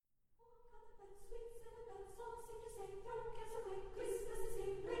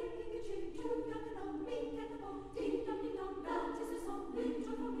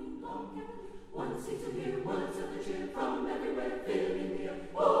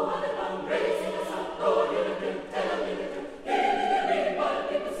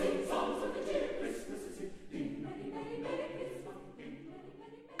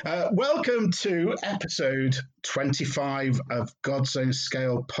Welcome to episode 25 of God's Own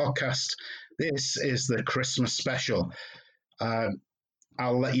Scale podcast. This is the Christmas special.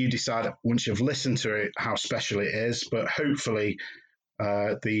 I'll let you decide once you've listened to it how special it is, but hopefully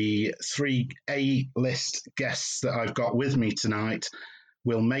the three A-list guests that I've got with me tonight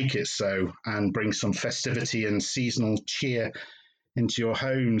will make it so and bring some festivity and seasonal cheer into your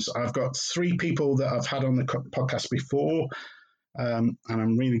homes. I've got three people that I've had on the podcast before, and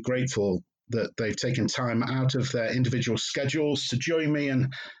I'm really grateful that they've taken time out of their individual schedules to join me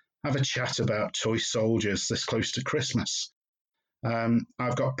and have a chat about toy soldiers this close to Christmas.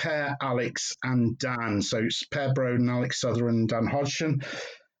 I've got Per, Alex, and Dan. So it's Per Broden, Alex Sutherland, and Dan Hodgson.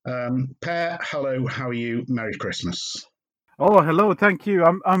 Per, hello, how are you? Merry Christmas. Oh, hello, thank you.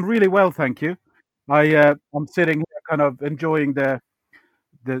 I'm really well, thank you. I'm sitting here kind of enjoying the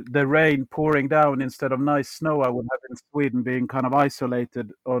rain pouring down instead of nice snow I would have in Sweden, being kind of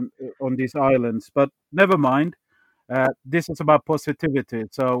isolated on these islands. But never mind. This is about positivity,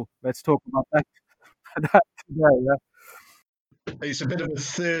 so let's talk about that, that today. Yeah? It's a bit of a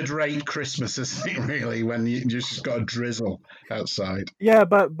third-rate Christmas, isn't it, really, when you just got a drizzle outside. Yeah,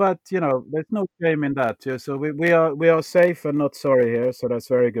 but there's no shame in that. Yeah? So we are safe and not sorry here, so that's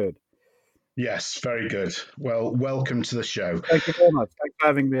very good. Yes, very good. Well, welcome to the show. Thank you very much. Thanks for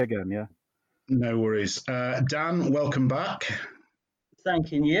having me again. Yeah. No worries. Dan, welcome back.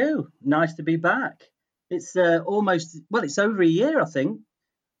 Thanking you. Nice to be back. It's it's over a year, I think,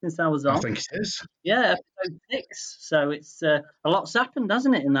 since I was on. I think it is. Yeah, episode 6. So it's a lot's happened,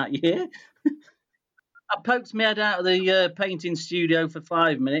 hasn't it, in that year? I poked my head out of the painting studio for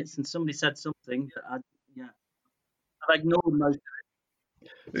 5 minutes, and somebody said something. I've ignored most of it.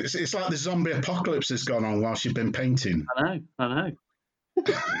 It's like the zombie apocalypse has gone on whilst you've been painting. I know.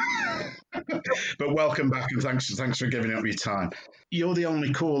 But welcome back, and thanks for giving up your time. You're the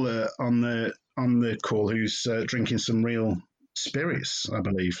only caller on the call who's drinking some real spirits, I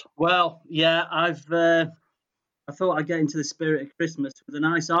believe. Well, yeah, I thought I'd get into the spirit of Christmas with a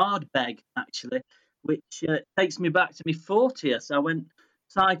nice Ardbeg, actually, which takes me back to my 40th. I went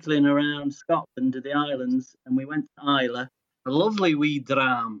cycling around Scotland to the islands, and we went to Islay. A lovely wee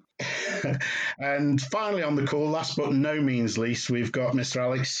dram. And finally on the call, last but no means least, we've got Mr.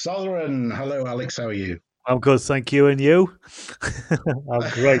 Alex Sutherland. Hello, Alex. How are you? I'm good, thank you. And you? I'm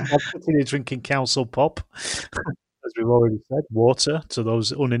great. I'm continuing drinking Council Pop, as we've already said. Water, to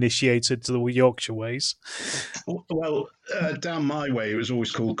those uninitiated to the Yorkshire ways. Well, down my way, it was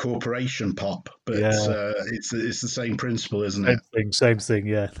always called Corporation Pop, but it's the same principle, isn't it? Same thing,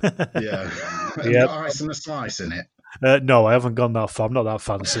 yeah. Yeah. Yeah. Got ice and a slice in it. No, I haven't gone that far. I'm not that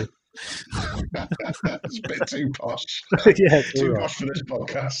fancy. It's a bit too posh. Yeah, too posh for this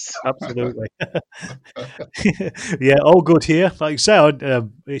podcast. Absolutely. Yeah, all good here. Like you said,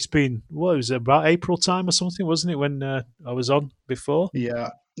 it's been, what was it, about April time or something, wasn't it, when I was on before? Yeah,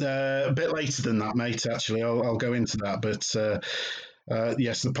 a bit later than that, mate, actually. I'll go into that. But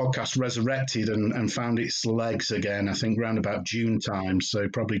yes, the podcast resurrected and found its legs again, I think, around about June time. So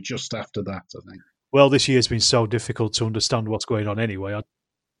probably just after that, I think. Well, this year's been so difficult to understand what's going on anyway. I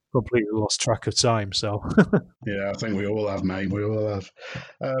completely lost track of time, so... Yeah, I think we all have, mate. We all have.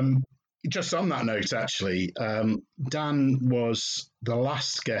 Just on that note, actually, Dan was the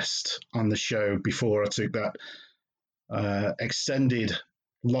last guest on the show before I took that extended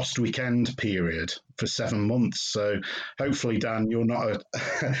lost weekend period for 7 months. So hopefully, Dan, you're not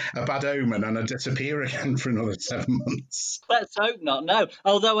a bad omen and I disappear again for another 7 months. Let's hope not, no.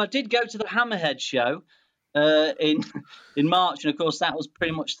 Although I did go to the Hammerhead show in March, and of course that was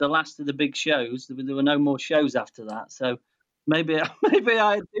pretty much the last of the big shows. There were no more shows after that, so maybe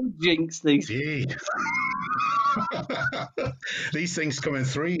I do jinx these. These things come in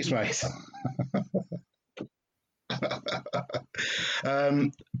threes, mate.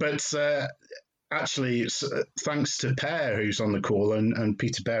 But actually, thanks to Per, who's on the call, and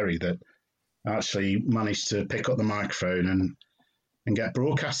Peter Berry, that actually managed to pick up the microphone and get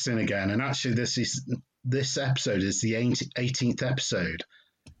broadcasting again. And actually, this episode is the 18th episode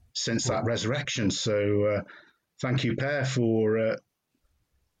since that resurrection. So thank you, Per, for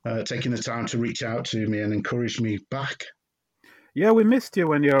taking the time to reach out to me and encourage me back. Yeah, we missed you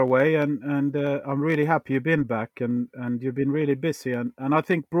when you're away, and I'm really happy you've been back, and you've been really busy, and I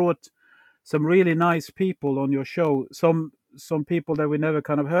think brought some really nice people on your show, some people that we never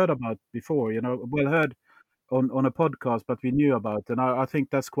kind of heard about before, well heard on a podcast, but we knew about, and I think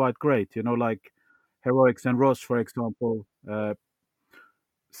that's quite great, like Heroics and Ross, for example, I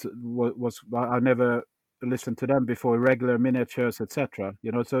never listened to them before, Regular Miniatures, etc.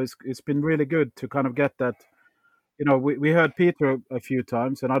 So it's been really good to kind of get we heard Peter a few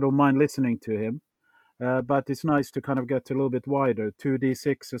times, and I don't mind listening to him. But it's nice to kind of get a little bit wider.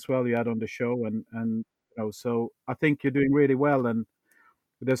 2D6 as well you had on the show, and so I think you're doing really well. And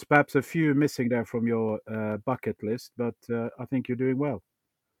there's perhaps a few missing there from your bucket list, but I think you're doing well.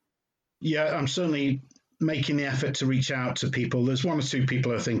 Yeah, I'm certainly making the effort to reach out to people. There's one or two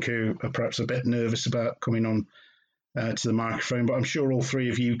people I think who are perhaps a bit nervous about coming on to the microphone, but I'm sure all three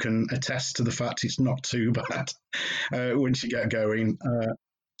of you can attest to the fact it's not too bad once you get going.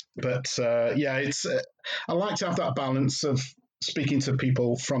 It's I like to have that balance of speaking to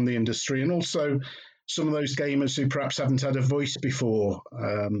people from the industry and also some of those gamers who perhaps haven't had a voice before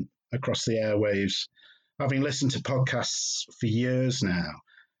across the airwaves. Having listened to podcasts for years now,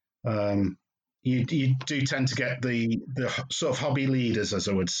 you do tend to get the sort of hobby leaders, as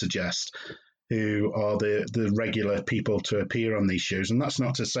I would suggest, who are the regular people to appear on these shows. And that's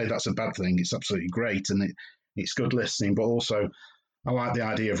not to say that's a bad thing. It's absolutely great and it's good listening, but also I like the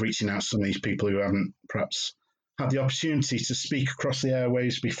idea of reaching out to some of these people who haven't perhaps had the opportunity to speak across the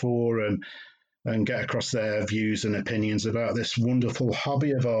airwaves before and get across their views and opinions about this wonderful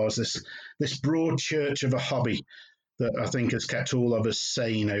hobby of ours, this broad church of a hobby that I think has kept all of us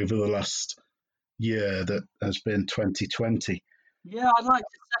sane over the last year that has been 2020. Yeah, I'd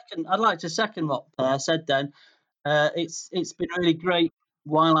like to second what Per said. Then it's been really great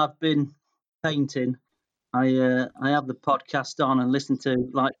while I've been painting. I have the podcast on and listen to,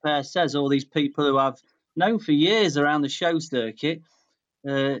 like Per says, all these people who I've known for years around the show circuit.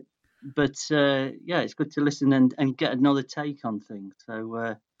 But it's good to listen and get another take on things.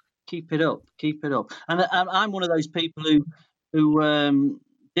 So keep it up. And I'm one of those people who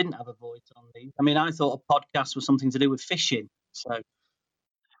didn't have a voice on these. I mean, I thought a podcast was something to do with fishing. So.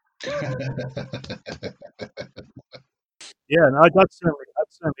 Yeah, and I'd certainly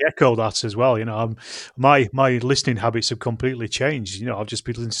echo that as well. My listening habits have completely changed. I've just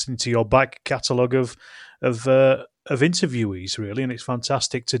been listening to your back catalogue of interviewees, really, and it's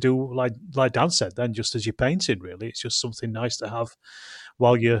fantastic to do, like Dan said, then just as you're painting, really. It's just something nice to have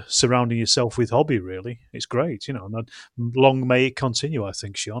while you're surrounding yourself with hobby, really. It's great, and long may it continue, I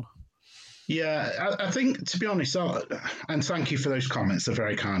think, Sean. Yeah, I think, to be honest, and thank you for those comments. They're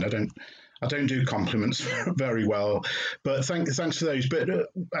very kind. I don't do compliments very well, but thanks for those. But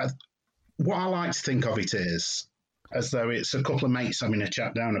what I like to think of it is as though it's a couple of mates having a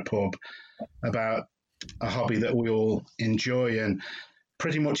chat down a pub about a hobby that we all enjoy, and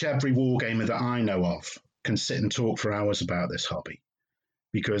pretty much every wargamer that I know of can sit and talk for hours about this hobby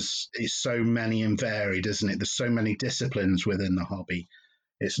because it's so many and varied, isn't it? There's so many disciplines within the hobby.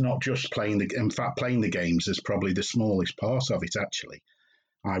 It's not just playing the games is probably the smallest part of it, actually,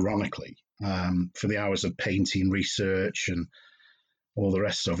 ironically, for the hours of painting, research, and all the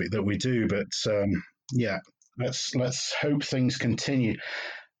rest of it that we do. But let's hope things continue.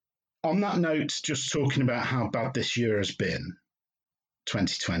 On that note, just talking about how bad this year has been,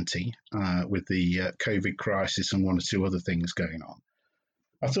 2020, with the COVID crisis and one or two other things going on,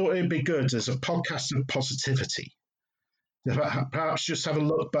 I thought it'd be good as a podcast of positivity to perhaps just have a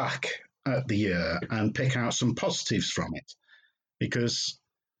look back at the year and pick out some positives from it. Because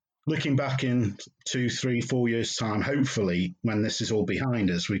looking back in 2, 3, 4 years' time, hopefully, when this is all behind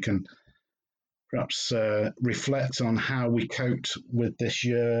us, we can perhaps reflect on how we coped with this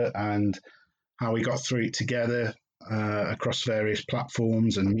year and how we got through it together across various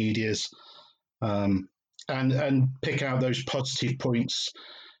platforms and medias, and pick out those positive points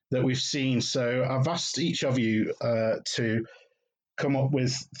that we've seen. So I've asked each of you to come up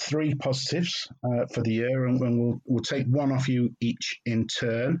with 3 positives for the year, and we'll take one off you each in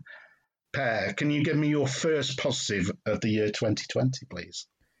turn. Per, can you give me your first positive of the year 2020, please?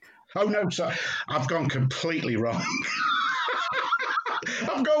 Oh, no, sorry. I've gone completely wrong.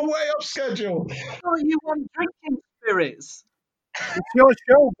 I've gone way off schedule. Oh, you want drinking spirits? It's your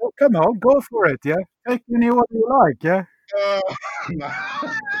show. Come on, go for it, yeah? Take any what you like, yeah?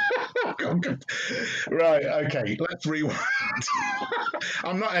 Right, okay, let's rewind.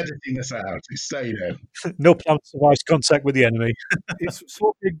 I'm not editing this out. It's staying in. No plan to survive contact with the enemy. It's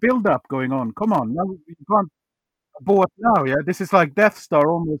so big build-up going on. Come on, now you can't abort now, yeah? This is like Death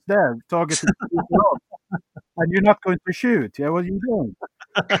Star almost there, targeting and you're not going to shoot, yeah? What are you doing?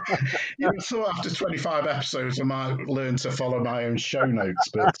 You would have thought after 25 episodes I might learn to follow my own show notes,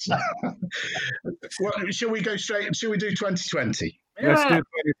 but shall we go straight? Shall we do 2020? Let's do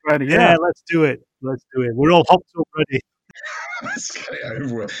 2020. Yeah, let's do it. We're all hopped up ready. Let's get it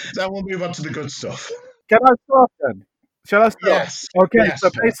over with. Then we'll move on to the good stuff. Can I start then? Shall I start? Yes. Okay, yes, so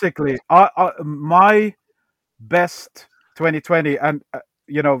basically, my best 2020, and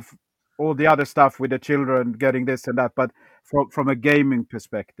all the other stuff with the children getting this and that, but from a gaming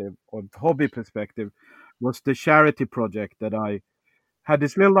perspective or hobby perspective, was the charity project that I had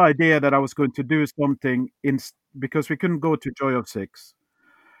this little idea that I was going to do something because we couldn't go to Joy of Six,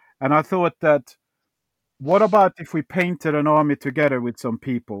 and I thought that what about if we painted an army together with some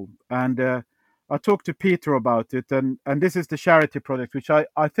people? And I talked to Peter about it, and this is the charity project, which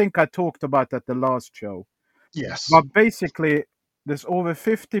I think I talked about at the last show. Yes. But basically, there's over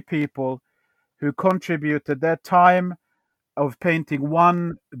 50 people who contributed their time of painting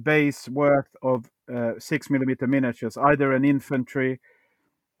one base worth of 6mm miniatures, either an infantry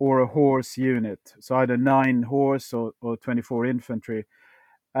or a horse unit. So either 9 horse or 24 infantry.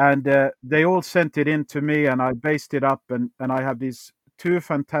 And they all sent it in to me, and I based it up, and I have these 2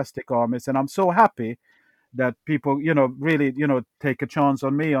 fantastic armies, and I'm so happy that people, really, take a chance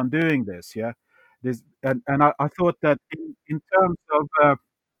on me on doing this. Yeah. And I thought that in terms of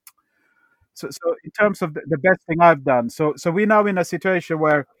so in terms of the best thing I've done, so we're now in a situation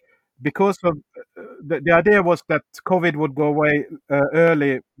where, because of the idea was that COVID would go away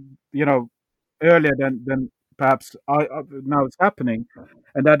early, earlier than perhaps now it's happening,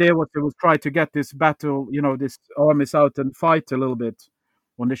 and the idea was to try to get this battle, this armies out and fight a little bit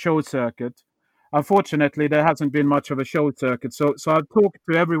on the show circuit. Unfortunately, there hasn't been much of a show circuit, so I've talked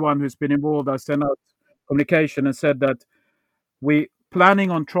to everyone who's been involved. I sent out communication and said that we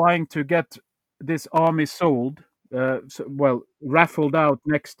planning on trying to get this army sold, raffled out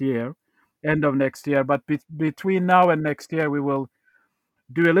next year, end of next year. But between now and next year, we will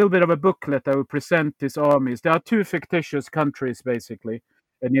do a little bit of a booklet that will present these armies. There are 2 fictitious countries, basically,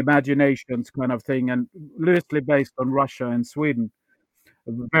 an imaginations kind of thing, and loosely based on Russia and Sweden.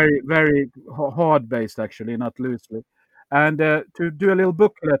 Very, very hard based, actually, not loosely. And to do a little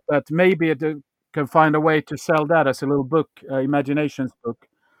booklet that maybe it can find a way to sell that as a little book, imaginations book,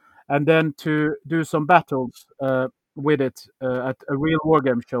 and then to do some battles with it at a real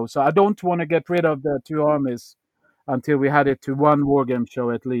wargame show. So I don't want to get rid of the 2 armies until we had it to one wargame show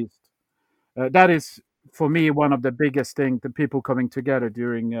at least. That is, for me, one of the biggest things, the people coming together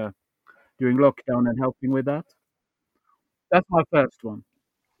during lockdown and helping with that. That's my first one.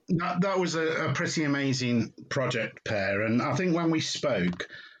 That was a pretty amazing project, Per. And I think when we spoke,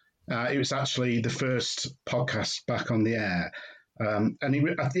 it was actually the first podcast back on the air. And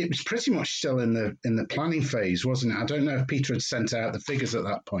it was pretty much still in the planning phase, wasn't it? I don't know if Peter had sent out the figures at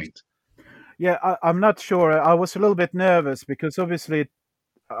that point. Yeah, I'm not sure. I was a little bit nervous because obviously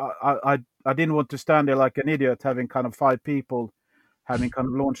I didn't want to stand there like an idiot having kind of 5 people having kind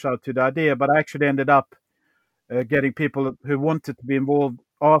of launched out to the idea, but I actually ended up getting people who wanted to be involved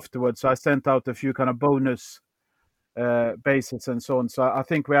afterwards. So I sent out a few kind of bonus bases and so on. So I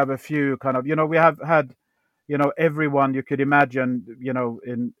think we have a few kind of, we have had, everyone you could imagine,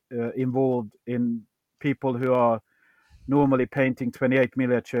 involved in people who are normally painting 28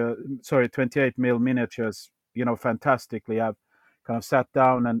 mil miniatures, fantastically. Have kind of sat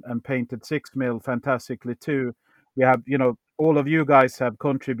down and painted 6 mil fantastically too. We have, all of you guys have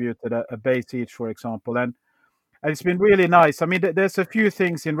contributed a base each, for example, and it's been really nice. I mean, there's a few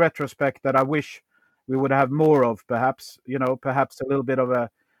things in retrospect that I wish we would have more of, perhaps, perhaps a little bit of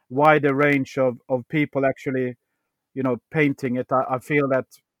a wider range of people actually, painting it. I feel that,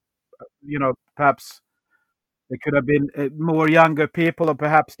 perhaps there could have been more younger people, or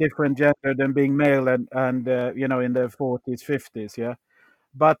perhaps different gender than being male and in their 40s, 50s. Yeah.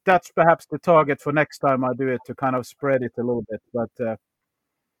 But that's perhaps the target for next time I do it, to kind of spread it a little bit. But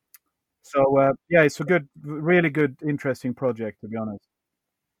yeah, it's a really good, interesting project, to be honest.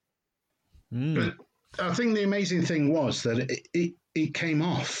 But I think the amazing thing was that it came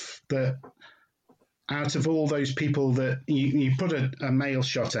off that out of all those people that you put a mail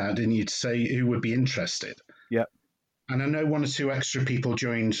shot out, didn't you, to say who would be interested? Yeah. And I know 1 or 2 extra people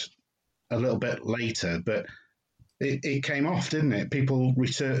joined a little bit later, but it came off, didn't it? People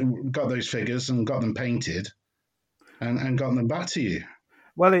got those figures and got them painted and got them back to you.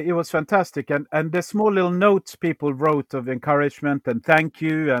 Well, it was fantastic, and the small little notes people wrote of encouragement and thank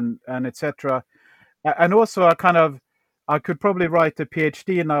you and etc. And also, I could probably write a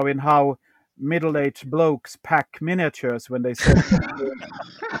PhD now in how middle-aged blokes pack miniatures when they say,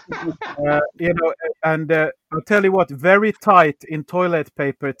 and I'll tell you what, very tight in toilet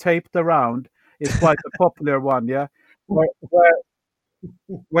paper taped around is quite a popular one, yeah.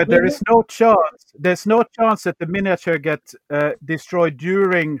 Where there is no chance, there's no chance that the miniature gets destroyed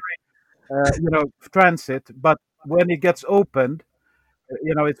during, transit, but when it gets opened,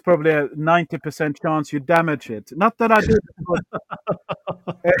 it's probably a 90% chance you damage it. Not that I did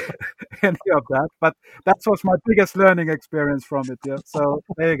any of that, but that was my biggest learning experience from it. Yeah. So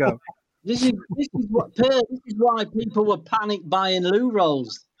there you go. This is why people were panic buying loo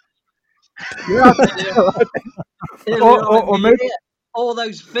rolls. Yeah. Earlier or, on in or the maybe, year, all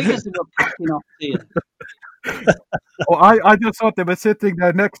those figures that were packing off here. or I just thought they were sitting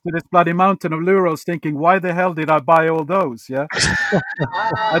there next to this bloody mountain of Luros thinking, why the hell did I buy all those? Yeah.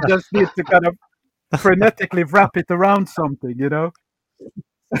 I just need to kind of frenetically wrap it around something, you know?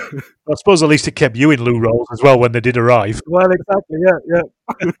 I suppose at least it kept you in loo rolls as well when they did arrive. Well, exactly. Yeah.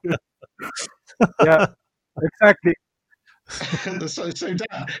 Yeah. Exactly. So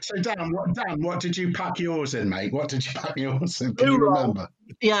Dan, what did you pack yours in, mate? What did you pack yours in? Can Loo you roll. remember?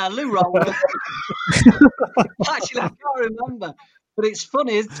 Yeah, loo roll. Actually, I can't remember. But it's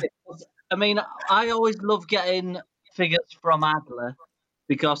funny, isn't it? I mean, I always love getting figures from Adler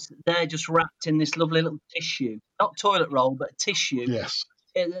because they're just wrapped in this lovely little tissue. Not toilet roll, but tissue. Yes.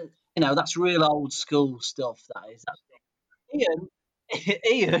 That's real old school stuff, that is.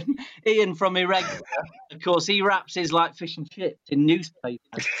 Ian from Irregular, of course, he wraps his like fish and chips in newspaper.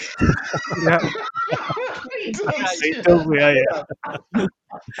 Yeah. He does, It does, yeah.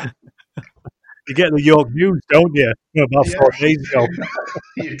 You get the York News, don't you? About 4 days ago.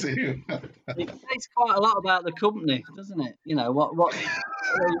 You do. It says quite a lot about the company, doesn't it? You know what they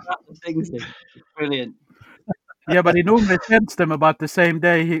wrap the things in. It's brilliant. Yeah, but he normally sends them about the same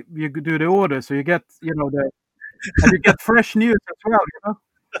day you do the order, so you get, and you get fresh news as well, you know.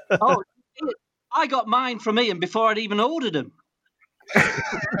 Oh, I got mine from Ian before I'd even ordered them.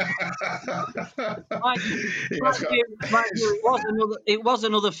 It was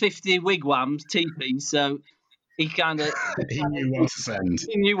another 50 wigwams TP, so he kind of he knew what to send.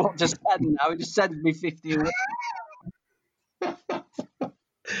 He knew what to send. Now he just sends me 50 away.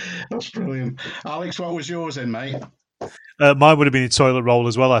 That's brilliant. Alex, what was yours in, mate? Mine would have been a toilet roll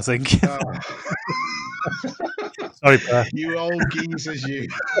as well, I think. Sorry, Per. You old geezers, you.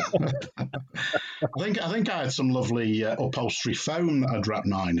 I think I had some lovely upholstery foam that I'd wrapped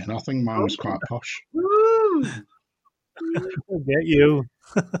mine in. I think mine was quite posh. Woo! I'll get you.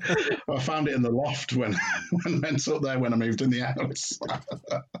 I found it in the loft when I went up there when I moved in the house.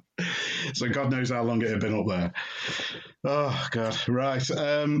 So God knows how long it had been up there. Oh God! Right.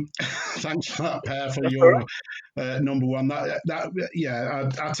 Thanks for that, Per, for your number one.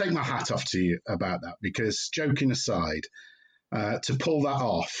 I'll take my hat off to you about that, because joking aside, to pull that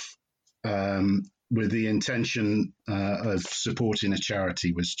off with the intention of supporting a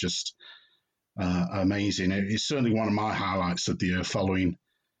charity was just amazing. It's certainly one of my highlights of the year following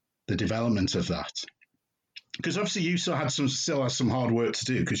the development of that. Because obviously you still had some hard work to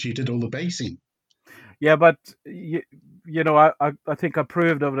do because you did all the basing. Yeah, but I think I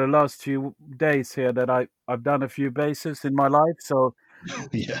proved over the last few days here that I've done a few bases in my life, so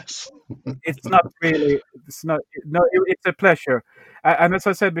yes, it's not really. It's a pleasure, and as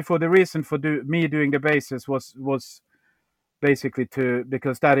I said before, the reason for me doing the bases was basically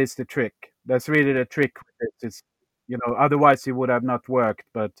because that is the trick. That's really the trick with it. It's otherwise it would have not worked.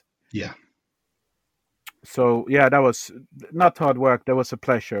 But yeah. So yeah, that was not hard work. That was a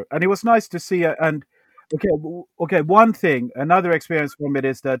pleasure, and it was nice to see. And okay. One thing, another experience from it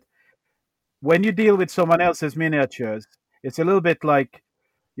is that when you deal with someone else's miniatures, it's a little bit like,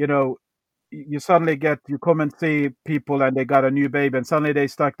 you suddenly you come and see people and they got a new baby, and suddenly they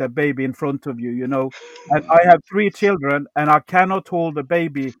stuck that baby in front of you. And I have 3 children, and I cannot hold a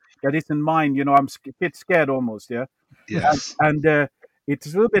baby that isn't mine. I'm a bit scared almost. Yeah. Yes. And it's a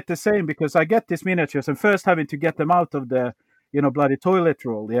little bit the same, because I get these miniatures and first having to get them out of the, bloody toilet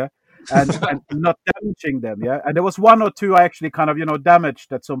roll, yeah, and not damaging them, yeah. And there was 1 or 2 I actually kind of,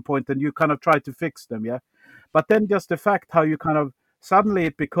 damaged at some point, and you kind of try to fix them, yeah. But then just the fact how you kind of suddenly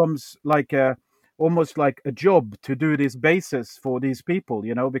it becomes like almost like a job to do these bases for these people,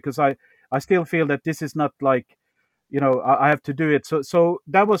 because I still feel that this is not like, I have to do it. So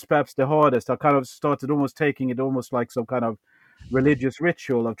that was perhaps the hardest. I kind of started almost taking it almost like some kind of religious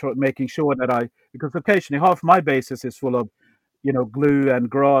ritual of making sure that because occasionally half my bases is full of, glue and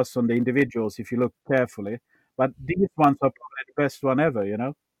grass on the individuals if you look carefully. But these ones are probably the best one ever,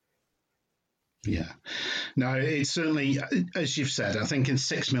 Yeah. No, it's certainly, as you've said, I think in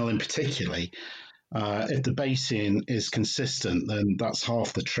 6mm in particularly, if the basing is consistent, then that's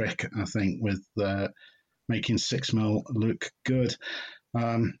half the trick, I think, with making 6mm look good.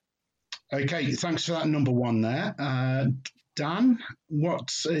 Okay, thanks for that number one there. Dan,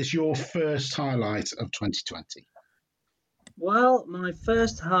 what is your first highlight of 2020? Well, my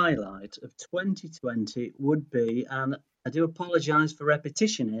first highlight of 2020 would be, and I do apologise for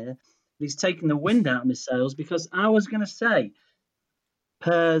repetition here, but he's taken the wind out of my sails, because I was going to say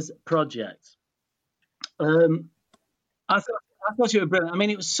Per's project. I thought it was brilliant. I mean,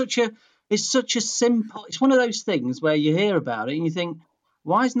 it was such a it's such a simple. It's one of those things where you hear about it and you think,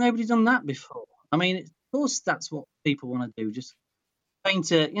 why has nobody done that before? I mean, of course, that's what people want to do. Just paint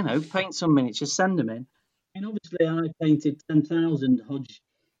some miniatures, send them in. And obviously, I painted 10,000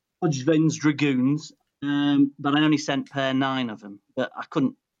 Hodgvin's Dragoons, but I only sent Per 9 of them. But I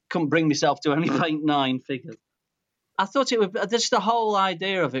couldn't bring myself to only paint 9 figures. I thought it would just the whole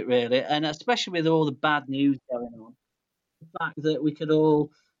idea of it, really, and especially with all the bad news going on, the fact that we could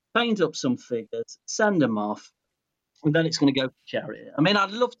all paint up some figures, send them off, and then it's going to go for charity. I mean,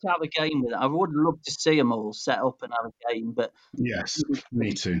 I'd love to have a game with it. I would love to see them all set up and have a game, but yes,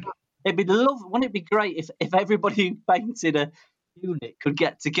 me too. Wouldn't it be great if everybody who painted a unit could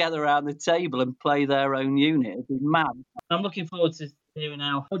get together around the table and play their own unit? It'd be mad. I'm looking forward to hearing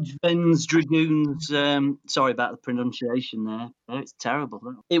how Hodgvin's Dragoons. Sorry about the pronunciation there. Oh, it's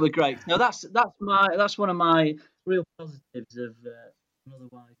terrible. It was great. No, that's one of my real positives of an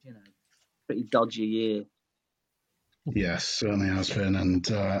otherwise, pretty dodgy year. Yes, certainly has been, and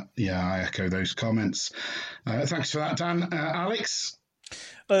I echo those comments. Thanks for that, Dan. Alex?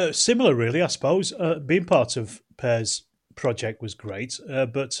 Similar, really, I suppose. Being part of Per's project was great,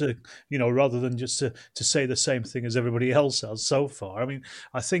 but rather than just to say the same thing as everybody else has so far, I mean,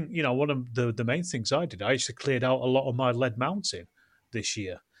 I think one of the main things I did, I actually cleared out a lot of my lead mounting this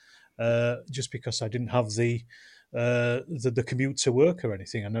year, just because I didn't have the commute to work or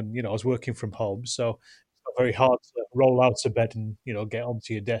anything, and then I was working from home, so it's not very hard to roll out of bed and get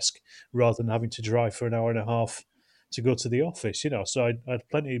onto your desk rather than having to drive for an hour and a half to go to the office. So I had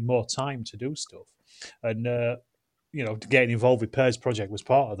plenty more time to do stuff, and getting involved with Per's project was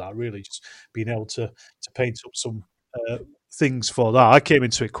part of that. Really, just being able to paint up some things for that. I came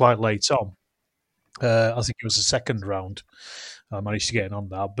into it quite late on. I think it was the second round. I managed to get in on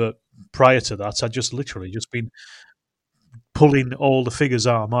that, but prior to that, I'd just literally been pulling all the figures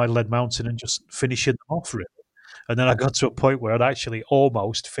out of my lead mountain and just finishing them off, really. And then I got to a point where I'd actually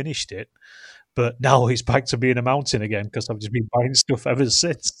almost finished it, but now it's back to being a mountain again because I've just been buying stuff ever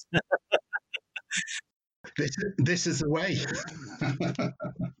since. This is the way.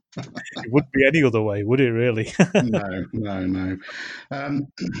 It wouldn't be any other way, would it, really? No.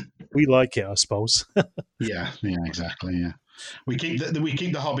 We like it, I suppose. Yeah, exactly, yeah. We keep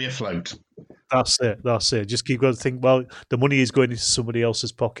the hobby afloat. That's it. Just keep going to think, well, the money is going into somebody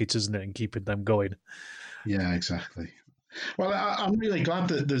else's pocket, isn't it, and keeping them going. Yeah, exactly. Well, I'm really glad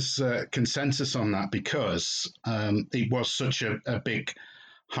that there's consensus on that because it was such a big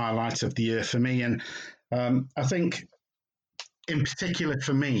highlight of the year for me. And I think in particular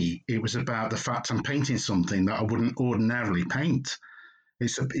for me, it was about the fact I'm painting something that I wouldn't ordinarily paint.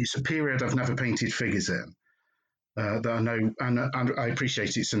 It's a period I've never painted figures in. That I know, and I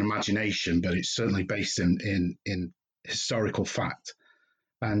appreciate it's an imagination, but it's certainly based in historical fact.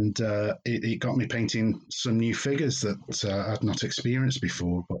 And it got me painting some new figures that I'd not experienced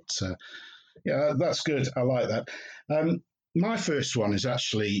before. But that's good. I like that. My first one is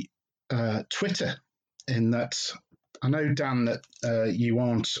actually Twitter, in that I know, Dan, that you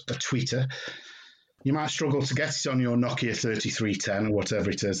aren't a tweeter. You might struggle to get it on your Nokia 3310 or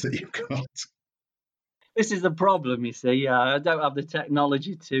whatever it is that you've got. This is the problem, you see. I don't have the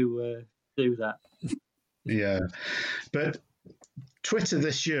technology to do that. Yeah, but Twitter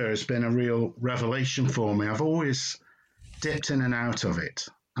this year has been a real revelation for me. I've always dipped in and out of it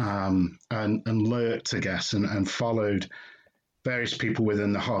and lurked, I guess, and followed various people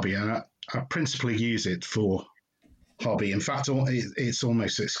within the hobby. And I principally use it for hobby. In fact, it's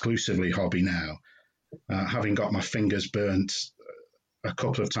almost exclusively hobby now, having got my fingers burnt a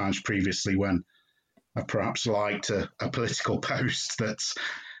couple of times previously when I perhaps liked a political post that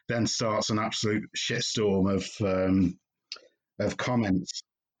then starts an absolute shitstorm of comments.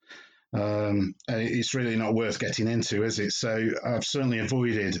 It's really not worth getting into, is it? So I've certainly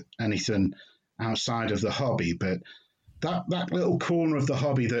avoided anything outside of the hobby, but that little corner of the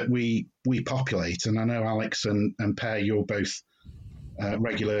hobby that we populate, and I know Alex and Per, you're both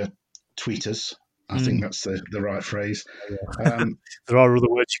regular tweeters. I think that's the right phrase. Yeah. There are other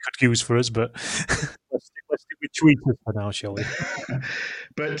words you could use for us, but let's stick with tweeters for now, shall we?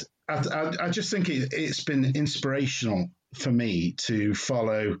 But I just think it's been inspirational for me to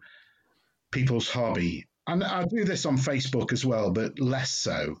follow people's hobby. And I do this on Facebook as well, but less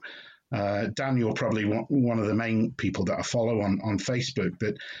so. Dan, you're probably one of the main people that I follow on Facebook.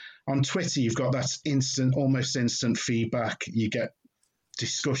 But on Twitter, you've got that almost instant feedback. You get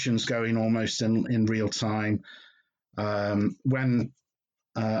discussions going almost in real time. When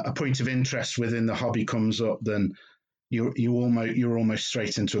a point of interest within the hobby comes up, then you're almost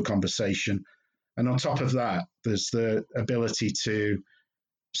straight into a conversation. And on top of that, there's the ability to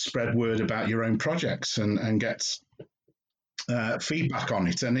spread word about your own projects and get feedback on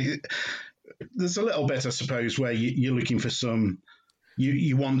it. And there's a little bit, I suppose, where you're looking for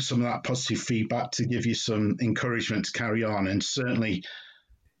you want some of that positive feedback to give you some encouragement to carry on. And certainly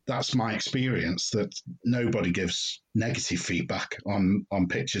that's my experience, that nobody gives negative feedback on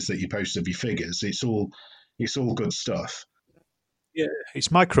pictures that you post of your figures. It's all good stuff. Yeah, it's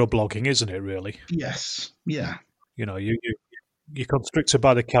microblogging, isn't it, really? Yes. Yeah. You're constricted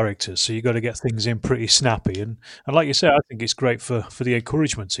by the characters, so you've got to get things in pretty snappy. And like you say, I think it's great for the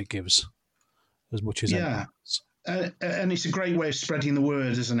encouragement it gives as much as anything else. And it's a great way of spreading the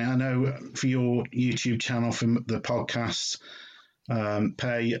word, isn't it? I know for your YouTube channel, for the podcast,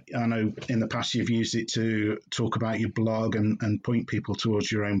 Pay, I know in the past you've used it to talk about your blog and point people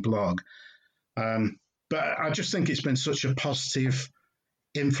towards your own blog. But I just think it's been such a positive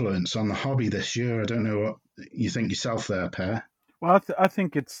influence on the hobby this year. I don't know what you think yourself there, Per. Well, I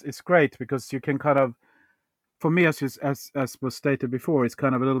think it's great because you can kind of, for me, as was stated before, it's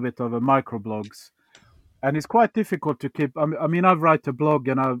kind of a little bit of a microblogs, and it's quite difficult to keep. I mean, I've write a blog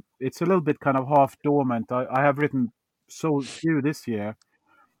and it's a little bit kind of half dormant. I have written so few this year,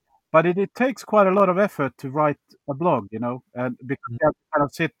 but it takes quite a lot of effort to write a blog, and because you have to kind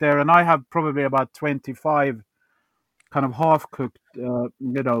of sit there, and I have probably about 25 kind of half-cooked,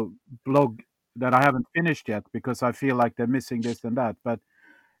 blog that I haven't finished yet because I feel like they're missing this and that. But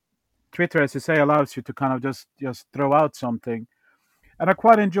Twitter, as you say, allows you to kind of just throw out something, and I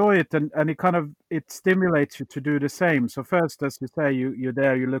quite enjoy it, and it stimulates you to do the same. So first, as you say, you're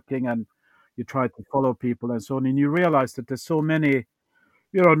there, you're looking, and you try to follow people and so on, and you realize that there's so many,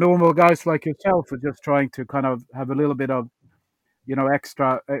 normal guys like yourself who are just trying to kind of have a little bit of,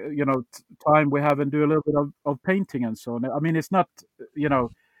 extra, time we have and do a little bit of painting and so on. I mean, it's not,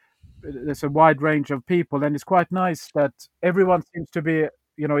 there's a wide range of people, and it's quite nice that everyone seems to be,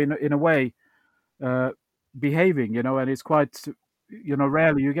 in a way, behaving, and it's quite,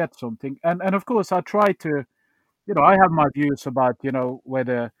 rarely you get something. And of course, I try to, I have my views about,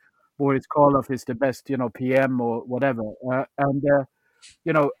 whether Boris Karloff is the best, PM or whatever.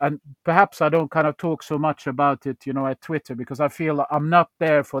 And perhaps I don't kind of talk so much about it, at Twitter, because I feel I'm not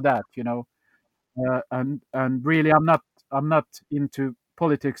there for that, and really I'm not into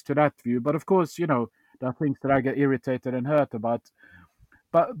politics to that view. But of course, there are things that I get irritated and hurt about.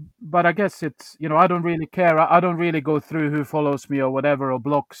 But I guess it's, I don't really care. I don't really go through who follows me or whatever, or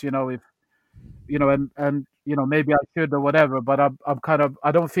blocks, if, and maybe I should or whatever, but I'm kind of,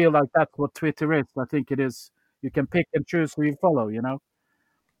 I don't feel like that's what Twitter is. I think it is, you can pick and choose who you follow,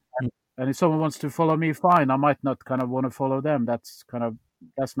 and if someone wants to follow me, fine. I might not kind of want to follow them. That's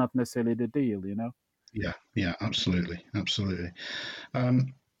not necessarily the deal, Yeah, absolutely.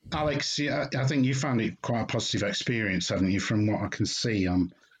 Alex, I think you found it quite a positive experience, haven't you, from what I can see?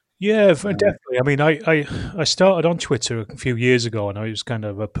 Yeah, definitely. I mean, I started on Twitter a few years ago, and it was kind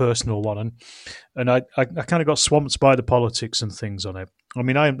of a personal one, and I kind of got swamped by the politics and things on it. I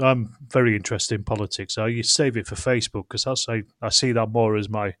mean, I'm very interested in politics. I used to save it for Facebook because I see that more as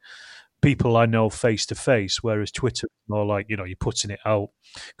my people I know face to face, whereas Twitter is more like, you're putting it out,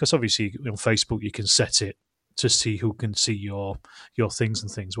 because obviously on Facebook you can set it to see who can see your things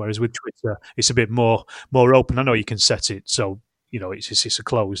and things, whereas with Twitter it's a bit more open. I know you can set it so it's a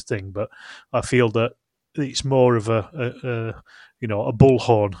closed thing, but I feel that it's more of a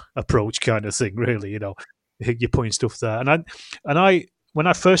bullhorn approach kind of thing, really. You're putting stuff there, and I when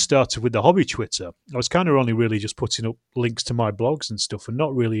I first started with the hobby Twitter, I was kind of only really just putting up links to my blogs and stuff and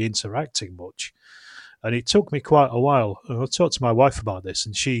not really interacting much. And it took me quite a while. I talked to my wife about this,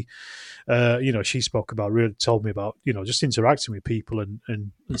 and she, she told me about, just interacting with people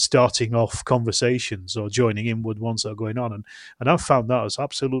and starting off conversations or joining in with ones that are going on. And I've found that has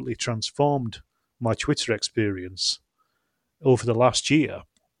absolutely transformed my Twitter experience over the last year.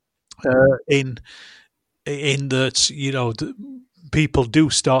 In that, people do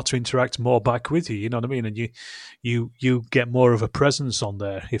start to interact more back with you, you know what I mean? And you get more of a presence on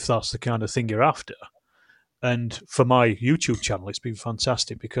there if that's the kind of thing you're after. And for my YouTube channel, it's been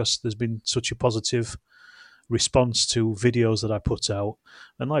fantastic because there's been such a positive response to videos that I put out.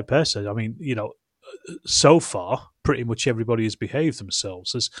 And like Per said, I mean, so far, pretty much everybody has behaved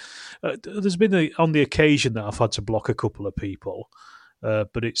themselves. There's been on the occasion that I've had to block a couple of people,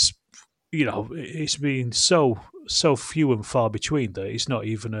 but it's been so few and far between that it's not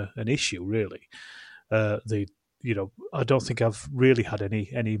even an issue, really. I don't think I've really had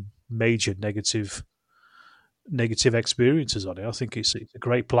any major negative experiences on it. I think it's a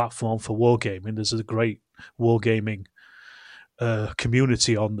great platform for wargaming. There's a great wargaming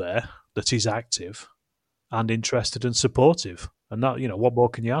community on there that is active and interested and supportive. And that, what more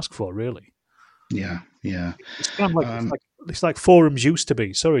can you ask for, really? Yeah. It's kind of like it's like forums used to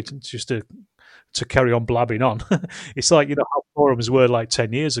be. Sorry, just to carry on blabbing on. It's like how forums were like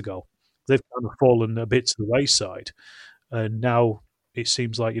 10 years ago. They've kind of fallen a bit to the wayside, and now it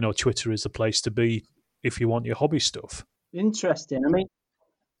seems like Twitter is the place to be if you want your hobby stuff. Interesting. I mean,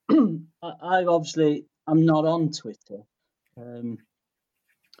 I'm not on Twitter, and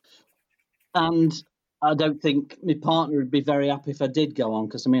I don't think my partner would be very happy if I did go on,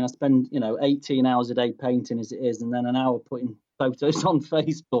 because I spend 18 hours a day painting as it is, and then an hour putting photos on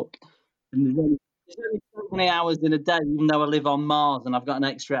Facebook, and there's only so many hours in a day, even though I live on Mars and I've got an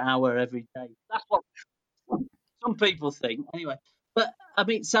extra hour every day. That's what some people think, anyway. But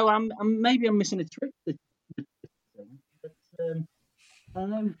so I'm missing a trick. But I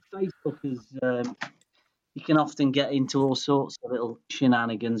know Facebook is. You can often get into all sorts of little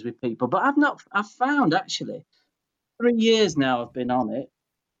shenanigans with people, but I've found actually 3 years now I've been on it,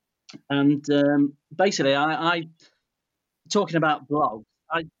 and basically I talking about blogs.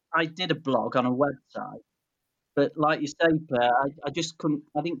 I did a blog on a website, but like you say, Claire, I just couldn't.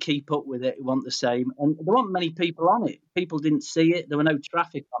 I didn't keep up with it. It wasn't the same, and there weren't many people on it. People didn't see it. There were no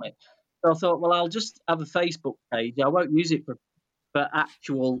traffic on it. So I thought, well, I'll just have a Facebook page. I won't use it for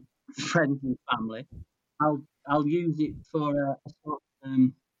actual friends and family. I'll use it for a sort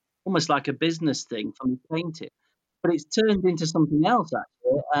of, almost like a business thing from painting. But it's turned into something else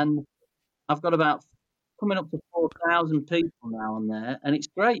actually, and I've got about coming up to 4,000 people now on there, and it's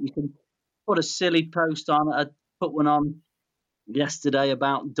great. You can put a silly post on. I put one on yesterday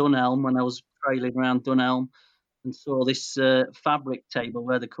about Dunelm when I was trailing around Dunelm and saw this fabric table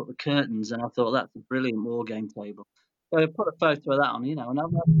where they cut the curtains, and I thought that's a brilliant war game table. So I put a photo of that on, and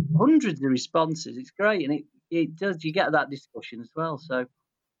I've had hundreds of responses. It's great, and it does. You get that discussion as well. So,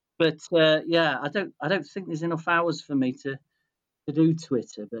 but yeah, I don't think there's enough hours for me to do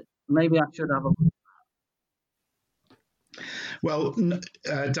Twitter, but maybe I should have a. Well,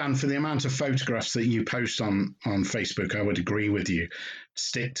 Dan, for the amount of photographs that you post on Facebook, I would agree with you.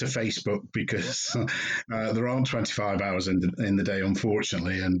 Stick to Facebook, because there aren't 25 hours in the day,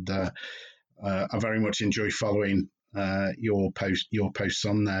 unfortunately, and I very much enjoy following your posts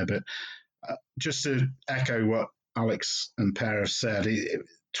on there. But just to echo what Alex and Per have said,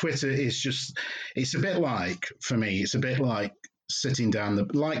 Twitter is it's a bit like, for me, it's a bit like sitting down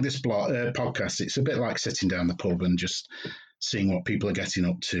like this podcast. It's a bit like sitting down the pub and just seeing what people are getting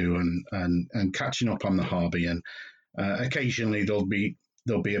up to, and catching up on the hobby. And occasionally there'll be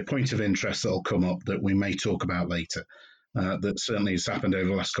a point of interest that'll come up that we may talk about later. That certainly has happened over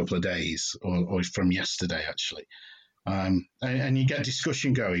the last couple of days, or from yesterday actually. And you get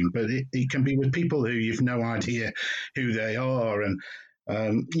discussion going, but it can be with people who you've no idea who they are. And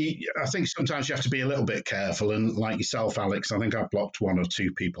I think sometimes you have to be a little bit careful. And like yourself, Alex, I think I've blocked one or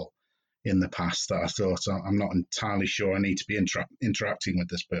two people in the past that I thought, I'm not entirely sure I need to be interacting with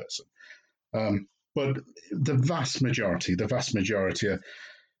this person. But the vast majority are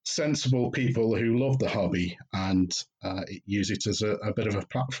sensible people who love the hobby and use it as a bit of a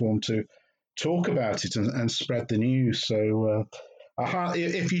platform to talk about it and spread the news. So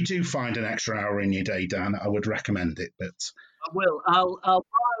if you do find an extra hour in your day, Dan, I would recommend it. But I will.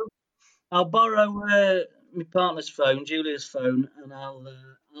 I'll borrow my partner's phone, Julia's phone, and I'll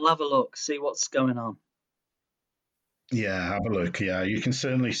have a look, see what's going on. Yeah, have a look. Yeah, you can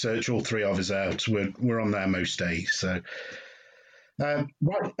certainly search all three of us out. We're on there most days. So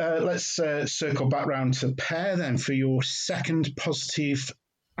let's circle back round to Per then for your second positive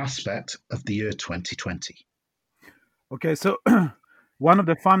aspect of the year 2020. Okay, so one of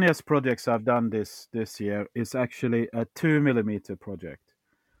the funniest projects I've done this year is actually a 2mm project.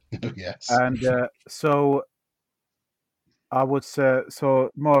 Yes. And so I would say,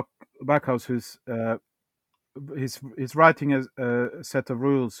 so Mark Backhouse, who's he's writing a set of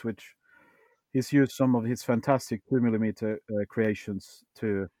rules which he's used some of his fantastic 2mm creations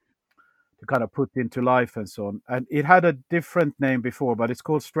to kind of put into life and so on. And it had a different name before, but it's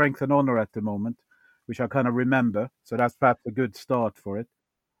called Strength and Honor at the moment, which I kind of remember. So that's perhaps a good start for it.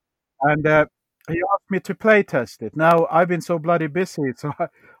 And he asked me to play test it. Now, I've been so bloody busy, so I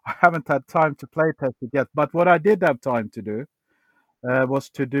haven't had time to play test it yet. But what I did have time to do was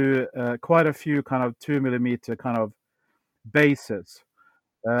to do quite a few kind of 2mm kind of bases.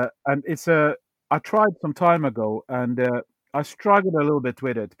 And I tried some time ago, and I struggled a little bit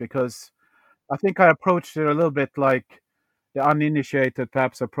with it, because I think I approached it a little bit like the uninitiated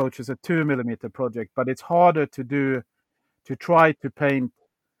perhaps approaches a 2mm project, but it's harder to try to paint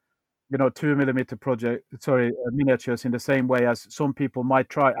 2mm miniatures in the same way as some people might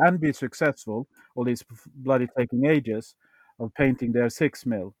try and be successful, all these bloody taking ages. of painting their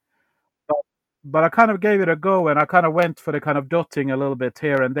 6mm. But I kind of gave it a go, and I kind of went for the kind of dotting a little bit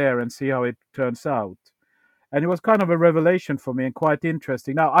here and there and see how it turns out. And it was kind of a revelation for me and quite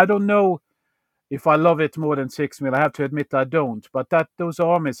interesting. Now, I don't know if I love it more than 6mm. I have to admit I don't. But those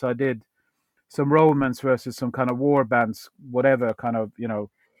armies I did, some Romans versus some kind of war bands, whatever kind of,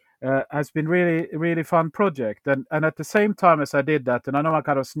 has been really, really fun project. And at the same time as I did that, and I know I'm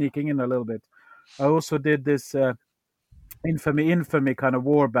kind of sneaking in a little bit, I also did this infamy kind of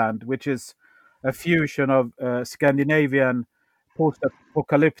war band, which is a fusion of Scandinavian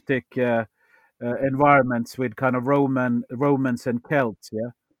post-apocalyptic environments with kind of Romans and Celts. Yeah.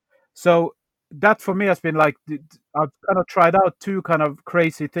 So that for me has been like I've kind of tried out two kind of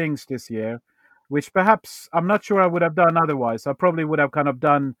crazy things this year, which perhaps I'm not sure I would have done otherwise. I probably would have kind of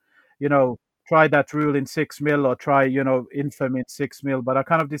done, try that rule in 6mm or try, infamy in 6mm, but I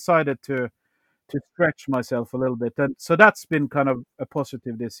kind of decided to stretch myself a little bit, and so that's been kind of a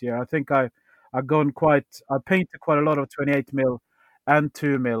positive this year. I think I painted quite a lot of 28mm and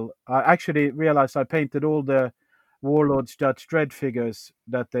 2mm. I actually realized I painted all the Warlords Judge Dredd figures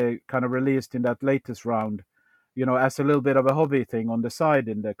that they kind of released in that latest round, as a little bit of a hobby thing on the side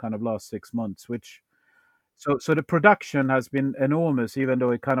in the kind of last 6 months, which so the production has been enormous, even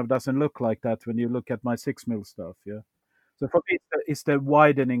though it kind of doesn't look like that when you look at my 6mm stuff. Yeah. So for me, it's the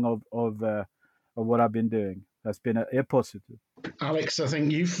widening of what I've been doing has been a positive. Alex, I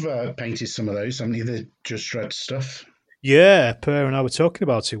think you've painted some of those, haven't you? The Judge Dredd stuff. Yeah, Per and I were talking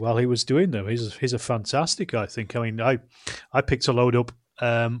about it while he was doing them. He's a fantastic, I think. I mean, I picked a load up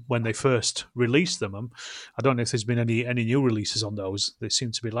when they first released them. I don't know if there's been any new releases on those. They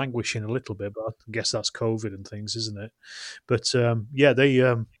seem to be languishing a little bit, but I guess that's COVID and things, isn't it? But yeah,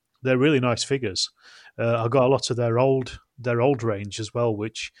 they're really nice figures. I got a lot of their old range as well,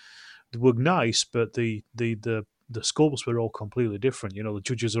 which were nice, but the sculpts were all completely different. The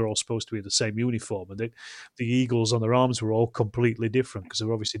judges are all supposed to be the same uniform, and the eagles on their arms were all completely different because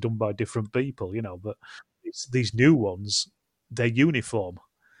they're obviously done by different people. But these new ones, they're uniform,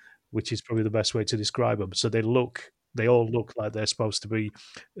 which is probably the best way to describe them. So they all look like they're supposed to be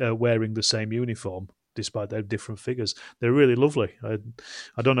wearing the same uniform, despite their different figures. They're really lovely.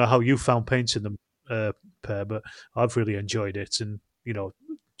 I don't know how you found painting them, Per, but I've really enjoyed it, and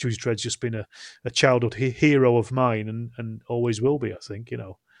Judge Dredd's just been a childhood hero of mine and always will be, I think,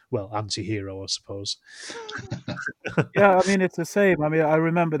 well, anti-hero, I suppose. Yeah, I mean, it's the same. I mean, I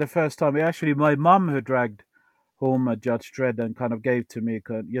remember the first time, actually, my mum who dragged home a Judge Dredd and kind of gave to me,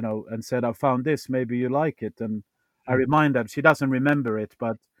 and said, I found this, maybe you like it. And I remind her, she doesn't remember it,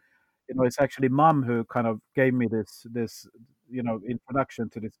 but, it's actually mum who kind of gave me this introduction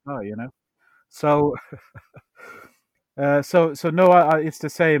to this guy, So... So no, it's the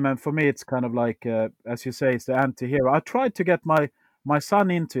same, and for me, it's kind of like, as you say, it's the anti-hero. I tried to get my son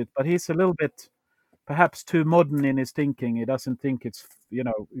into it, but he's a little bit, perhaps, too modern in his thinking. He doesn't think it's, he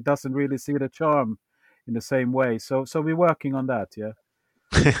doesn't really see the charm in the same way. So we're working on that, yeah.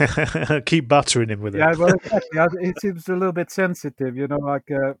 Keep battering him with it. Yeah, well, exactly. It seems a little bit sensitive, like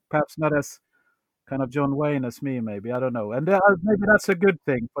perhaps not as kind of John Wayne as me, maybe. I don't know, and maybe that's a good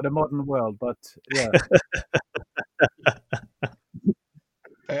thing for the modern world. But yeah.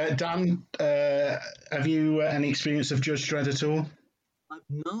 Dan, have you any experience of Judge Dredd at all? I've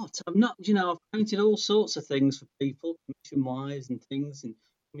not. I've painted all sorts of things for people, commission-wise and things, and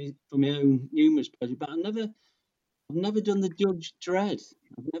for my own numerous projects. But I've never done the Judge Dredd.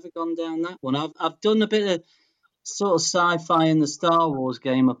 I've never gone down that one. I've done a bit of sort of sci-fi in the Star Wars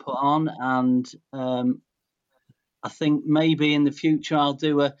game I put on, and I think maybe in the future I'll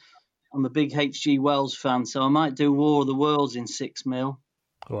do I'm a big H.G. Wells fan, so I might do War of the Worlds in 6mm.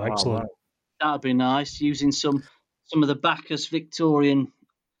 Oh, excellent. That'd be nice, using some of the Bacchus Victorian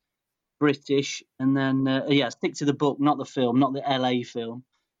British, and then stick to the book, not the film, not the LA film.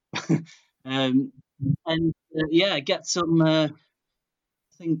 Get some. I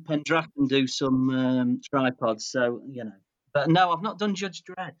think Pendragon do some tripods, so But no, I've not done Judge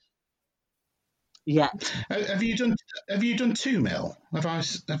Dredd yet. Have you done 2mm? Have I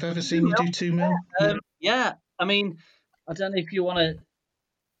ever seen you do 2mm? Yeah, I mean, I don't know if you want to.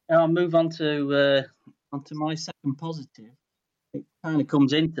 I'll move on to onto my second positive. It kind of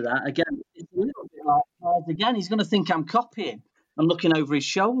comes into that again. It's a little bit like again. He's going to think I'm copying. I'm looking over his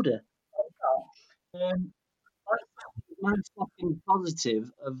shoulder. My second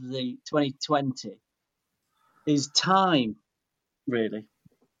positive of the 2020 is time, really.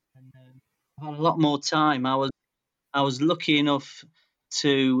 And, I had a lot more time. I was lucky enough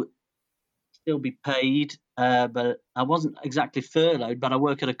to still be paid, but I wasn't exactly furloughed. But I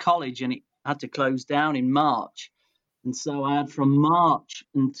work at a college, and it had to close down in March. And so I had from March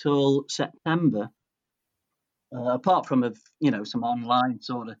until September, apart from some online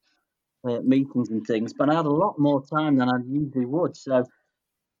sort of meetings and things, but I had a lot more time than I usually would. So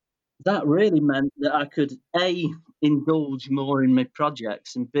that really meant that I could A, indulge more in my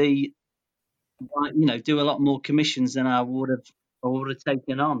projects, and B, do a lot more commissions than I would have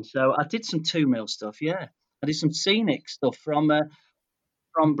taken on. So I did some 2 mil stuff, yeah. I did some scenic stuff from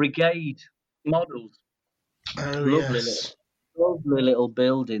Brigade Models. Oh, Lovely yes. lovely little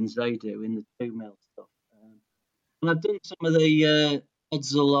buildings they do in the 2 mil stuff. And I've done some of the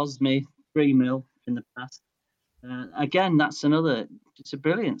Odsel Osme 3 mil in the past. Again, that's it's a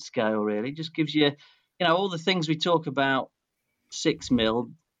brilliant scale, really. Just gives you, all the things we talk about 6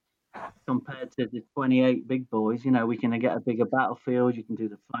 mil compared to the 28 big boys. We can get a bigger battlefield. You can do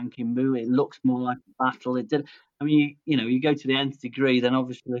the flanking move. It looks more like a battle. It did. I mean, you go to the nth degree, then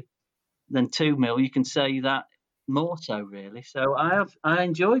obviously, then 2 mil, you can say that more so, really. So I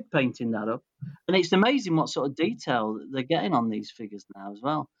enjoyed painting that up, and it's amazing what sort of detail they're getting on these figures now as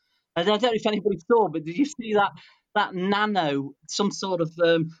well. I don't know if anybody saw, but did you see that nano? Some sort of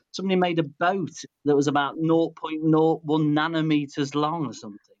somebody made a boat that was about 0.01 nanometers long or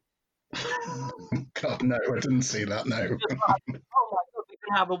something. God, no, I didn't see that. No. Oh my God, we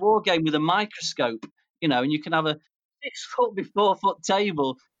can have a war game with a microscope, and you can have a 6 foot by 4 foot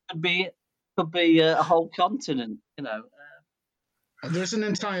table. Could be a whole continent, There's an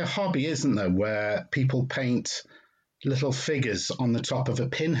entire hobby, isn't there, where people paint little figures on the top of a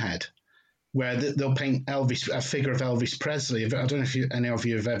pinhead, where they'll paint a figure of Elvis Presley. I don't know if any of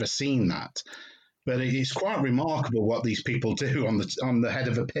you have ever seen that, but it's quite remarkable what these people do on the head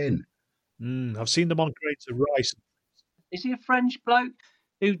of a pin. I've seen them on Grains of Rice. Is he a French bloke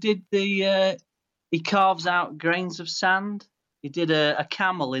who did he carves out grains of sand? He did a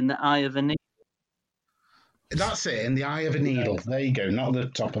camel in the eye of a needle. That's it, in the eye of a needle. There you go, not the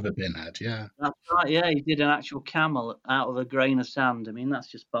top of a pinhead, yeah. That's right, yeah, he did an actual camel out of a grain of sand. I mean, that's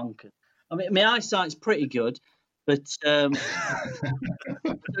just bonkers. I mean, my eyesight's pretty good, but I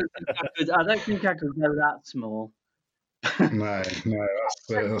don't think I could go that small. No,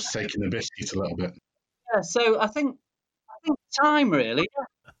 that's taking the biscuit a little bit. Yeah, so I think time, really.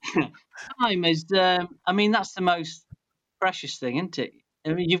 Time is, that's the most precious thing, isn't it?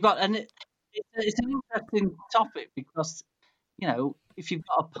 I mean, you've got, and it's an interesting topic because, if you've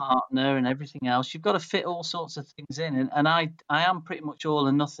got a partner and everything else, you've got to fit all sorts of things in. And I am pretty much all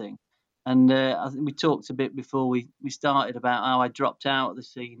or nothing. And I think we talked a bit before we started about how I dropped out of the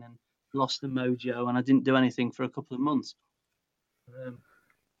scene and lost the mojo, and I didn't do anything for a couple of months.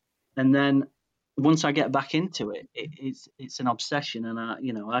 And then once I get back into it, it's an obsession. And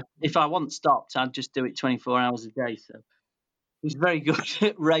if I wasn't stopped, I'd just do it 24 hours a day. So he's very good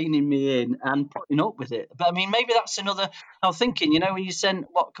at reining me in and putting up with it. But I mean, maybe that's another. I was thinking, when you said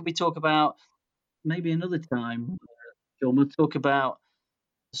what could we talk about? Maybe another time, John, we'll talk about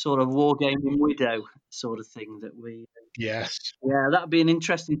sort of wargaming widow sort of thing that we. Yes. Yeah, that'd be an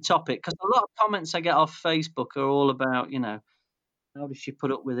interesting topic because a lot of comments I get off Facebook are all about, how does she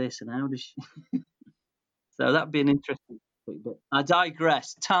put up with this and how does she. So that'd be an interesting topic. But I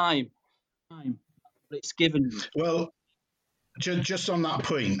digress. Time. It's given me. Well, just on that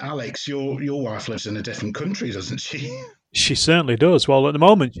point, Alex, your wife lives in a different country, doesn't she? She certainly does. Well, at the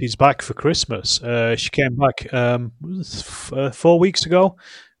moment, she's back for Christmas. She came back 4 weeks ago,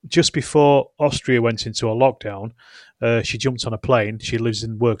 just before Austria went into a lockdown. She jumped on a plane. She lives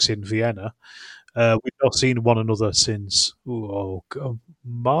and works in Vienna. We've not seen one another since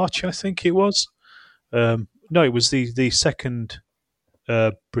March, I think it was. No, it was the second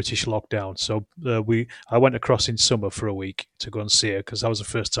British lockdown. So I went across in summer for a week to go and see her because that was the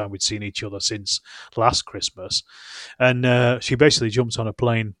first time we'd seen each other since last Christmas. And she basically jumped on a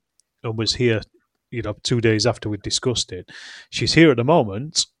plane and was here, 2 days after we'd discussed it. She's here at the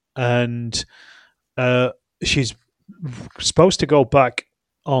moment, and she's supposed to go back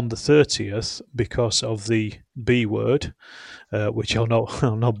on the 30th because of the B word, which I'll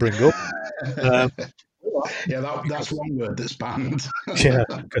not bring up. Yeah, that's one word that's banned. Yeah,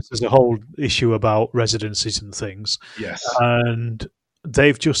 because there's a whole issue about residencies and things. Yes, and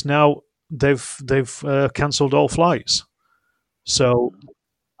they've just now cancelled all flights. So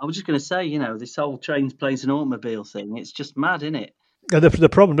I was just going to say, this whole trains, planes, and automobile thing. It's just mad, isn't it? The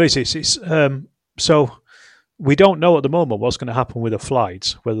problem is, it's so we don't know at the moment what's going to happen with the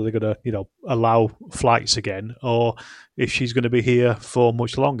flights, whether they're going to allow flights again, or if she's going to be here for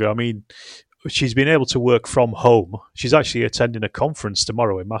much longer. I mean, she's been able to work from home. She's actually attending a conference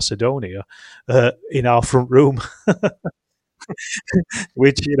tomorrow in Macedonia in our front room,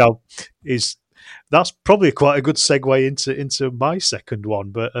 which, is that's probably quite a good segue into my second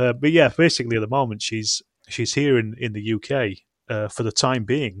one. But yeah, basically at the moment she's here in the UK for the time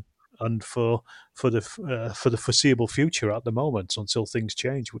being, and for the foreseeable future at the moment until things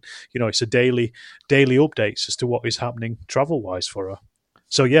change. You know, it's a daily updates as to what is happening travel wise for her.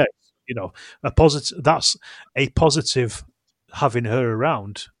 So yeah, you know, a positive. That's a positive having her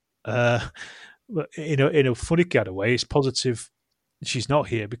around. In a funny kind of way, it's positive she's not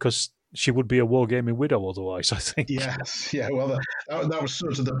here because she would be a wargaming widow otherwise, I think. Yes, yeah. Well, that was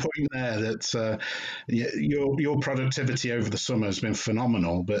sort of the point there. That your productivity over the summer has been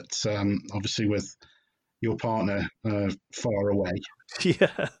phenomenal, but obviously with your partner far away.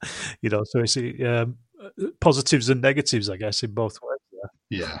 Yeah, you know, so it's positives and negatives, I guess, in both ways.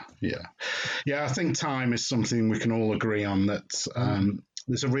 Yeah. I think time is something we can all agree on. That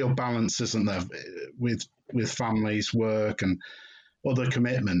there's a real balance, isn't there, with families, work, and other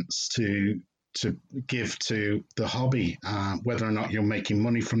commitments to give to the hobby, whether or not you're making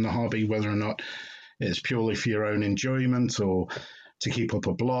money from the hobby, whether or not it's purely for your own enjoyment or to keep up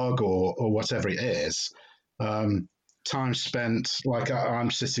a blog or whatever it is. Time spent, like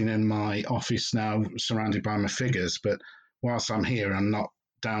I'm sitting in my office now, surrounded by my figures, but whilst I'm here, I'm not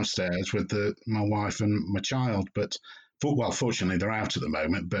downstairs with my wife and my child. But fortunately, they're out at the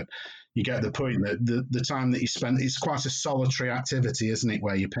moment. But you get the point that the time that you spend is quite a solitary activity, isn't it,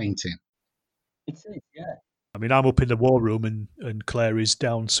 where you're painting? It is, yeah. I mean, I'm up in the war room and Claire is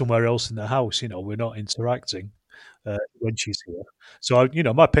down somewhere else in the house. You know, we're not interacting when she's here. So, you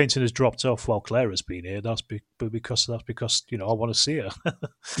know, my painting has dropped off while Claire has been here. That's because you know, I want to see her.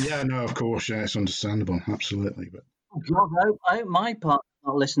 Yeah, no, of course, yeah, it's understandable, absolutely. But Oh, God, I hope my partner's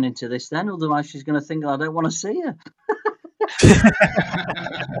not listening to this then, otherwise she's going to think I don't want to see her.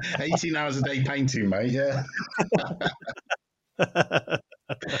 18 hours a day painting, mate. Yeah.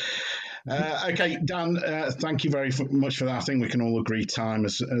 Okay, Dan, thank you very much for that. I think we can all agree time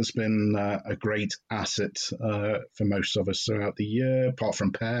has been a great asset for most of us throughout the year, apart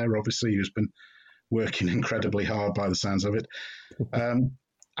from Per, obviously, who's been working incredibly hard by the sounds of it.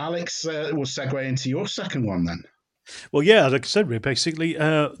 Alex, we'll segue into your second one then. Well, yeah, like I said, basically,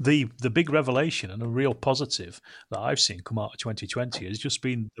 the big revelation and a real positive that I've seen come out of 2020 has just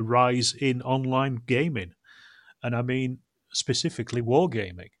been the rise in online gaming, and I mean specifically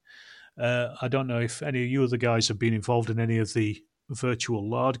wargaming. I don't know if any of you other guys have been involved in any of the virtual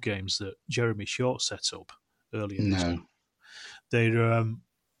LARD games that Jeremy Short set up earlier this year. They're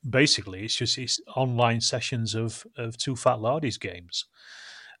basically it's online sessions of Too Fat Lardies games,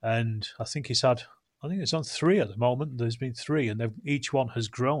 and I think it's on 3 at the moment. There's been 3, and each one has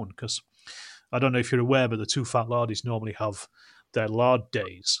grown because I don't know if you're aware, but the Too Fat Lardies normally have their lard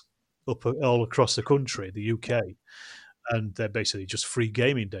days up all across the country, the UK, and they're basically just free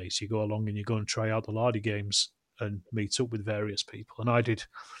gaming days. You go along and you go and try out the Lardy games and meet up with various people. And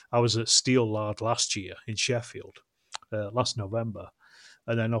I was at Steel Lard last year in Sheffield, last November,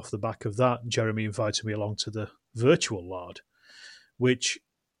 and then off the back of that, Jeremy invited me along to the virtual Lard, which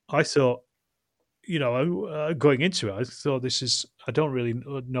I thought, you know, going into it, I thought I don't really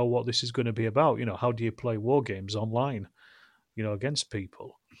know what this is going to be about. You know, how do you play war games online, you know, against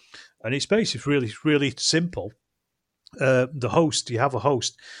people? And it's basically really, really simple. The host, you have a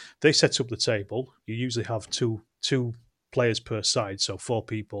host, they set up the table. You usually have two players per side, so 4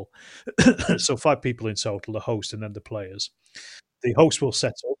 people. So 5 people in total, the host and then the players. The host will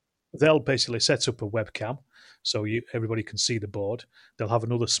set up. They'll basically set up a webcam so everybody can see the board. They'll have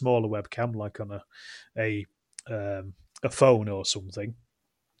another smaller webcam, like on a phone or something,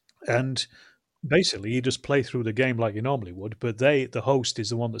 and basically you just play through the game like you normally would. But the host is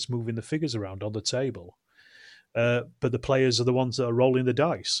the one that's moving the figures around on the table, but the players are the ones that are rolling the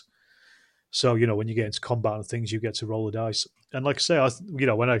dice. So, you know, when you get into combat and things, you get to roll the dice. And like I say,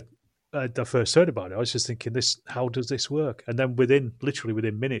 when I first heard about it, I was just thinking, how does this work? And then literally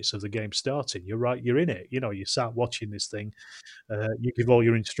within minutes of the game starting, you're in it. You know, you sat watching this thing. You give all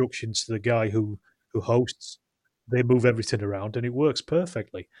your instructions to the guy who hosts. They move everything around, and it works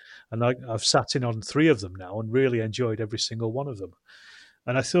perfectly. And I've sat in on 3 of them now and really enjoyed every single one of them.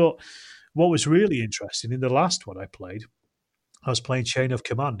 And I thought what was really interesting in the last one I played, I was playing Chain of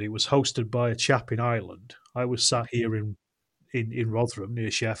Command. It was hosted by a chap in Ireland. I was sat here in Rotherham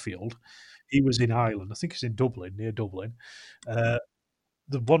near Sheffield. He was in Ireland. I think he's in Dublin, near Dublin.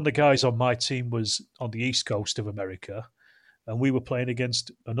 One of the guys on my team was on the east coast of America, and we were playing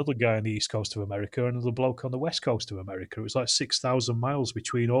against another guy on the east coast of America and another bloke on the west coast of America. It was like 6,000 miles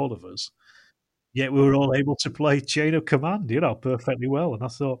between all of us. Yet we were all able to play Chain of Command, you know, perfectly well. And I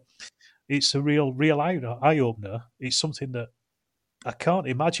thought it's a real eye-opener. It's something that I can't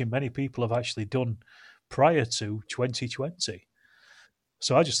imagine many people have actually done prior to 2020.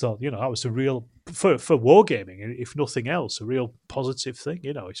 So I just thought, that was a real for wargaming, if nothing else, a real positive thing.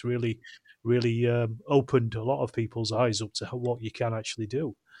 It's really, really opened a lot of people's eyes up to what you can actually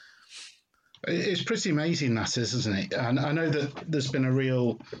do. It's pretty amazing, that is, isn't it? And I know that there's been a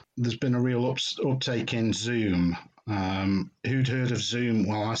real uptake in Zoom. Who'd heard of Zoom?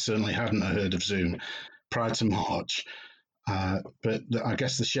 Well, I certainly hadn't heard of Zoom prior to March, but I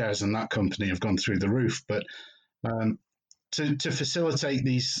guess the shares in that company have gone through the roof. But to facilitate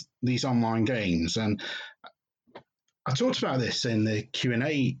these online games, and I talked about this in the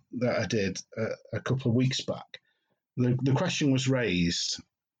Q&A that I did a couple of weeks back. The question was raised: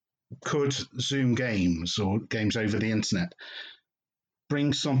 could Zoom games or games over the internet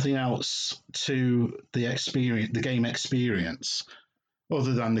bring something else to the game experience,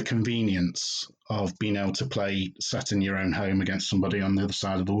 other than the convenience of being able to play sat in your own home against somebody on the other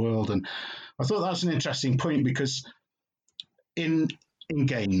side of the world? And I thought that was an interesting point, because in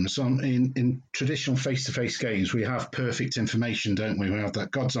games, in traditional face-to-face games, we have perfect information, don't we? We have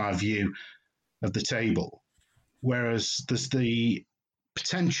that God's eye view of the table, whereas there's the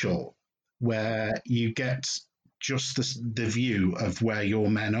potential where you get just the view of where your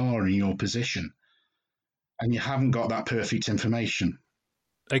men are in your position, and you haven't got that perfect information.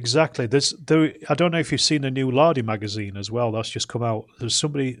 Exactly. I don't know if you've seen the new Lardy magazine as well. That's just come out. There's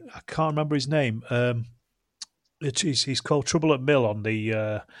somebody, I can't remember his name. He's called Trouble at Mill on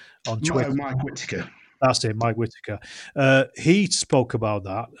Twitter. Mike Whittaker. That's it, Mike Whittaker. He spoke about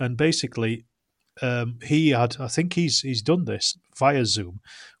that, and basically, I think he's done this via Zoom,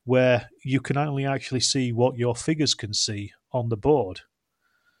 where you can only actually see what your figures can see on the board.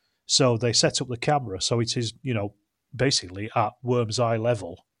 So they set up the camera so it is, basically at worm's eye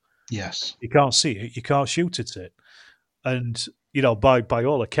level. Yes, you can't see it, you can't shoot at it, and by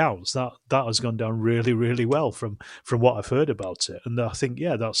all accounts, that has gone down really, really well from what I've heard about it. And I think,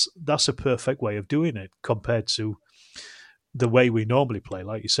 that's a perfect way of doing it compared to the way we normally play,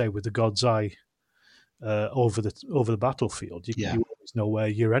 like you say, with the God's eye over the battlefield. You always know where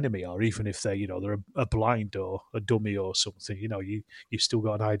your enemy are, even if they're a blind or a dummy or something. You've still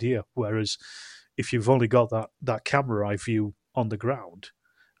got an idea. Whereas if you've only got that camera eye view on the ground,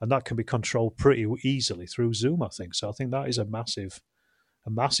 and that can be controlled pretty easily through Zoom, I think. So I think that is a massive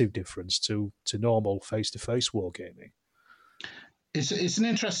difference to normal face-to-face wargaming. It's an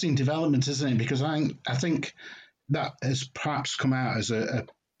interesting development, isn't it? Because I think that has perhaps come out as a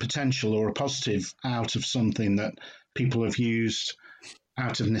potential or a positive out of something that people have used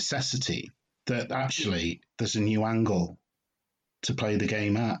out of necessity, that actually there's a new angle to play the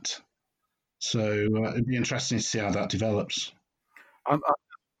game at. So it'd be interesting to see how that develops. I'm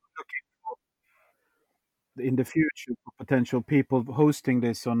looking for, in the future, for potential people hosting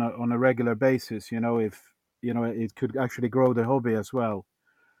this on a regular basis. If it could actually grow the hobby as well,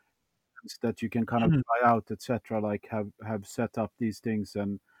 that you can kind of try out, etc. Like have set up these things,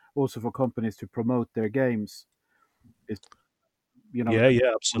 and also for companies to promote their games.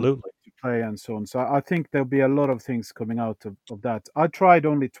 Absolutely, to play and so on. So I think there'll be a lot of things coming out of that. I tried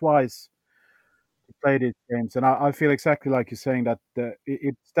only twice to play these games, and I feel exactly like you're saying, that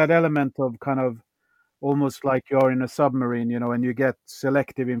it's that element of kind of almost like you're in a submarine, and you get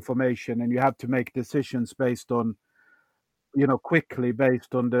selective information, and you have to make decisions based on, quickly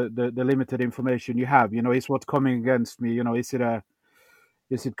based on the limited information you have. Is what's coming against me?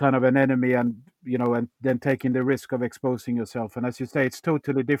 Is it kind of an enemy, and and then taking the risk of exposing yourself? And as you say, it's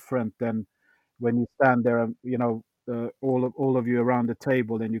totally different than when you stand there and all of you around the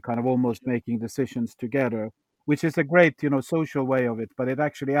table, and you kind of almost making decisions together, which is a great social way of it. But it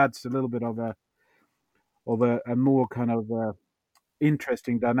actually adds a little bit of a more kind of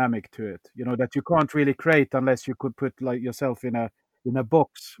interesting dynamic to it. That you can't really create unless you could put like yourself in a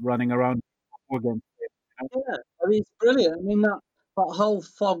box running around. Yeah, I mean, it's brilliant. I mean, that whole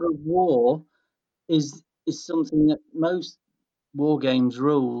fog of war is something that most war games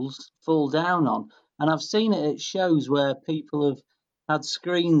rules fall down on. And I've seen it at shows where people have had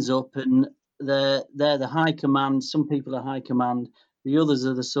screens up, and they're the high command. Some people are high command. The others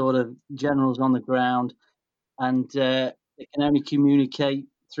are the sort of generals on the ground, and they can only communicate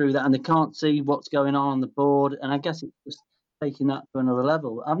through that, and they can't see what's going on the board. And I guess it's just taking that to another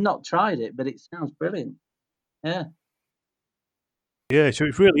level. I've not tried it, but it sounds brilliant. Yeah. Yeah, so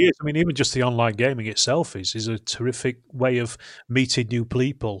it really is. I mean, even just the online gaming itself is a terrific way of meeting new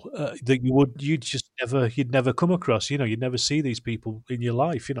people that you'd never come across. You'd never see these people in your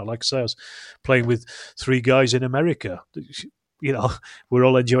life. Like I say, I was playing with 3 guys in America. We're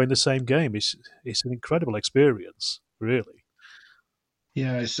all enjoying the same game. It's an incredible experience, really.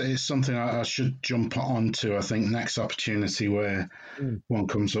 Yeah, it's something I should jump onto. I think next opportunity where one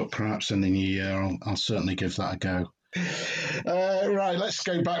comes up, perhaps in the new year, I'll certainly give that a go. Right, let's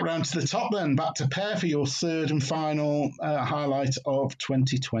go back round to the top then. Back to Per for your third and final highlight of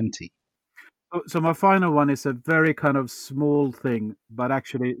 2020. So my final one is a very kind of small thing, but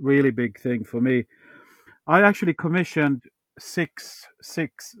actually really big thing for me. I actually commissioned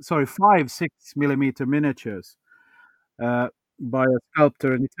five 6 millimeter miniatures uh, by a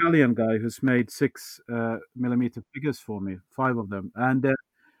sculptor, an Italian guy who's made 6 millimeter figures for me, five of them, and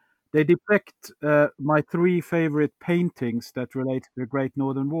they depict my three favorite paintings that relate to the Great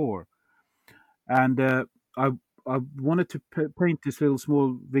Northern War. And I I wanted to paint these little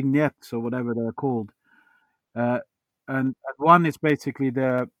small vignettes or whatever they're called, uh, and one is basically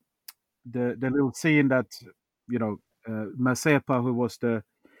the little scene that you know Mazepa, who was the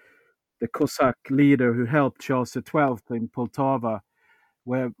Cossack leader who helped Charles XII in Poltava,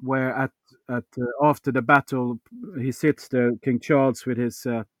 where at after the battle he sits there, King Charles, with his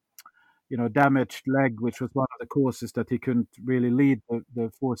damaged leg, which was one of the causes that he couldn't really lead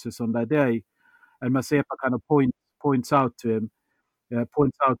the forces on that day, and Mazepa kind of points out to him,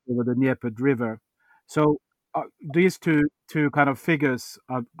 points out over the Dnieper River. So these two kind of figures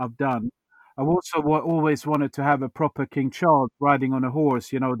I've done. I've also always wanted to have a proper King Charles riding on a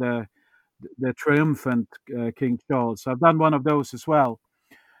horse, the triumphant King Charles. So I've done one of those as well.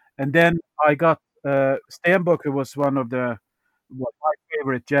 And then I got Stenbock, who was one of my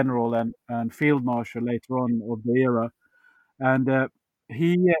favorite general and field marshal later on of the era, and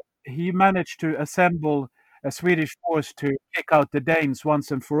he he managed to assemble a Swedish force to kick out the Danes once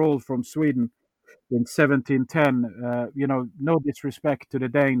and for all from Sweden in 1710. No disrespect to the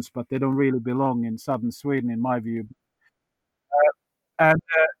Danes, but they don't really belong in southern Sweden, in my view. And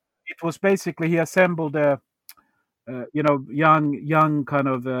it was basically he assembled young kind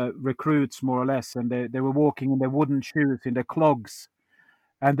of recruits, more or less, and they were walking in their wooden shoes, in their clogs.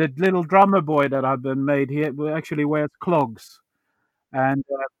 And the little drummer boy that I've been made, he actually wears clogs. And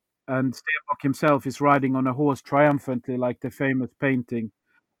Stenbock himself is riding on a horse triumphantly, like the famous painting,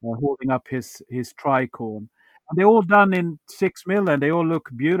 holding up his tricorn. And they're all done in 6 mil, and they all look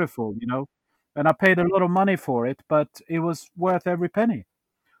beautiful, And I paid a lot of money for it, but it was worth every penny.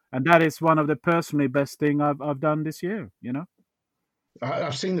 And that is one of the personally best thing I've done this year.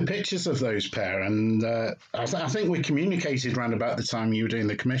 I've seen the pictures of those pair, and I think we communicated around about the time you were doing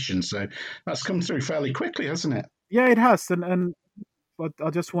the commission, so that's come through fairly quickly, hasn't it? Yeah, it has, and but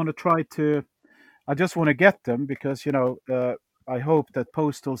I just want to get them because I hope that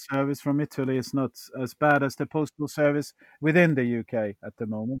postal service from Italy is not as bad as the postal service within the UK at the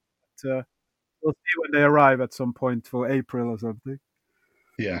moment. But, we'll see when they arrive at some point for April or something.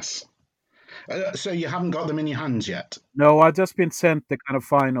 Yes. So you haven't got them in your hands yet? No, I've just been sent the kind of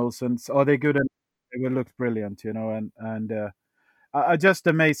finals, and are they good? And they will look brilliant, and just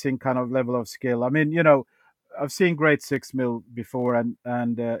amazing kind of level of skill. I mean, I've seen great 6 mil before, and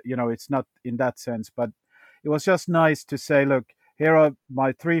it's not in that sense, but it was just nice to say, look, here are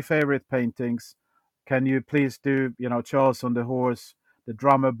my three favorite paintings. Can you please do, Charles on the horse, the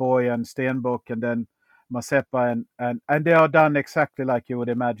drummer boy, and Stenbock, and then Mazepa, and they are done exactly like you would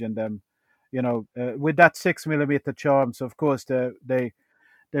imagine them. With that 6 millimeter charms, of course, they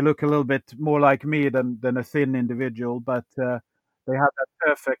look a little bit more like me than a thin individual, but they have that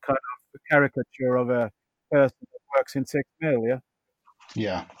perfect kind of caricature of a person that works in 6 mil. Yeah.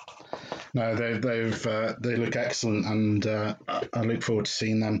 Yeah. No, they look excellent, and I look forward to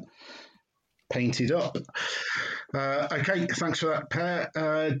seeing them painted up. Okay, thanks for that,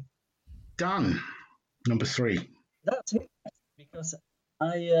 Per. Dan, number 3. That's it, because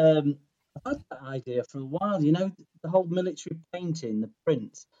I've had that idea for a while, the whole military painting, the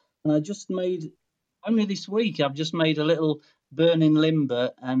prints. And I just made, only this week, I've just made a little burning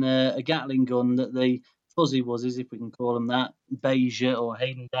limber and a Gatling gun that the Fuzzy Wuzzies, if we can call them that, Beja or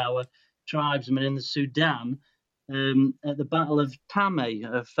Hadendower tribesmen in the Sudan at the Battle of Tame,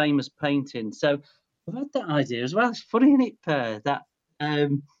 a famous painting. So I've had that idea as well. It's funny, isn't it, Per? That,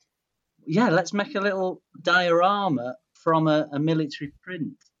 let's make a little diorama from a military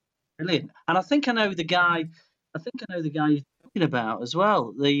print. Brilliant. And I think I know the guy. You're talking about as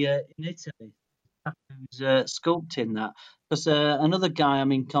well. The in Italy, who's sculpting that. Because another guy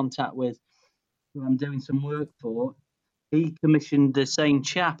I'm in contact with, who I'm doing some work for, he commissioned the same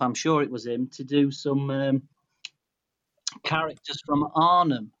chap. I'm sure it was him to do some characters from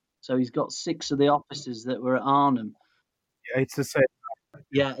Arnhem. So he's got 6 of the officers that were at Arnhem. Yeah, it's the same.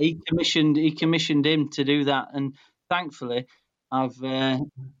 Yeah, he commissioned him to do that, and thankfully, I've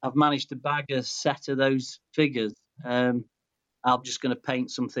managed to bag a set of those figures. I'm just going to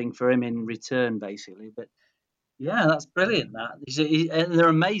paint something for him in return, basically. But yeah, that's brilliant. And they're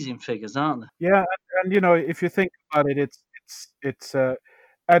amazing figures, aren't they? Yeah, and if you think about it, it's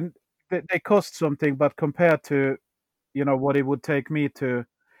and they cost something, but compared to what it would take me to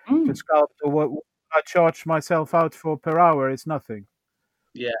sculpt, or what I charge myself out for per hour, is nothing.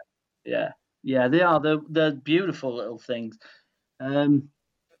 Yeah, yeah. They are. They're beautiful little things.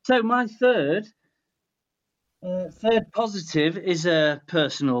 So my third positive is a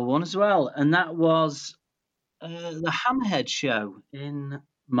personal one as well, and that was the Hammerhead show in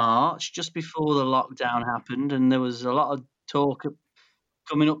March, just before the lockdown happened, and there was a lot of talk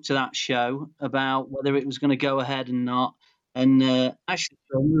coming up to that show about whether it was going to go ahead and not. And actually,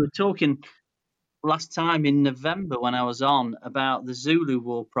 we were talking last time in November when I was on about the Zulu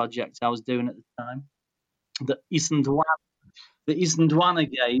War project I was doing at the time, the Isandwana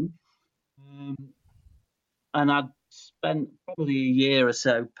game. And I'd spent probably a year or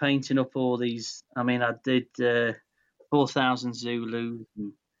so painting up all these. I mean, I did 4,000 Zulus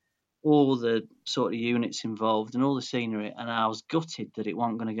and all the sort of units involved and all the scenery, and I was gutted that it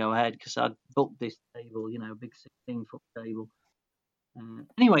wasn't going to go ahead because I'd booked this table, a big 16-foot table.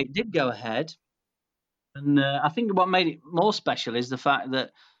 Anyway, it did go ahead, and I think what made it more special is the fact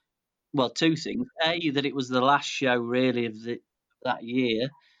that, well, two things: A, that it was the last show really of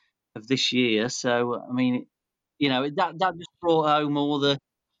this year. So, I mean, that just brought home all the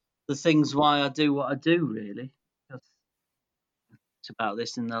things why I do what I do, really. It's about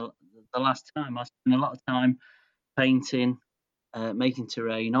this in the last time. I spent a lot of time painting, making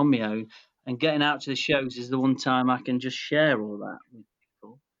terrain on my own, and getting out to the shows is the one time I can just share all that with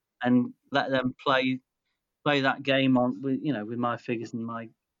people and let them play that game on with my figures and my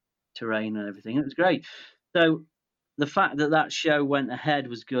terrain and everything. It was great. So the fact that show went ahead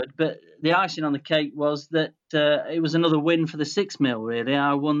was good, but the icing on the cake was that it was another win for the 6mm. Really,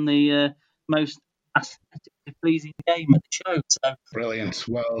 I won the most aesthetically pleasing game at the show. So Brilliant,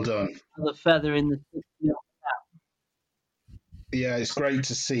 well done. The feather in the 6mm. Yeah, it's great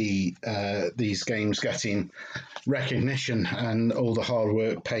to see these games getting recognition and all the hard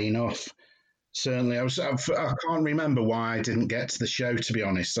work paying off. Certainly, I can't remember why I didn't get to the show, to be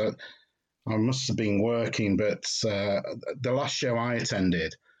honest. I must have been working, but the last show I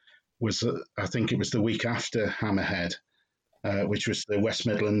attended was, I think it was the week after Hammerhead, which was the West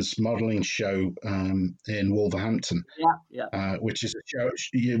Midlands Modelling Show in Wolverhampton. Yeah. Which is a show,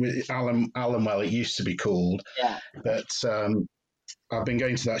 Allenwell, it used to be called. Yeah. But I've been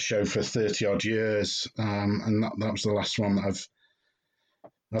going to that show for 30 odd years, and that was the last one that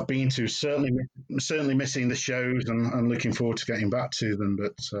I've been to. Certainly missing the shows and looking forward to getting back to them.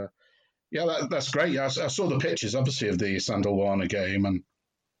 But yeah, that's great. I saw the pictures, obviously, of the Isandlwana game, and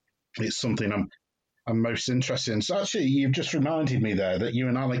it's something I'm most interested in. So actually, you've just reminded me there that you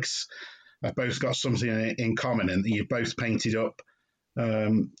and Alex have both got something in common, and that you both painted up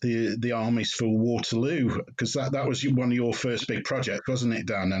the armies for Waterloo, because that was one of your first big projects, wasn't it,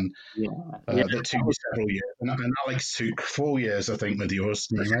 Dan? And that took you several years, and Alex took 4 years, I think, with yours.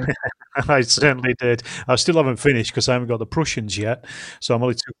 I certainly did. I still haven't finished because I haven't got the Prussians yet, so I'm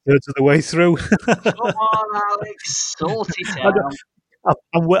only 2/3 of the way through. Come on, Alex, sort it out.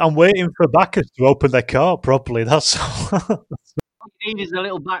 I'm waiting for Bacchus to open their cart properly. That's all. What you need is a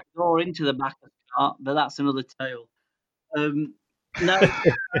little back door into the back of the cart, but that's another tale. No,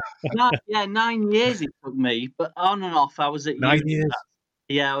 9 years it took me, but on and off I was at 9 uni. years?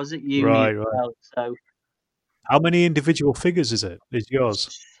 Yeah, I was at uni Right. as well. So how many individual figures is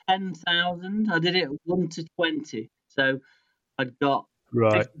yours? 10,000. I did it 1 to 20. So I'd got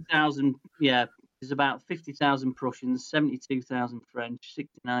 50,000. Yeah, there's about 50,000 Prussians, 72,000 French,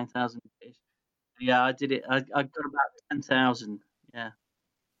 69,000 British. Yeah, I did it. I got about 10,000. Yeah.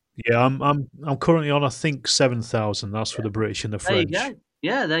 Yeah, I'm currently on, I think, 7,000. That's for the British and the French. There you go.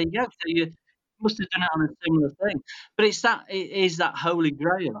 Yeah, there you go. So you must have done it on a similar thing. But it is that holy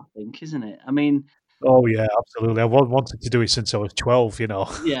grail, I think, isn't it? I mean. Oh yeah, absolutely. I've wanted to do it since I was 12.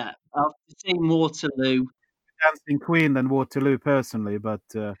 Yeah, I've seen Waterloo. Dancing Queen than Waterloo, personally, but.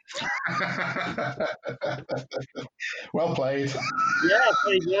 Well played. Yeah,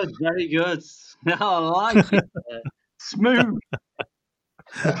 very good, very good. I like it. Smooth.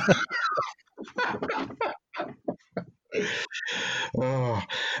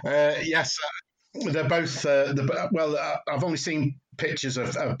 Yes, they're both. I've only seen pictures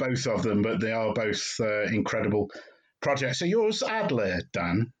of both of them, but they are both incredible projects. So yours, Adler,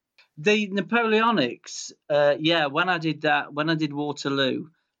 Dan? The Napoleonics. When I did Waterloo,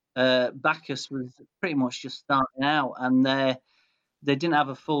 Bacchus was pretty much just starting out, and they didn't have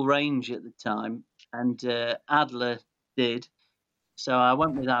a full range at the time, and Adler did. So I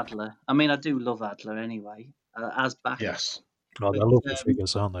went with Adler. I mean, I do love Adler anyway, as back. Yes. Oh, they're lovely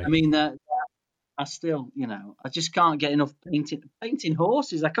figures, aren't they? I mean, I still, I just can't get enough painting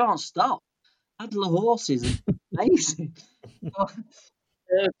horses. I can't stop. Adler horses are amazing.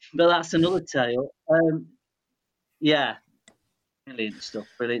 But that's another tale. Yeah, brilliant stuff,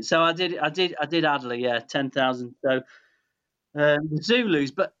 brilliant. So I did Adler, yeah, 10,000. So the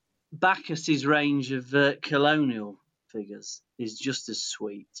Zulus, but Bacchus's range of colonial figures is just as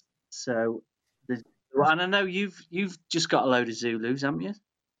sweet. So, and I know you've just got a load of Zulus, haven't you?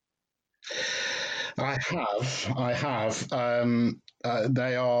 I have.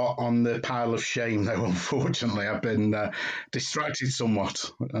 They are on the pile of shame, though. Unfortunately, I've been distracted somewhat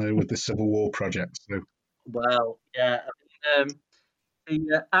with the Civil War project. So. Well, yeah.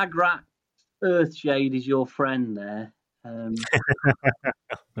 The Agrat Earthshade is your friend there. Love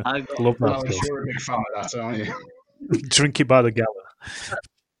that. Well, you're a big fan of that, aren't you? Drink it by the gallon.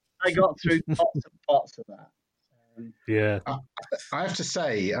 I got through lots and pots of that. Yeah. I have to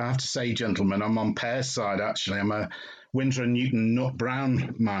say, gentlemen, I'm on Pear's side, actually. I'm a Winsor & Newton Nut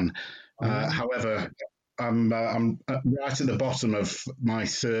Brown man. However, I'm right at the bottom of my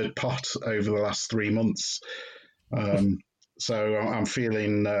third pot over the last 3 months. So I'm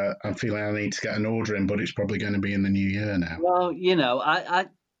feeling I need to get an order in, but it's probably going to be in the new year now. Well,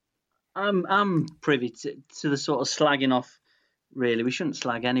 I'm privy to the sort of slagging off. Really, we shouldn't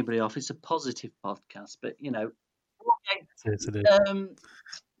slag anybody off. It's a positive podcast, but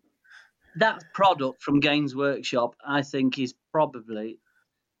that product from Games Workshop, I think, is probably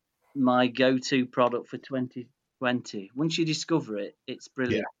my go-to product for 2020. Once you discover it, it's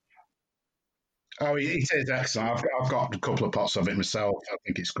brilliant. Yeah. Oh, it is excellent. I've got a couple of pots of it myself. I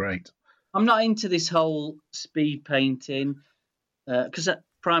think it's great. I'm not into this whole speed painting because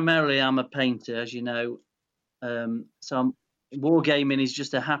primarily I'm a painter, as you know. So wargaming is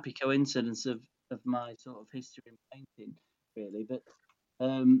just a happy coincidence of my sort of history in painting, really. But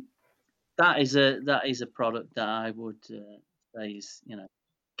that is a product that I would say is,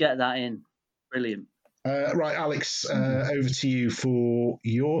 get that in. Brilliant. Right, Alex, over to you for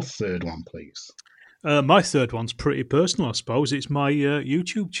your third one, please. My third one's pretty personal, I suppose. It's my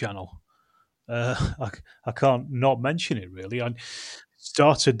YouTube channel. I can't not mention it, really. I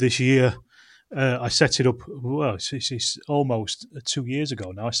started this year. I set it up, well, it's almost 2 years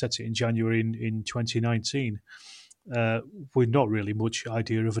ago now. I set it in January in 2019 with not really much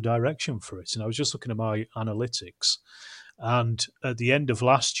idea of a direction for it. And I was just looking at my analytics. And at the end of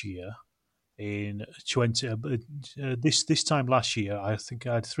last year, in this time last year, I think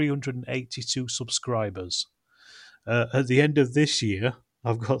I had 382 subscribers. At the end of this year,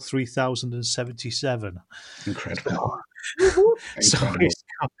 I've got 3,077. Incredible. So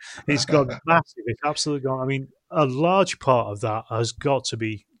it's got massive. It's absolutely gone. I mean, a large part of that has got to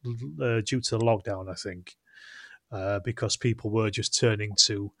be due to the lockdown, I think, because people were just turning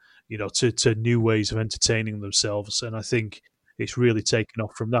to new ways of entertaining themselves, and I think it's really taken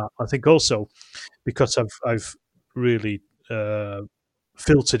off from that. I think also because I've really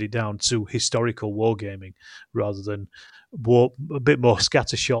filtered it down to historical wargaming rather than a bit more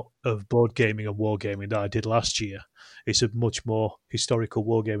scattershot of board gaming and wargaming that I did last year. It's a much more historical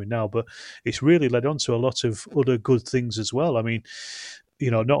wargaming now, but it's really led on to a lot of other good things as well. I mean,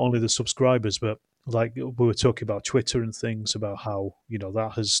 not only the subscribers, but like we were talking about Twitter and things, about how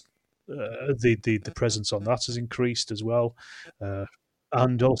that has the presence on that has increased as well.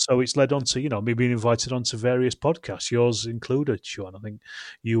 And also it's led on to, me being invited onto various podcasts, yours included, Sean. I think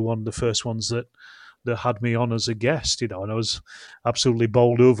you were one of the first ones that had me on as a guest, and I was absolutely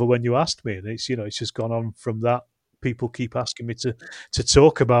bowled over when you asked me. And it's, it's just gone on from that. People keep asking me to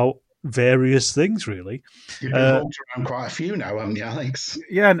talk about various things, really. You've been walked around quite a few now, haven't you, Alex?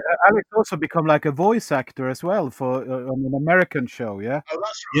 Yeah, and Alex also become like a voice actor as well for on an American show, yeah? Oh,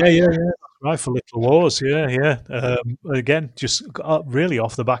 that's right. Yeah. That's right, for Little Wars, yeah. Again, just really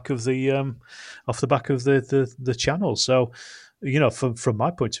off the back of the channel. So, from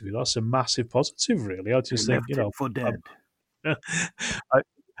my point of view, that's a massive positive, really. I just think, for dead.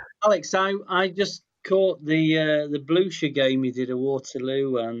 Alex, I just caught the Blucher game you did at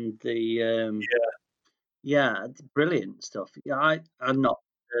Waterloo, and the brilliant stuff. Yeah, I'm not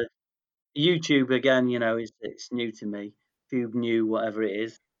YouTube again. It's new to me. Tube new, whatever it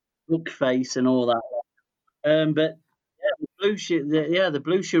is, Bookface and all that. But the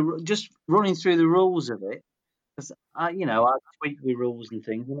Blucher, just running through the rules of it, because I tweak the rules and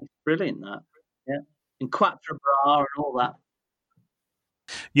things, and it's brilliant that. Yeah, and Quatre Bras and all that.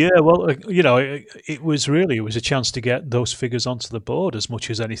 Yeah, well, it was a chance to get those figures onto the board as much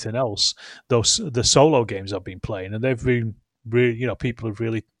as anything else. The solo games I've been playing, and they've been really, people have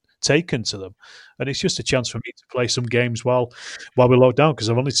really taken to them, and it's just a chance for me to play some games while we're locked down, because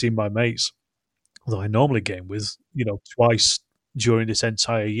I've only seen my mates that I normally game with, twice during this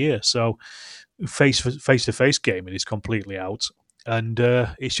entire year. So face to face gaming is completely out, and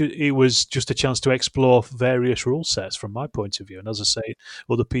it was just a chance to explore various rule sets from my point of view. And as I say,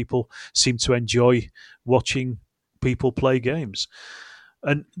 other people seem to enjoy watching people play games.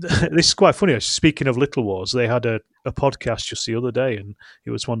 And this is quite funny. Speaking of Little Wars, they had a podcast just the other day, and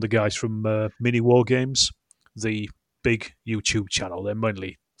it was one of the guys from Mini War Games, the big YouTube channel. They're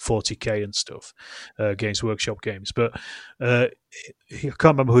mainly 40k and stuff, Games Workshop games. But I can't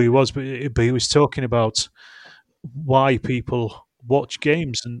remember who he was, but he was talking about why people watch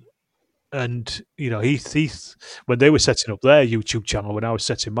games, and he when they were setting up their YouTube channel, when I was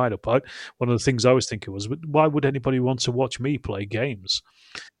setting mine up, one of the things I was thinking was, why would anybody want to watch me play games?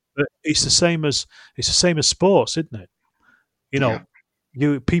 But it's the same as sports, isn't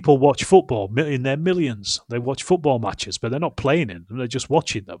it? People watch football in their millions. They watch football matches, but they're not playing in them; they're just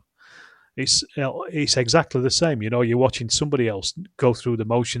watching them. It's exactly the same. You're watching somebody else go through the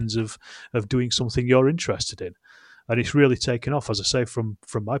motions of doing something you're interested in, and it's really taken off, as I say, from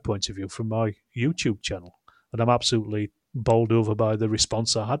my point of view, from my YouTube channel, and I'm absolutely bowled over by the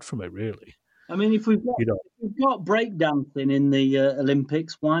response I had from it. Really, I mean, if we've got breakdancing in the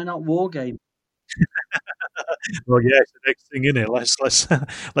Olympics, why not wargame? Well, yeah, it's the next thing, isn't it?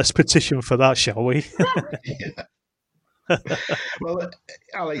 Let's petition for that, shall we? Well,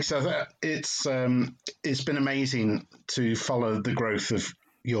 Alex, it's been amazing to follow the growth of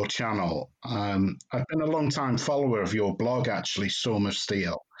your channel. I've been a long-time follower of your blog, actually, Storm of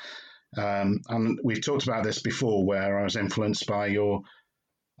Steel, and we've talked about this before, where I was influenced by your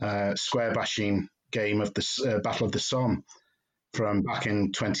square bashing game of the Battle of the Somme from back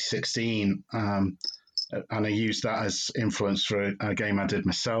in 2016. And I used that as influence for a game I did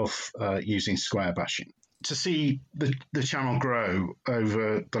myself using square bashing. To see the channel grow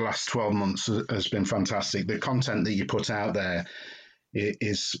over the last 12 months has been fantastic. The content that you put out there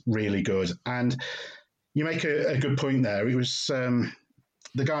is really good. And you make a good point there. It was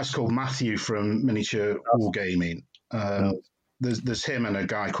the guy's called Matthew from Miniature Wargaming. There's him and a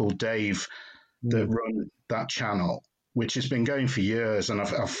guy called Dave that run that channel, which has been going for years, and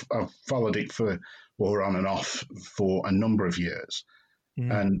I've followed it on and off for a number of years.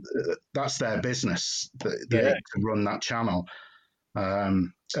 And that's their business. They run that channel,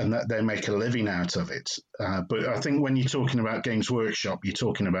 and that they make a living out of it. But I think when you're talking about Games Workshop, you're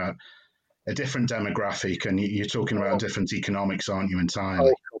talking about a different demographic, and you're talking about different economics, aren't you,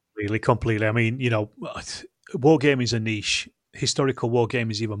 entirely? Oh, completely. I mean, wargaming is a niche. Historical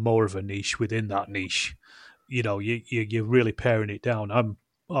wargaming is even more of a niche within that niche. You're really paring it down.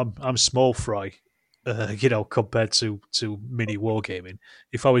 I'm small fry, compared to mini wargaming.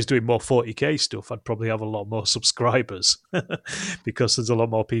 If I was doing more 40k stuff, I'd probably have a lot more subscribers because there's a lot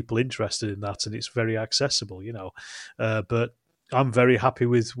more people interested in that, and it's very accessible. But I'm very happy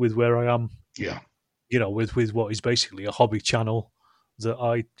with where I am. Yeah. With what is basically a hobby channel that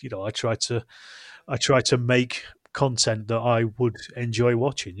I try to make content that I would enjoy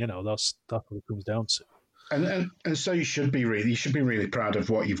watching. That's what it comes down to. And so you should be really proud of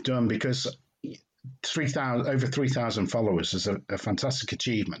what you've done, because over 3,000 followers is a fantastic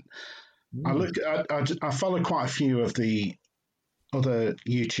achievement. I follow quite a few of the other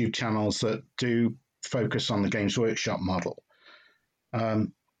YouTube channels that do focus on the Games Workshop model,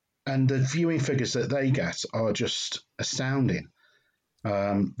 and the viewing figures that they get are just astounding.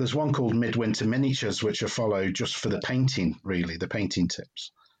 There's one called Midwinter Miniatures, which I follow just for the painting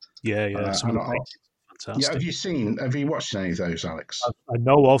tips. Yeah. Fantastic. Have you watched any of those, Alex? I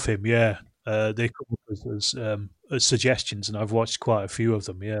know of him, yeah. They come up as suggestions, and I've watched quite a few of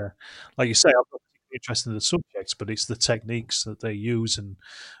them, yeah. Like you say, I'm not particularly interested in the subjects, but it's the techniques that they use and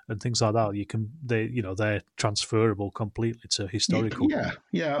things like that. They're transferable completely to historical.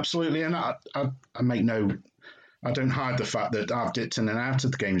 Yeah, absolutely. And I don't hide the fact that I've dipped in and out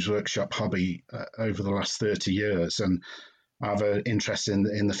of the Games Workshop hobby over the last 30 years, and I have an interest in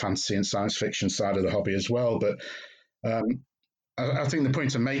the fantasy and science fiction side of the hobby as well. But I think the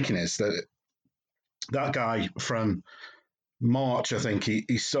point I'm making is that guy from March, I think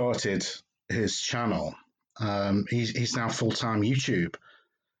he started his channel. He's now full-time YouTube,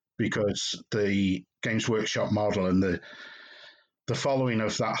 because the Games Workshop model and the following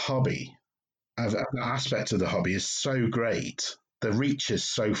of that hobby, of that aspect of the hobby, is so great. The reach is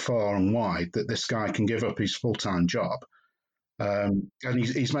so far and wide that this guy can give up his full-time job. And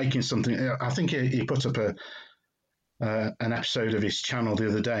he's making something. I think he put up an episode of his channel the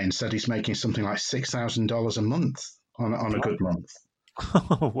other day and said he's making something like $6,000 a month on a good month.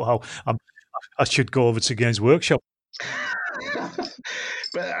 Wow, I should go over to Games Workshop.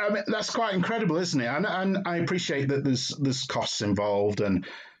 But I mean, that's quite incredible, isn't it? And I appreciate that there's costs involved, and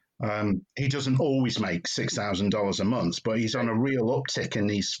he doesn't always make $6,000 a month, but he's on a real uptick in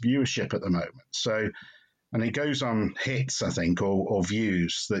his viewership at the moment. So, and he goes on hits, I think, or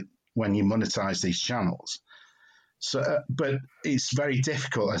views that when you monetize these channels. So, but it's very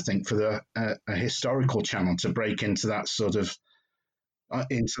difficult, I think, for a historical channel to break into that sort of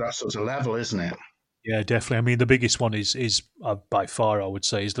level, isn't it? Yeah, definitely. I mean, the biggest one is by far, I would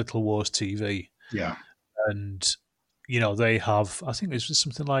say, is Little Wars TV. Yeah, and they have, I think it's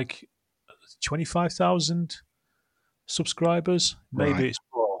something like 25,000 subscribers. Maybe right. It's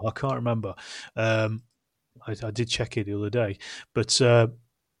more. I can't remember. I did check it the other day, but that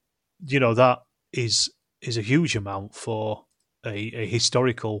is a huge amount for a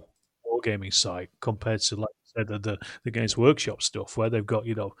historical wargaming site compared to, like I said, the Games Workshop stuff where they've got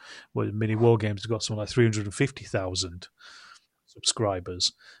where Mini Wargames have got something like 350,000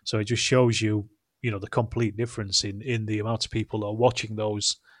 subscribers. So it just shows you the complete difference in the amount of people that are watching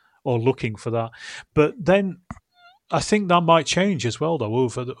those or looking for that. But then I think that might change as well, though,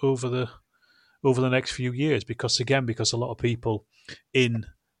 over the next few years, because a lot of people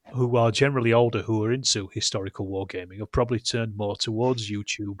who are generally older, who are into historical wargaming, have probably turned more towards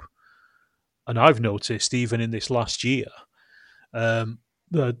YouTube. And I've noticed even in this last year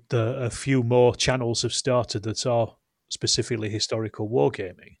that a few more channels have started that are specifically historical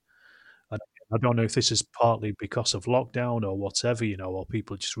wargaming. And I don't know if this is partly because of lockdown or whatever, or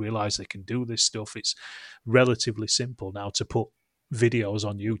people just realize they can do this stuff. It's relatively simple now to put videos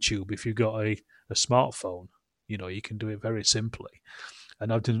on YouTube. If you've got a smartphone, you can do it very simply.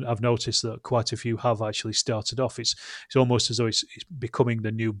 And I've noticed that quite a few have actually started off. It's almost as though it's becoming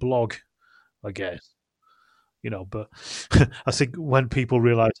the new blog, I guess. But I think when people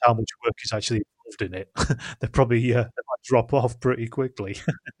realize how much work is actually involved in it, they might drop off pretty quickly.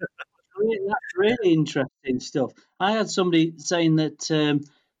 That's really interesting stuff. I had somebody saying that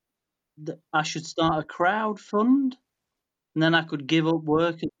I should start a crowd fund, and then I could give up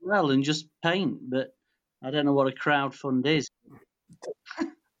work as well and just paint. But I don't know what a crowd fund is.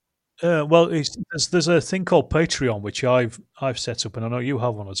 Well, there's a thing called Patreon, which I've set up, and I know you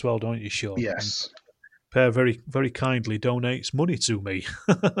have one as well, don't you, Sean? Yes. And Per very, very kindly donates money to me.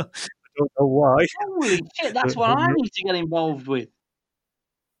 I don't know why. Holy shit! That's what I need to get involved with.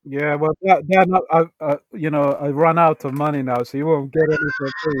 Yeah, well, I run out of money now, so you won't get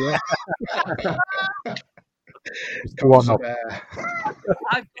anything free. Yeah?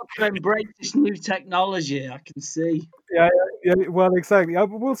 I've got to embrace this new technology. I can see. Yeah, well, exactly.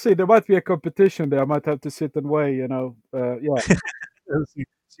 We'll see. There might be a competition there. I might have to sit and weigh. Yeah.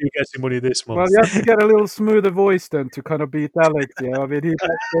 So you're getting money this month. Well, you have to get a little smoother voice then to kind of beat Alex. Yeah, I mean, he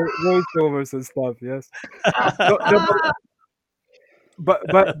has voiceovers and stuff. Yes.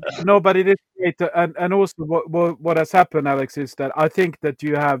 But it is great. And also what has happened, Alex, is that I think that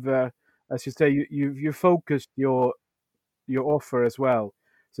you have, as you say, you focused your offer as well.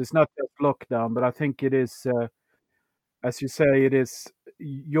 So it's not just lockdown, but I think it is, as you say, it is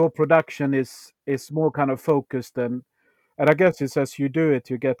your production is more kind of focused and I guess it's as you do it,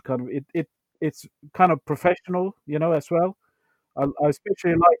 you get kind of it's kind of professional, as well. I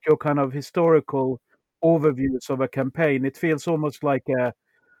especially like your kind of historical overviews of a campaign. It feels almost like a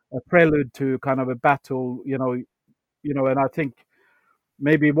prelude to kind of a battle, and I think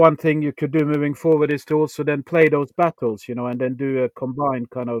maybe one thing you could do moving forward is to also then play those battles, and then do a combined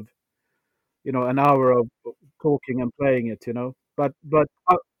kind of, an hour of talking and playing it, But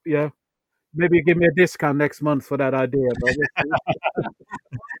yeah, maybe give me a discount next month for that idea.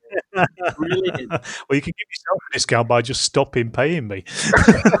 Brilliant. Well, you can give yourself a discount by just stopping paying me.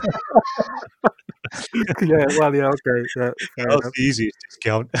 Yeah, well, yeah, okay. Yeah, that's the easiest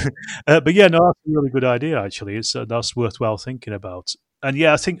discount. But yeah, no, that's a really good idea. Actually, that's worthwhile thinking about. And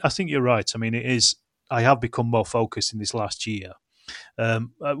yeah, I think you're right. I mean, it is. I have become more focused in this last year.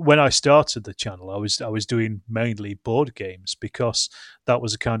 When I started the channel, I was doing mainly board games because that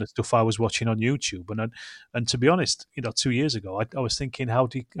was the kind of stuff I was watching on YouTube. And to be honest, 2 years ago, I was thinking, how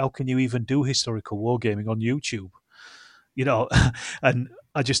can you even do historical wargaming on YouTube? And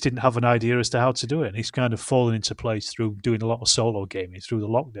I just didn't have an idea as to how to do it. And it's kind of fallen into place through doing a lot of solo gaming through the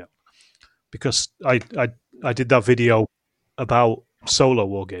lockdown. Because I did that video about solo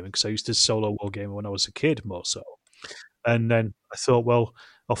wargaming because I used to solo wargaming when I was a kid more so. And then I thought, well,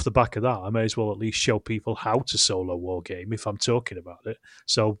 off the back of that, I may as well at least show people how to solo war game if I'm talking about it.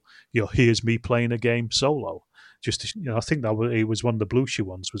 So, here's me playing a game solo. Just to, I think it was one of the Blue Shoe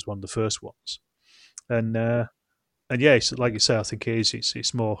ones, was one of the first ones. And yeah, it's, like you say, I think it is.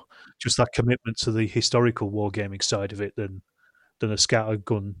 It's more just that commitment to the historical wargaming side of it than a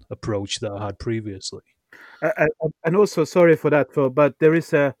scattergun approach that I had previously. And also, sorry for that, Phil, but there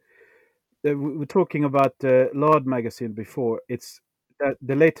is we were talking about Lord magazine before. It's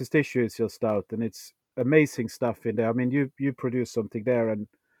the latest issue is just out, and it's amazing stuff in there. I mean, you produce something there and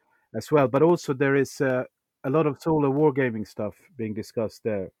as well, but also there is a lot of solo wargaming stuff being discussed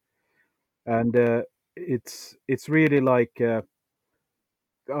there, and it's really like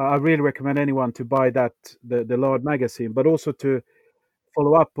I really recommend anyone to buy that the Lord magazine, but also to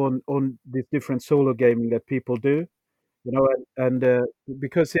follow up on these different solo gaming that people do, you know, and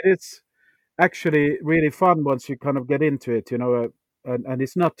because it is actually really fun once you kind of get into it, you know, and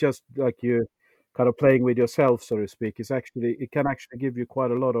it's not just like you kind of playing with yourself, so to speak. It can actually give you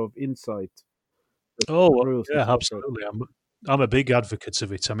quite a lot of insight. Oh, Rules and yeah, stuff. absolutely. I'm a big advocate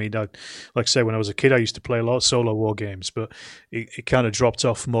of it. I mean, like I say, when I was a kid, I used to play a lot of solo war games, but it kind of dropped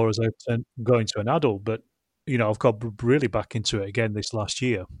off more as I got into an adult. But I've got really back into it again this last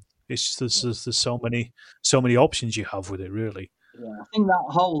year. It's there's so many options you have with it, really. Yeah, I think that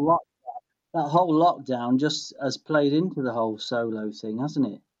whole lockdown just has played into the whole solo thing, hasn't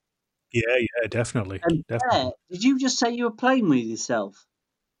it? Yeah, definitely, And definitely. did you just say you were playing with yourself?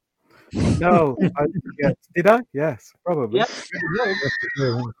 No, yes. Did I? Yes, probably. Yeah.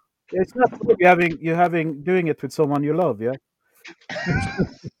 It's not good you having doing it with someone you love, yeah.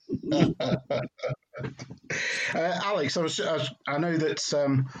 Alex, I know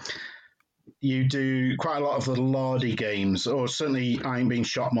that you do quite a lot of the Lardy games, or certainly Iron Being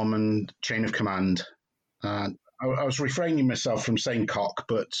Shot Mum and Chain of Command. I was refraining myself from saying cock,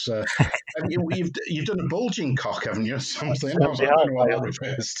 but you've done a bulging cock, haven't you? Something. I don't know what that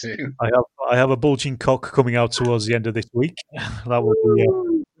refers to. I have a bulging cock coming out towards the end of this week. That will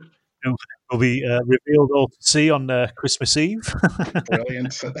be revealed all to see on Christmas Eve.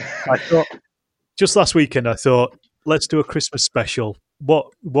 Brilliant. I thought just last weekend. I thought, let's do a Christmas special.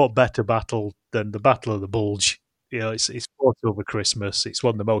 What better battle than the Battle of the Bulge? It's fought over Christmas. It's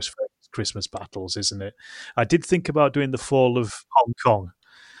one of the most famous Christmas battles, isn't it? I did think about doing the fall of Hong Kong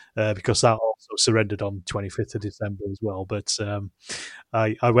because that also surrendered on 25th of December as well. But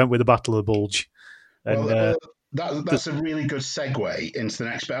I went with the Battle of the Bulge. And, that's a really good segue into the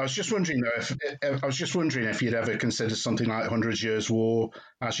next bit. I was just wondering though if you'd ever considered something like 100 Years' War,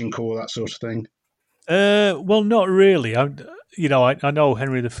 Agincourt, that sort of thing. Well, not really. I know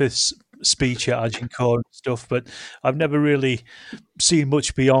Henry V's speech at Agincourt and stuff, but I've never really seen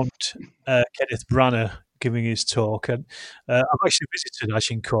much beyond Kenneth Branagh giving his talk. And I've actually visited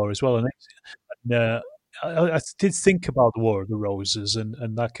Agincourt as well, and I did think about the War of the Roses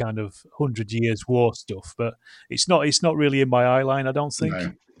and that kind of 100 Years War stuff, but it's not really in my eye line, I don't think.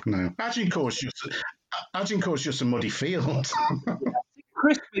 No. Agincourt's just a muddy field.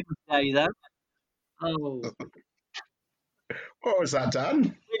 Crispin's Day, though. Oh. What was that, Dan?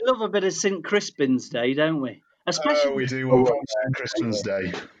 We love a bit of St. Crispin's Day, don't we? Especially we do love St. Crispin's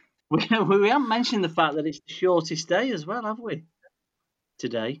Day. We haven't mentioned the fact that it's the shortest day as well, have we?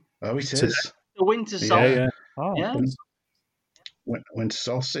 Today. Oh, it is. The winter solstice. Yeah. Oh, Yeah. Winter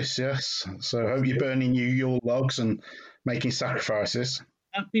solstice, yes. So I hope you're burning your Yule logs and making sacrifices.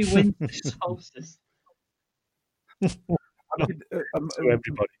 Happy winter solstice.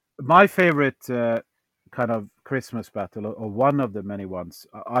 Everybody. My favorite kind of Christmas battle, or one of the many ones,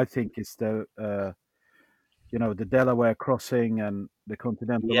 I think is the Delaware crossing and the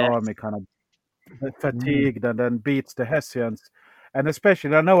Continental Army kind of fatigued and then beats the Hessians. And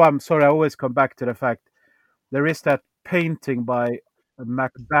especially, I know, I'm sorry, I always come back to the fact there is that painting by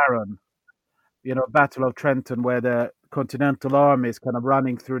Mac Barron, Battle of Trenton, where the Continental Army is kind of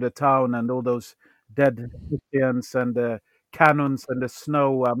running through the town and all those dead Hessians and the cannons and the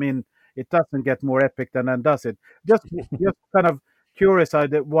snow. I mean, it doesn't get more epic than that, does it? Just kind of curious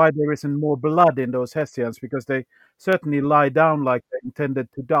why there isn't more blood in those Hessians, because they certainly lie down like they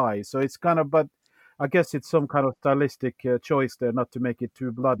intended to die. So it's kind of, but I guess it's some kind of stylistic choice there not to make it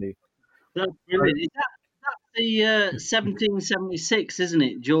too bloody. That's brilliant. Is that's the 1776, isn't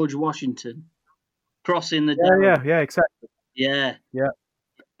it? George Washington crossing the Delaware. Yeah, exactly. Yeah.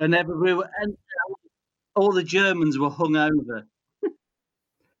 And all the Germans were hung over.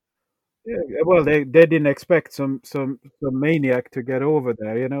 Yeah, well, they didn't expect some maniac to get over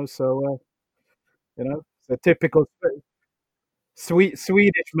there, So, it's a typical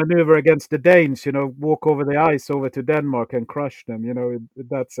Swedish maneuver against the Danes. Walk over the ice over to Denmark and crush them.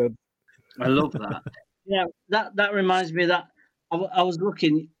 That's it. I love that. Yeah, that reminds me that I was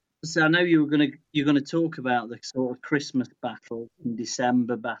looking. So I know you're gonna talk about the sort of Christmas battles and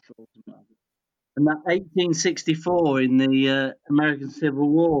December battles. And that 1864 in the American Civil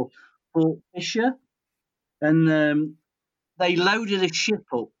War, Fort Fisher, and they loaded a ship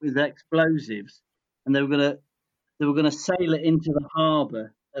up with explosives, and they were gonna sail it into the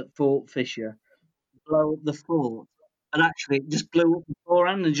harbour at Fort Fisher, blow up the fort, and actually it just blew up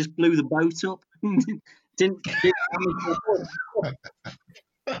beforehand and just blew the boat up. didn't damage the wood.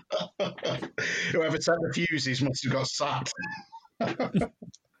 Whoever set the fuses must have got sacked.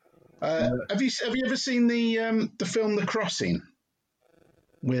 Have you ever seen the film The Crossing?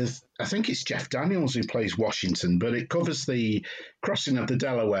 With, I think it's Jeff Daniels who plays Washington, but it covers the crossing of the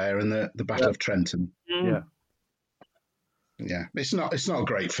Delaware and the Battle of Trenton. Yeah. Yeah, it's not a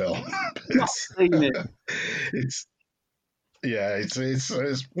great film. Not seen it. It's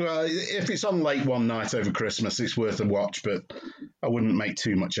well, if it's on late one night over Christmas, it's worth a watch, but I wouldn't make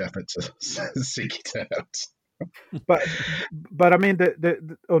too much effort to seek it out. But I mean,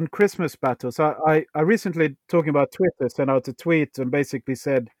 the on Christmas battles, I recently, talking about Twitter, sent out a tweet and basically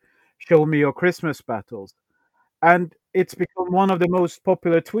said, "Show me your Christmas battles," and it's become one of the most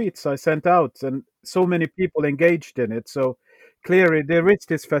popular tweets I sent out, and so many people engaged in it. So clearly, there is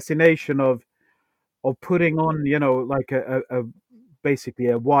this fascination of putting on, like a basically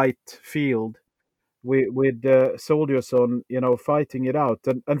a white field with soldiers on, fighting it out,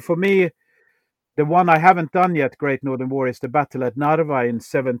 and for me, the one I haven't done yet, Great Northern War, is the battle at Narva in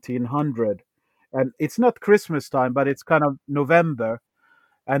 1700. And it's not Christmas time, but it's kind of November.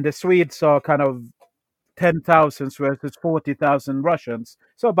 And the Swedes are kind of 10,000 versus 40,000 Russians.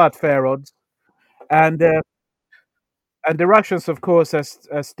 So about fair odds. And the Russians, of course,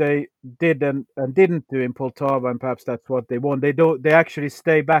 as they did and didn't do in Poltava, and perhaps that's what they want, they actually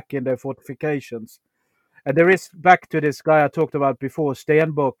stay back in their fortifications. And there is, back to this guy I talked about before,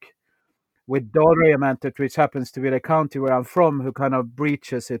 Stenbock, with Dalregementet, which happens to be the county where I'm from, who kind of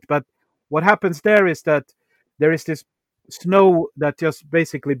breaches it. But what happens there is that there is this snow that just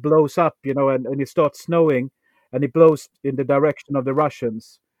basically blows up, and it starts snowing, and it blows in the direction of the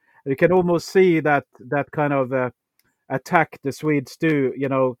Russians. And you can almost see that kind of attack the Swedes do,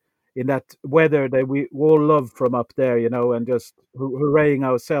 in that weather that we all love from up there, and just hooraying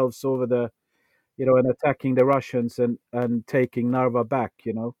ourselves over the, and attacking the Russians and taking Narva back,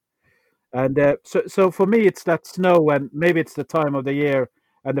 And so for me, it's that snow, and maybe it's the time of the year,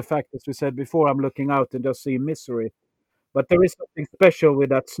 and the fact, as we said before, I'm looking out and just seeing misery. But there is something special with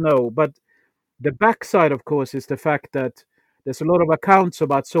that snow. But the backside, of course, is the fact that there's a lot of accounts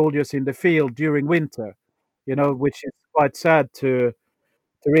about soldiers in the field during winter, which is quite sad to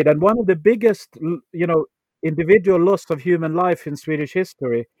read. And one of the biggest, individual loss of human life in Swedish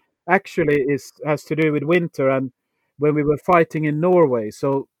history actually has to do with winter and when we were fighting in Norway.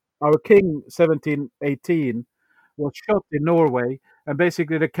 So our king, 1718, was shot in Norway, and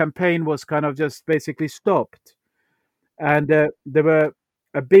basically the campaign was kind of just basically stopped. And there were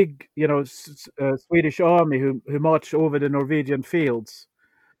a big, Swedish army who marched over the Norwegian fields.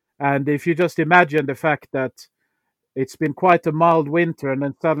 And if you just imagine the fact that it's been quite a mild winter, and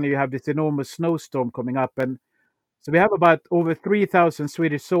then suddenly you have this enormous snowstorm coming up, and so we have about over 3,000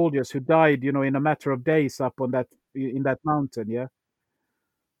 Swedish soldiers who died, in a matter of days up on in that mountain. Yeah.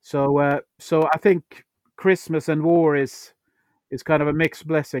 So I think Christmas and war is kind of a mixed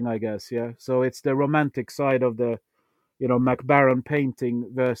blessing, I guess. Yeah. So it's the romantic side of the, Mac Baron painting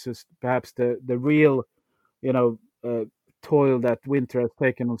versus perhaps the real, toil that winter has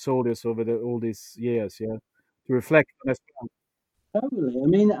taken on soldiers over all these years. Yeah. To reflect on as well. Totally. I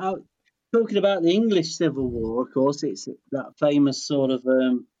mean, talking about the English Civil War, of course, it's that famous sort of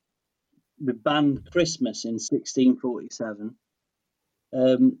we banned Christmas in 1647.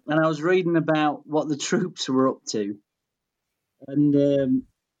 And I was reading about what the troops were up to, and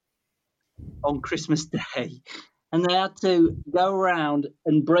on Christmas Day, and they had to go around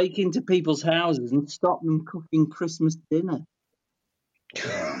and break into people's houses and stop them cooking Christmas dinner.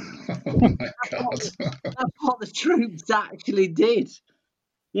 Oh my God. That's what the troops actually did,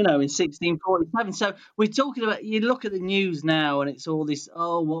 in 1647. So we're talking about, you look at the news now and it's all this, what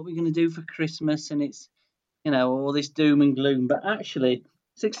are we going to do for Christmas? And it's, all this doom and gloom. But actually,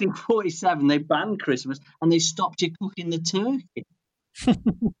 1647, they banned Christmas and they stopped you cooking the turkey.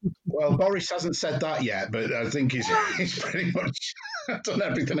 Well, Boris hasn't said that yet, but I think he's pretty much done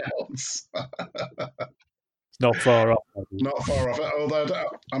everything else. Not far off. Not far off. Although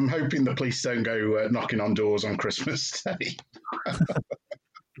I'm hoping the police don't go knocking on doors on Christmas Day.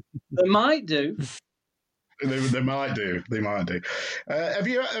 They might do. They might do. They might do. Have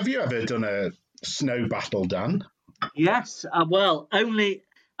you ever done a snow battle, Dan? Yes. Well, only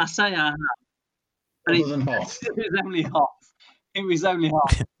I say I have. Other than Hoth. It was only Hoth. It was only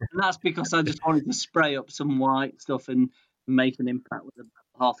half, and that's because I just wanted to spray up some white stuff and make an impact with the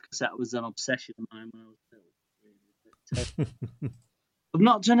half, because that was an obsession of mine when I was little. But, I've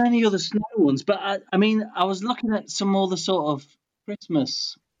not done any other snow ones, but I mean, I was looking at some other sort of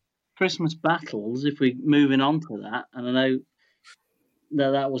Christmas battles. If we're moving on to that, and I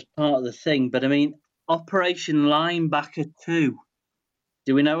know that was part of the thing, but I mean, Operation Linebacker 2.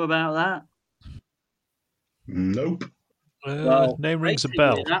 Do we know about that? Nope. Well, name rings a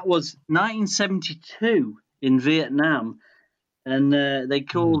bell. That was 1972 in Vietnam, and they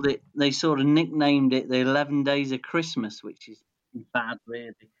called it. They sort of nicknamed it the 11 Days of Christmas, which is bad,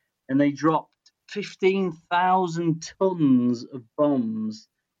 really. And they dropped 15,000 tons of bombs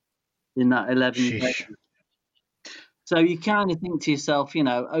in that 11 days. So you kind of think to yourself,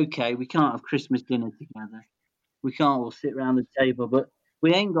 okay, we can't have Christmas dinner together. We can't all sit around the table, but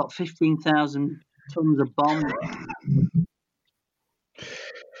we ain't got 15,000 tons of bombs.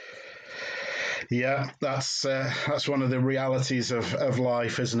 Yeah, that's one of the realities of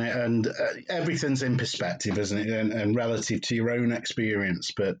life, isn't it? And everything's in perspective, isn't it? And relative to your own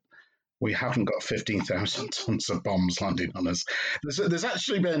experience. But we haven't got 15,000 tons of bombs landing on us. There's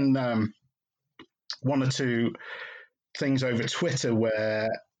actually been one or two things over Twitter where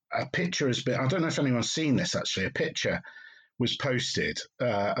a picture has been, I don't know if anyone's seen this actually, a picture was posted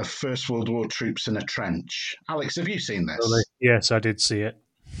of First World War troops in a trench. Alex, have you seen this? Really? Yes, I did see it.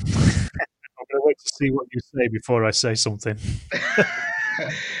 I'm going to wait to see what you say before I say something.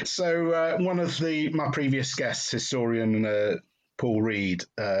 So one of my previous guests, historian Paul Reed,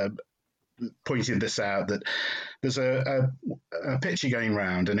 pointed this out, that there's a picture going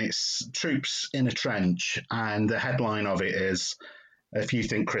round and it's troops in a trench, and the headline of it is, if you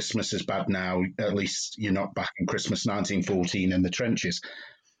think Christmas is bad now, at least you're not back in Christmas 1914 in the trenches.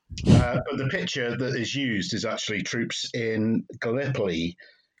 But the picture that is used is actually troops in Gallipoli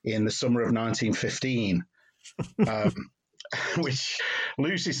in the summer of 1915, which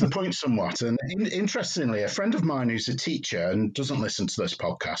loses the point somewhat. And interestingly, a friend of mine who's a teacher and doesn't listen to this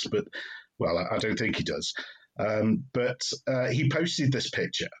podcast, but, well, I don't think he does, but he posted this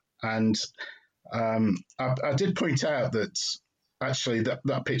picture. And I did point out that actually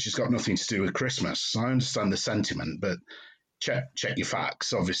that picture's got nothing to do with Christmas. I understand the sentiment, but check your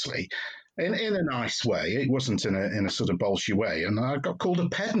facts, obviously. In a nice way. It wasn't in a sort of bolshy way. And I got called a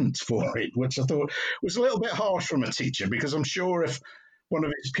pedant for it, which I thought was a little bit harsh from a teacher, because I'm sure if one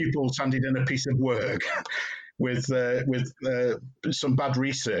of his pupils handed in a piece of work with some bad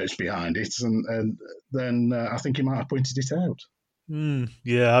research behind it, and then I think he might have pointed it out.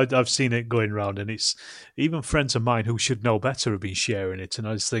 Yeah, I've seen it going round, and it's even friends of mine who should know better have been sharing it. And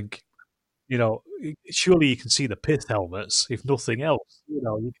I just think, surely you can see the pith helmets, if nothing else.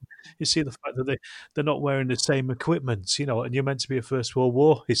 You see the fact that they're not wearing the same equipment, and you're meant to be a First World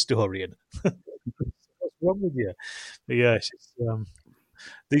War historian. What's wrong with you? But yeah,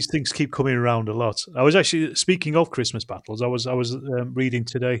 these things keep coming around a lot. I was actually, speaking of Christmas battles, I was reading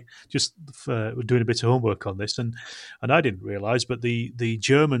today, just doing a bit of homework on this, and I didn't realise, but the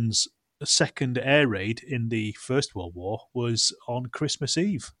Germans' second air raid in the First World War was on Christmas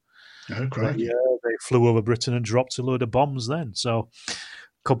Eve. Oh, great. Yeah, they flew over Britain and dropped a load of bombs then. So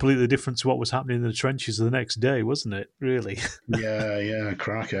completely different to what was happening in the trenches the next day, wasn't it, really? Yeah,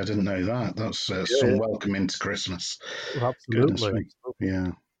 crikey, I didn't know that. That's some welcome into Christmas. Absolutely.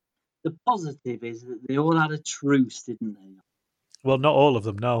 Yeah. The positive is that they all had a truce, didn't they? Well, not all of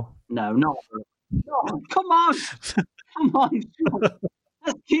them, no. No, not all of them. No, come on. Come on.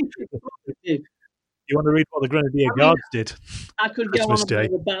 Let's keep it positive. You want to read what the Grenadier Guards did? I could Christmas go on Day.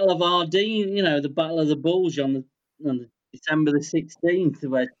 about the Battle of Ardeen, the Battle of the Bulge on the December the 16th,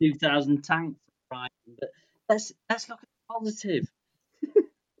 where 2,000 tanks were fighting. But let's look at the positive.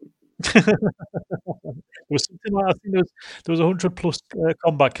 There was something like, I think there was 100 plus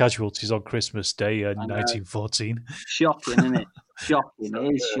combat casualties on Christmas Day in 1914. Shocking, isn't it? Shocking.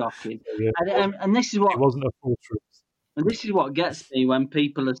 It is shocking. Yeah. And this is what it wasn't a full truce. And this is what gets me when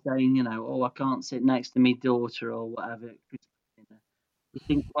people are saying, I can't sit next to my daughter or whatever. You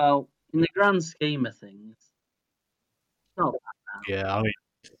think, well, in the grand scheme of things, it's not that bad. Yeah, I mean,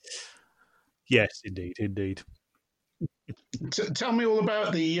 yes, indeed. Tell me all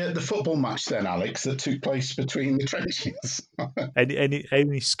about the football match then, Alex, that took place between the trenches.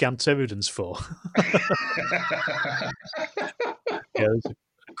 Any scant evidence for? Yeah, there's a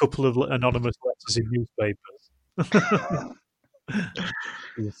couple of anonymous letters in newspapers.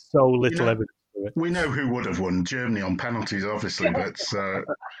 There's so little evidence for it. We know who would have won. Germany on penalties, obviously, but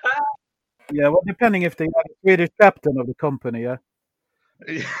yeah, well, depending if they had a Swedish captain of the company, yeah.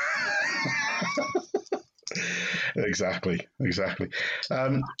 Exactly.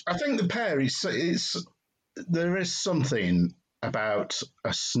 I think the pair is there is something about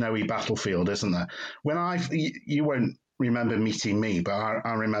a snowy battlefield, isn't there? You won't remember meeting me, but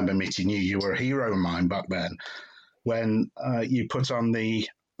I remember meeting you. You were a hero of mine back then when you put on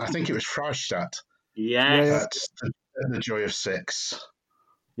I think it was Freistadt Yeah, yeah, Yes. at the Joy of Six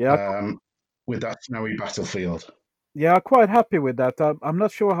yeah. um, with that snowy battlefield. Yeah, I'm quite happy with that. I'm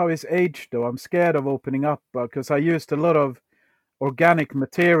not sure how it's aged though. I'm scared of opening up because I used a lot of organic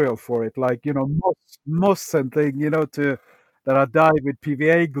material for it, like moss and thing, to that I dyed with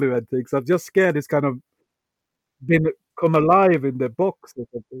PVA glue and things. I'm just scared it's kind of been come alive in the box or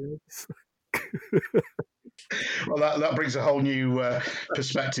something. Well, that brings a whole new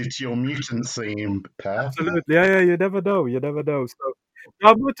perspective to your mutant theme, Per. Absolutely, yeah, yeah. You never know. You never know. So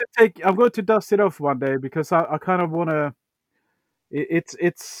I'm going to dust it off one day because I kind of want to.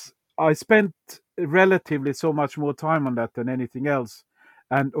 It's I spent relatively so much more time on that than anything else,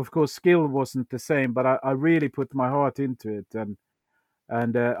 and of course skill wasn't the same, but I really put my heart into it,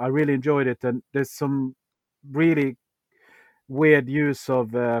 and I really enjoyed it. And there's some really weird use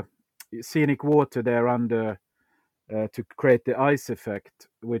of scenic water there under to create the ice effect,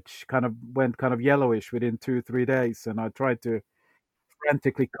 which kind of went kind of yellowish within 2-3 days, and I tried to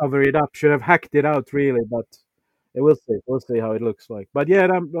frantically cover it up. Should have hacked it out really, but we'll see. We'll see how it looks like. But yeah,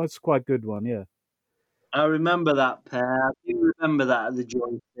 that's quite good one. Yeah. I remember that pair. I do remember that at the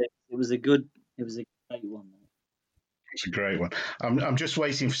joystick. It was a great one. It's a great one. I'm just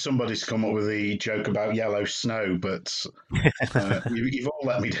waiting for somebody to come up with the joke about yellow snow, but you've all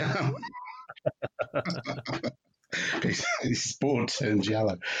let me down. His board turns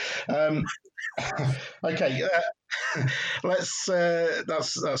yellow. Okay, let's.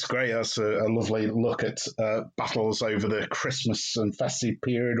 That's great. That's a lovely look at battles over the Christmas and festive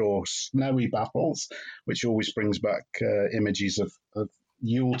period, or snowy battles, which always brings back images of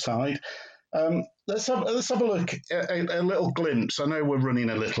Yuletide. Let's have a look, a little glimpse. I know we're running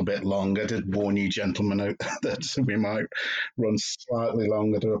a little bit long. I did warn you, gentlemen, that we might run slightly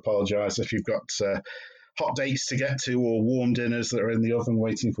long. I do apologise if you've got hot dates to get to or warm dinners that are in the oven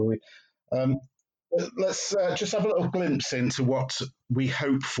waiting for you. Um, let's just have a little glimpse into what we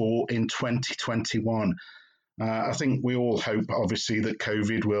hope for in 2021. I think we all hope, obviously, that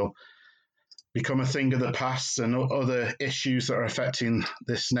COVID will become a thing of the past and other issues that are affecting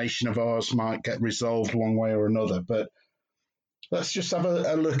this nation of ours might get resolved one way or another. But let's just have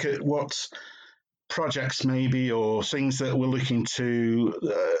a look at what projects maybe or things that we're looking to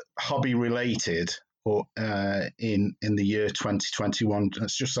hobby related or in the year 2021.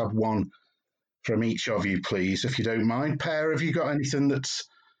 Let's just have one from each of you, please, if you don't mind. Per, have you got anything that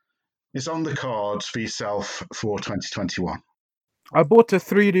is on the cards for yourself for 2021? I bought a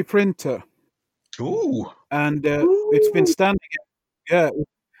 3D printer, Ooh, and it's been standing. Yeah,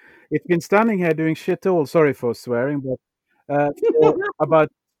 it's been standing here doing shit all. Sorry for swearing, but for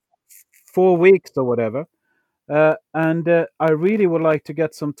about 4 weeks or whatever. And I really would like to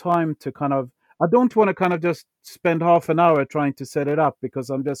get some time to kind of. I don't want to kind of just spend half an hour trying to set it up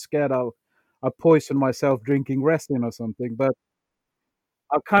because I'm just scared I'll poison myself drinking resin or something. But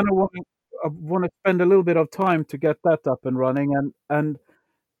I kind of want to spend a little bit of time to get that up and running. And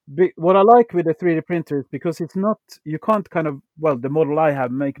what I like with the 3D printer is because it's not you can't kind of the model I have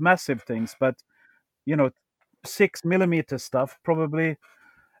make massive things, but you know 6 millimeter stuff probably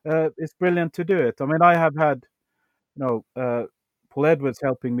is brilliant to do it. I mean, I have had Paul Edwards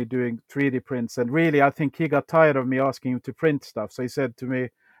helping me doing 3D prints, and really, I think he got tired of me asking him to print stuff. So he said to me,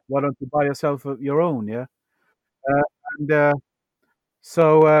 "Why don't you buy yourself your own?" Yeah, uh, and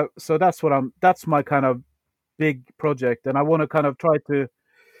so that's my kind of big project, and I want to kind of try to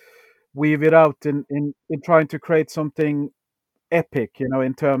weave it out in trying to create something epic,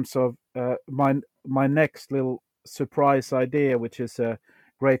 in terms of my next little surprise idea, which is a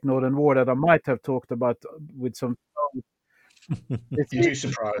Great Northern War that I might have talked about with some. you do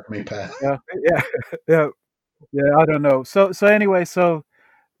surprise me, Per. Yeah, yeah, yeah, yeah. I don't know. So anyway, so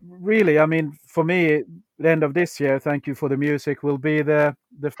really, I mean, for me, the end of this year, thank you for the music, will be the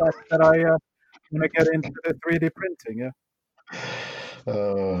fact that I want to get into the 3D printing. Yeah.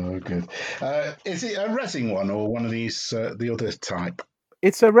 Oh, good. Is it a resin one or one of these, the other type?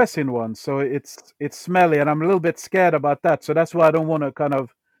 It's a resin one, so it's smelly, and I'm a little bit scared about that. So that's why I don't want to kind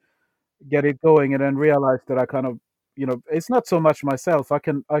of get it going and then realize that I kind of, it's not so much myself. I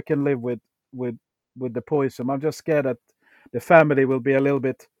can live with with the poison. I'm just scared that the family will be a little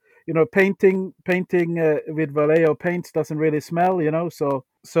bit, painting with Vallejo paints doesn't really smell,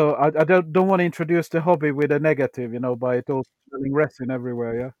 so I don't want to introduce the hobby with a negative, by it all smelling resin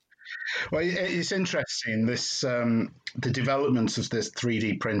everywhere. Yeah. Well, it's interesting this the development of this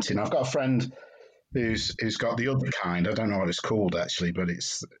 3D printing. I've got a friend who's got the other kind. I don't know what it's called actually, but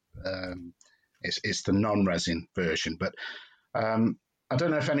it's the non-resin version. But I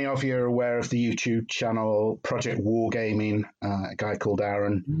don't know if any of you are aware of the YouTube channel Project Wargaming. A guy called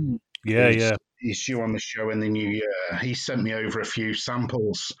Aaron. Yeah. He's due on the show in the new year. He sent me over a few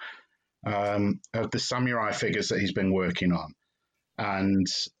samples of the samurai figures that he's been working on, and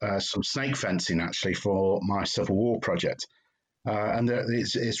some snake fencing actually for my Civil War project. And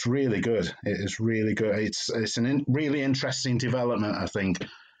it's really good. It is really good. It's really interesting development, I think,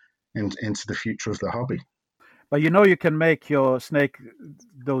 into the future of the hobby. But you can make your snake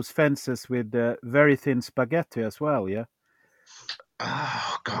those fences with very thin spaghetti as well, yeah.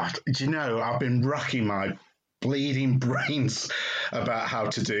 Oh God! Do you know I've been racking my bleeding brains about how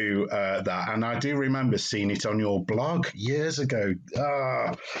to do that, and I do remember seeing it on your blog years ago.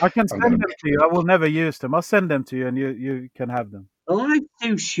 I can send them to you. I will never use them. I'll send them to you, and you can have them. Life's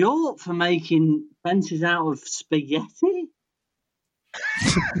too short for making fences out of spaghetti.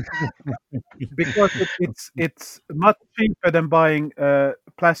 Because it's much cheaper than buying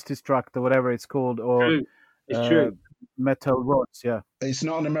Plastistruct or whatever it's called, or True. It's true. metal rods. Yeah, It's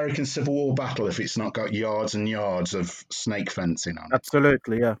not an American Civil War battle if it's not got yards and yards of snake fencing on it.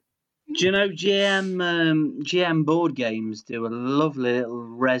 absolutely. Yeah. Do you know GM board games do a lovely little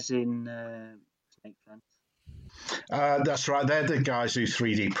resin snake fence? That's right. They're the guys who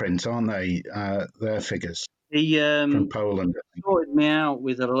 3D print, aren't they? Their figures He from Poland. sorted me out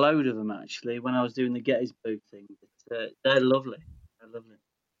with a load of them actually when I was doing the Gettysburg thing. They're lovely. They're lovely.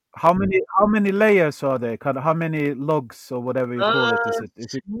 How many layers are there? How many logs or whatever you call it?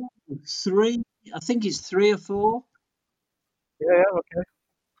 Is it? 3? I think it's 3 or 4. Yeah. Okay.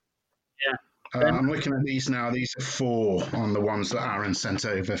 I'm looking at these now. These are 4 on the ones that Aaron sent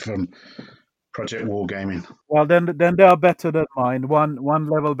over from Project Wargaming. Well, then they are better than mine. One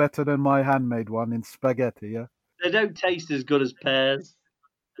level better than my handmade one in spaghetti. Yeah. They don't taste as good as pears.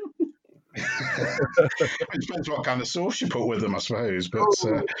 It depends what kind of sauce you put with them, I suppose. But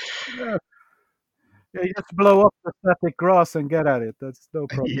Yeah, you just blow up the static grass and get at it. That's no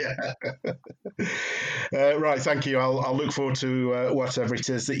problem. yeah. Right, thank you. I'll look forward to whatever it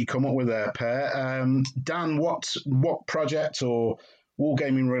is that you come up with there, Per. Dan, what project or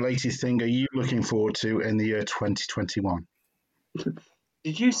wargaming related thing are you looking forward to in the year 2021?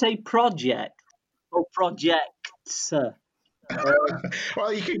 Did you say project or projects?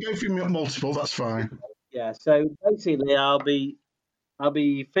 Well, you can go through multiple. That's fine. Yeah. So basically, I'll be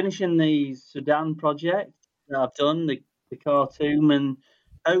finishing the Sudan project that I've done, the cartoon, and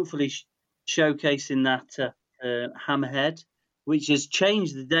hopefully showcasing that Hammerhead, which has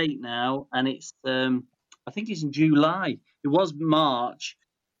changed the date now, and it's I think it's in July. It was March,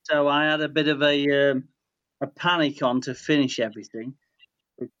 so I had a bit of a panic on to finish everything.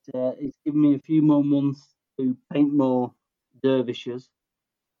 It's given me a few more months to paint more dervishes.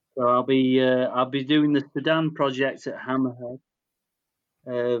 So I'll be doing the Sudan project at Hammerhead.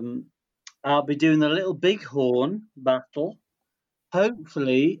 I'll be doing the Little Bighorn battle,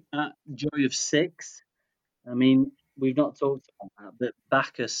 hopefully at Joy of 6. I mean, we've not talked about that, but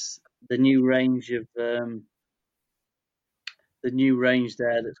Bacchus, the new range there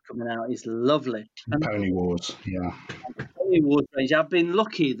that's coming out is lovely. And Pony Wars, yeah. the Pony Wars range, I've been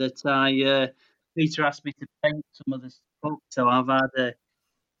lucky that Peter asked me to paint some of the stuff, so I've had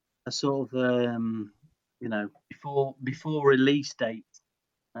a sort of before release date,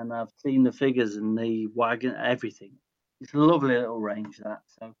 and I've seen the figures and the wagon, everything. It's a lovely little range, that.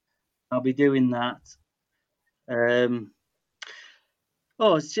 So I'll be doing that.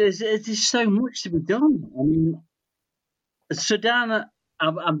 It's just so much to be done. I mean, Sudan,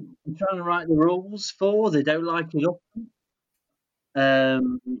 I'm trying to write the rules for. They don't like it up. Yeah,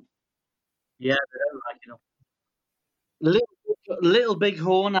 they don't like it up. Little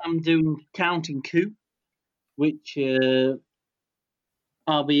Bighorn, I'm doing Counting Coup, which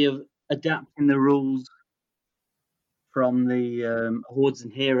I'll be adapting the rules from the Hordes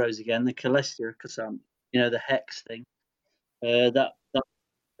and Heroes again, the Calestia, because the hex thing.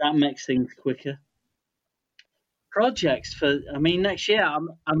 That makes things quicker. Projects for next year.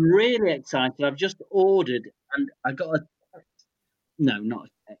 I'm really excited. I've just ordered and I got not a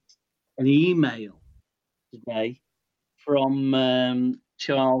text, an email today from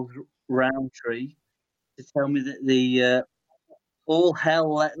Charles Roundtree to tell me that the All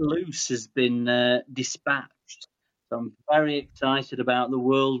Hell Let Loose has been dispatched. So I'm very excited about the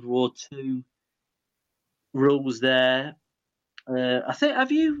World War II rules there. I think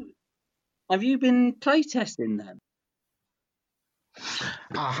have you been playtesting them?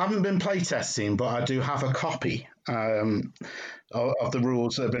 I haven't been playtesting, but I do have a copy of the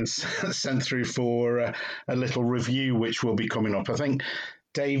rules that have been sent through for a little review, which will be coming up. I think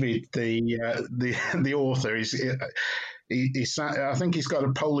David, the author, I think he's got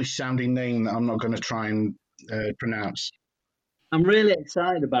a Polish sounding name that I'm not going to try and pronounce. I'm really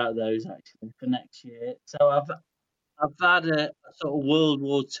excited about those actually for next year. So I've had a sort of World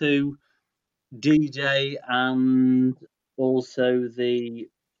War II D-Day and also the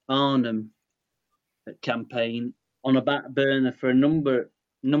Arnhem campaign on a back burner for a number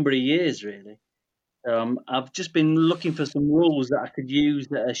of years, really. I've just been looking for some rules that I could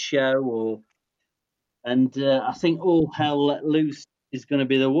use at a show, and I think All Hell Let Loose is going to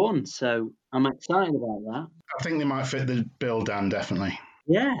be the one. So I'm excited about that. I think they might fit the bill, Dan, definitely.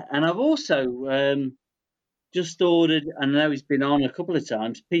 Yeah, and I've also just ordered, I know he's been on a couple of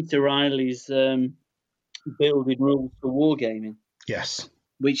times, Peter Riley's building rules for wargaming. Yes.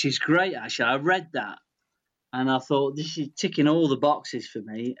 Which is great, actually. I read that and I thought this is ticking all the boxes for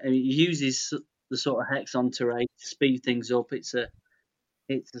me. I mean, it uses the sort of Hexon terrain to speed things up. It's a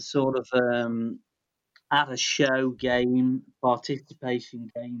sort of at a show game, participation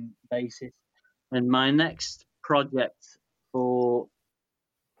game basis. And my next project for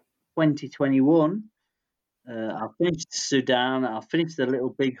 2021, I'll finish Sudan, I'll finish the Little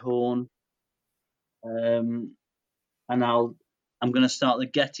Bighorn, and I'm going to start the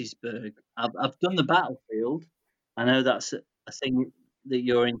Gettysburg. I've done the battlefield. I know that's a thing that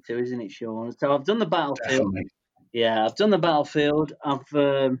you're into, isn't it, Sean? So I've done the battlefield. Definitely. Yeah, I've done the battlefield. I've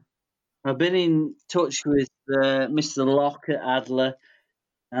been in touch with Mr. Locke at Adler,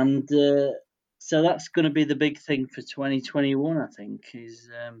 and so that's going to be the big thing for 2021. I think is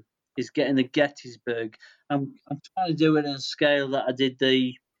getting the Gettysburg. I'm trying to do it on a scale that I did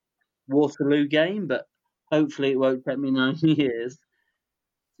the Waterloo game, but hopefully it won't take me 9 years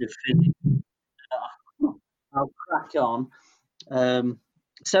to finish. I'll crack on.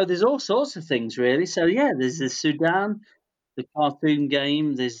 So there's all sorts of things, really. So yeah, there's the Sudan, the cartoon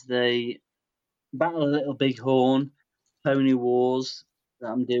game. There's the Battle of Little Bighorn, Pony Wars that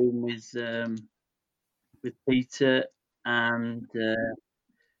I'm doing with Peter, and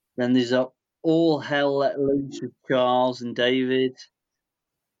then there's All Hell Let Loose with Charles and David,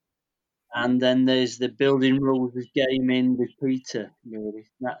 and then there's the Building Rules of Gaming with Peter. Really,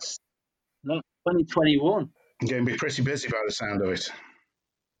 that's 2021. I'm going to be pretty busy by the sound of it.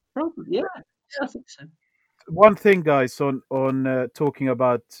 Probably, yeah, I think so. One thing, guys, on talking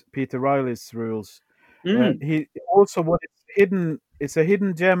about Peter Riley's rules, he also what is hidden. It's a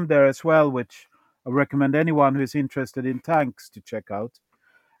hidden gem there as well, which I recommend anyone who's interested in tanks to check out,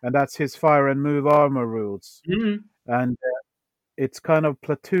 and that's his fire and move armor rules. And it's kind of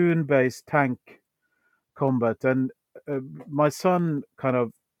platoon-based tank combat, and my son kind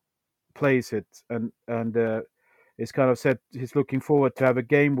of plays it, and he's kind of said he's looking forward to have a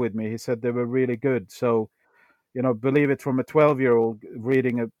game with me. He said they were really good, so believe it from a 12-year-old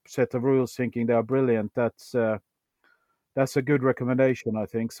reading a set of rules thinking they are brilliant. That's a good recommendation, I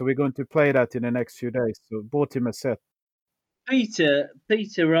think. So we're going to play that in the next few days. So bought him a set. Peter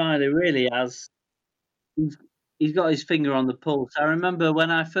Riley really has. He's got his finger on the pulse. I remember when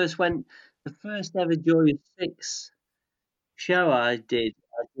I first went, the first ever Joy of Six show I did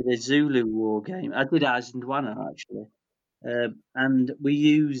a Zulu war game. I did Eisendrana actually, and we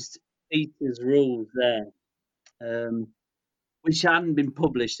used Peter's rules there, which hadn't been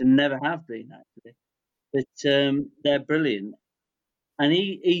published and never have been actually. But they're brilliant, and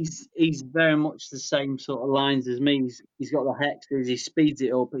he's very much the same sort of lines as me. He's got the hexes, he speeds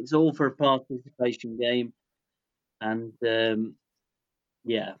it up. It's all for a participation game, and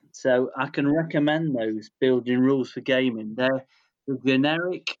yeah, so I can recommend those building rules for gaming. They're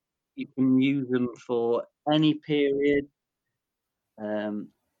generic. You can use them for any period.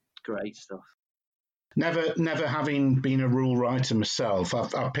 Great stuff. Never having been a rule writer myself,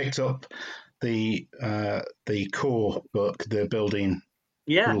 I've picked up the core book, the building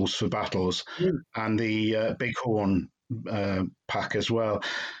rules for battles, and the Bighorn pack as well.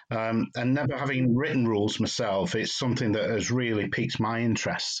 And never having written rules myself, it's something that has really piqued my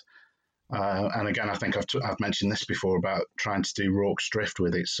interest. And again, I think I've mentioned this before about trying to do Rorke's Drift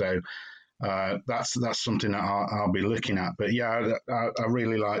with it. So that's something that I'll be looking at. But yeah, I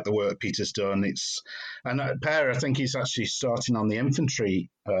really like the work Peter's done. Per, I think he's actually starting on the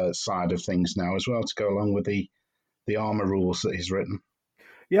infantry side of things now as well to go along with the armor rules that he's written.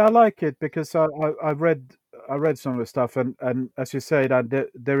 Yeah, I like it because I read some of the stuff, and as you say, that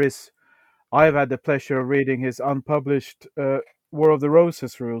there is. I've had the pleasure of reading his unpublished War of the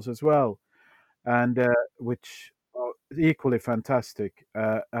Roses rules as well, and which equally fantastic.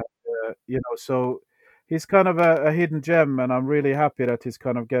 So he's kind of a hidden gem, and I'm really happy that he's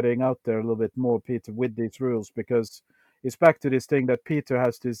kind of getting out there a little bit more, Peter, with these rules, because it's back to this thing that Peter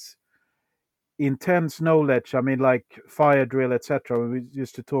has this intense knowledge. I mean, like fire drill, etc. We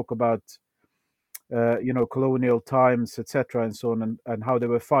used to talk about, colonial times, etc., and so on, and how they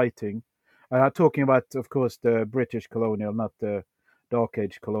were fighting. I'm talking about, of course, the British colonial, not the Dark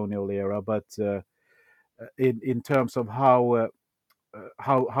Age colonial era, but in terms of how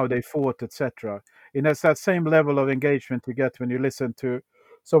they fought, etc. And that's that same level of engagement you get when you listen to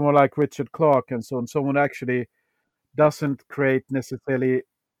someone like Richard Clarke and so on. Someone who actually doesn't create necessarily,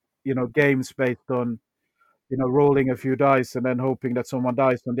 games based on, rolling a few dice and then hoping that someone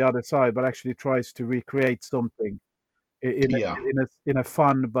dies on the other side, but actually tries to recreate something Yeah. in a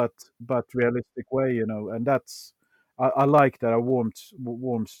fun but realistic way, and that's I like that. I warmed to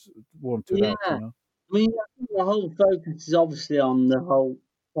that, Yeah. I mean, I think the whole focus is obviously on the whole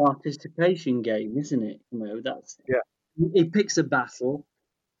participation game, isn't it? That's Yeah. He picks a battle.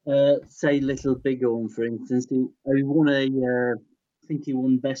 Say Little Bighorn, for instance. He won I think he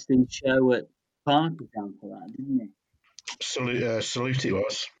won Best in Show at Partytown for that, didn't he? Salute it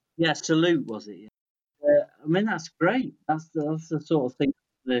was. Yeah, Salute was it? I mean, that's great. That's the sort of thing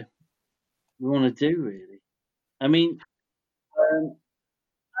that we want to do, really. I mean,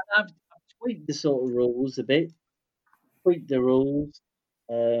 I've tweaked the sort of rules a bit. Tweaked the rules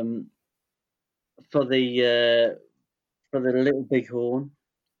for the Little Bighorn.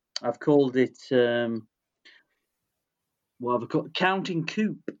 I've called it what have I called? Counting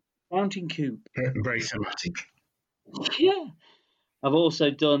Coop. Counting Coop. Very thematic. Yeah. I've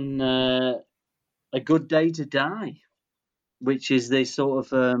also done A Good Day to Die, which is the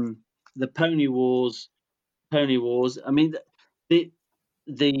sort of the Pony Wars. Pony Wars. I mean, the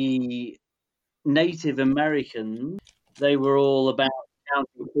Native Americans, they were all about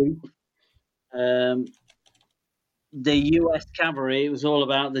counting coop. The U.S. cavalry, it was all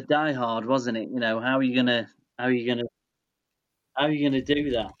about the Die Hard, wasn't it? How are you gonna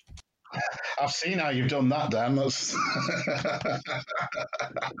do that? I've seen how you've done that, Dan. That's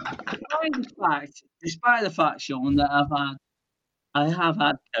Despite the fact, Sean, that I have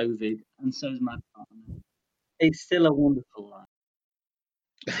had COVID, and so has my partner. It's still a wonderful life.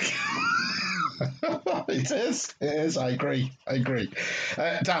 It is. I agree.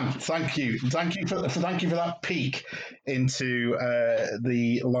 Dan, thank you for that peek into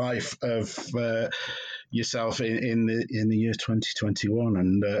the life of yourself in the year 2021,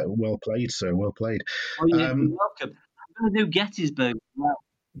 and well played, sir. Well played. Oh, you're welcome. I'm going to do Gettysburg as well,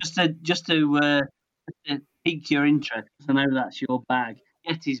 just to pique your interest, because I know that's your bag.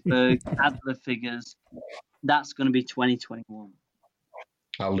 Gettysburg, Adler figures. That's going to be 2021.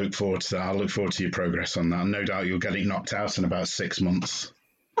 I'll look forward to that. I'll look forward to your progress on that. No doubt you'll get it knocked out in about 6 months.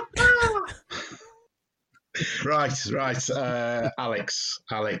 Right. Alex,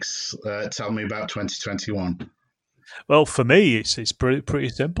 tell me about 2021. Well, for me, it's pretty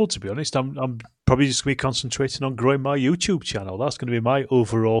simple, to be honest. I'm probably just going to be concentrating on growing my YouTube channel. That's going to be my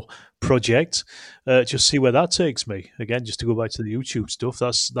overall project. Just see where that takes me. Again, just to go back to the YouTube stuff.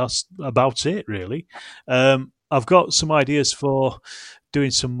 That's about it, really. I've got some ideas for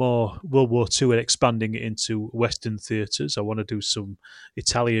doing some more World War II and expanding it into Western theatres. I want to do some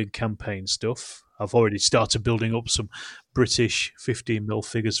Italian campaign stuff. I've already started building up some British 15mm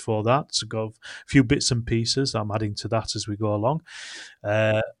figures for that. So got a few bits and pieces. I'm adding to that as we go along.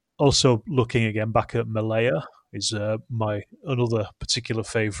 Also looking again back at Malaya is my another particular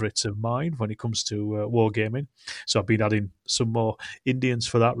favourite of mine when it comes to wargaming. So I've been adding some more Indians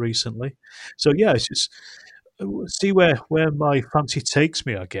for that recently. So yeah, it's just see where my fancy takes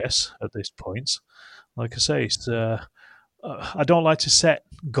me, I guess, at this point. Like I say, it's, I don't like to set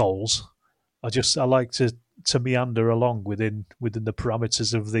goals. I like to meander along within the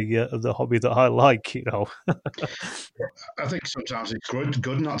parameters of the hobby that I like. I think sometimes it's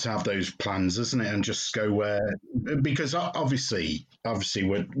good not to have those plans, isn't it? And just go where, because obviously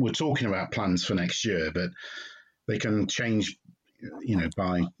we're talking about plans for next year, but they can change. You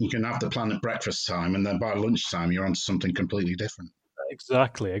can have the plan at breakfast time, and then by lunchtime you're on to something completely different.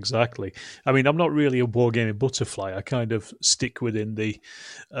 Exactly. I mean, I'm not really a wargaming butterfly. I kind of stick within the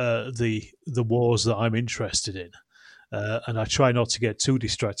wars that I'm interested in, and I try not to get too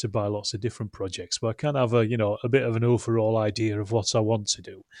distracted by lots of different projects. But I can have a bit of an overall idea of what I want to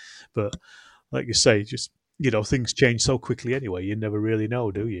do. But like you say, just things change so quickly anyway. You never really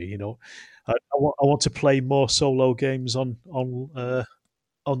know, do you? I want to play more solo games on the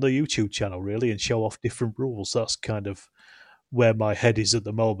YouTube channel, really, and show off different rules. That's kind of where my head is at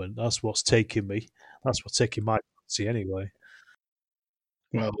the moment. That's what's taking me. That's what's taking my quantity anyway.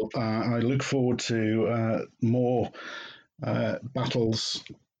 Well, I look forward to more battles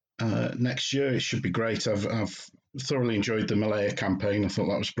next year. It should be great. I've thoroughly enjoyed the Malaya campaign. I thought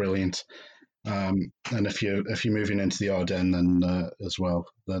that was brilliant. And if you're moving into the Ardennes then as well,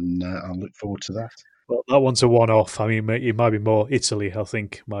 then I'll look forward to that. Well, that one's a one-off. I mean, it might be more Italy. I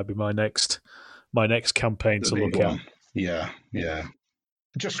think might be my next campaign to look at. Yeah.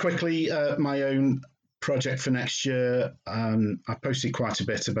 Just quickly, my own project for next year. I posted quite a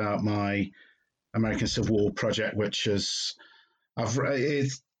bit about my American Civil War project, which is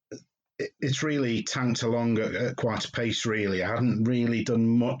it's really tanked along at quite a pace. Really, I hadn't really done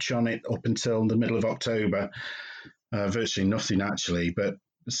much on it up until the middle of October. Virtually nothing actually, but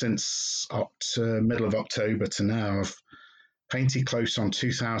since middle of October to now, I've painted close on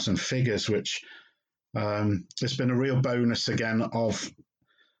 2,000 figures, which has been a real bonus again of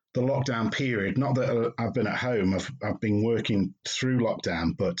the lockdown period. Not that I've been at home, I've been working through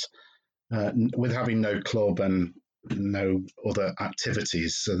lockdown, but with having no club and no other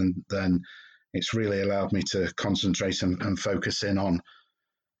activities, then it's really allowed me to concentrate and focus in on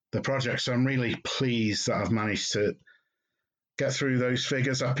the project. So I'm really pleased that I've managed to get through those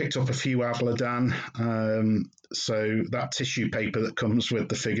figures. I picked up a few Avladan, so that tissue paper that comes with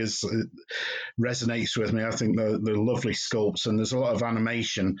the figures resonates with me. I think they're lovely sculpts, and there's a lot of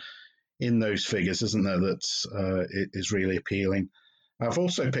animation in those figures, isn't there, that is really appealing. I've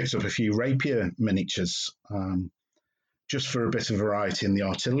also picked up a few rapier miniatures, just for a bit of variety in the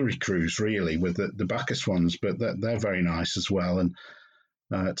artillery crews, really, with the Bacchus ones, but they're very nice as well, and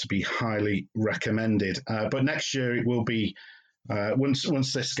to be highly recommended. But next year it will be, once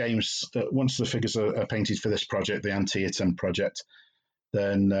the figures are painted for this project, the Antietam project,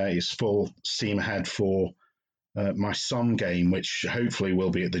 then it's full steam ahead for my Somme game, which hopefully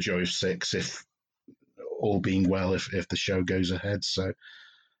will be at the Joy of Six, if all being well, if the show goes ahead. So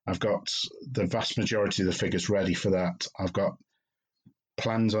I've got the vast majority of the figures ready for that. I've got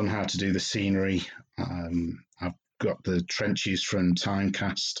plans on how to do the scenery. I've got the trenches from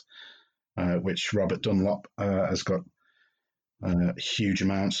Timecast, which Robert Dunlop has got huge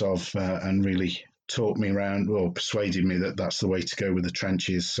amounts of, and really talked me around, or persuaded me that that's the way to go with the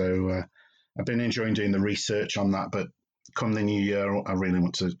trenches. So I've been enjoying doing the research on that, but come the new year, I really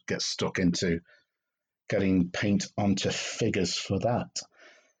want to get stuck into getting paint onto figures for that.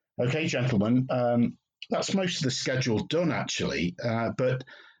 Okay, gentlemen, that's most of the schedule done, actually, but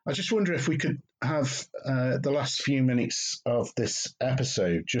I just wonder if we could have the last few minutes of this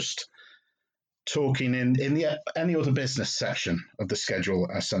episode just talking in the any other business section of the schedule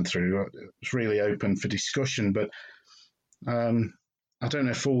I sent through. It's really open for discussion, but I don't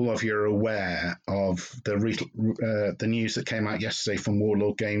know if all of you are aware of the news that came out yesterday from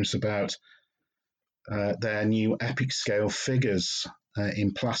Warlord Games about their new epic scale figures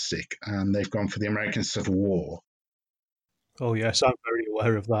in plastic, and they've gone for the American Civil War. Oh yes, I'm very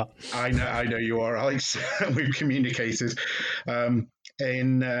aware of that. I know you are, Alex. We've communicated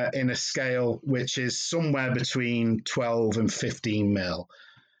in a scale which is somewhere between 12 and 15 mil.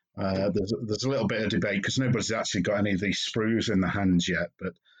 There's a little bit of debate because nobody's actually got any of these sprues in the hands yet,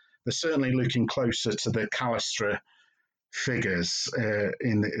 but they're certainly looking closer to the Callistra figures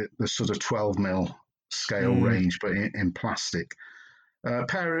in the sort of 12 mil scale range, but in plastic.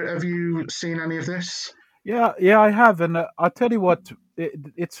 Per, have you seen any of this? Yeah, I have, and I'll tell you what,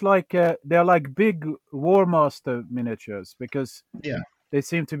 it's like they're like big War Master miniatures, because they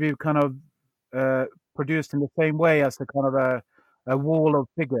seem to be kind of produced in the same way as a kind of a wall of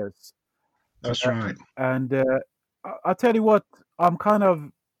figures. That's right. And I'll tell you what, I'm kind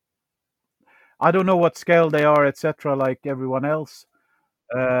of, I don't know what scale they are, etc., like everyone else.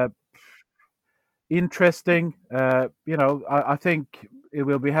 Interesting. I think it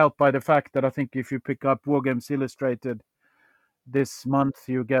will be helped by the fact that I think if you pick up War Games Illustrated this month,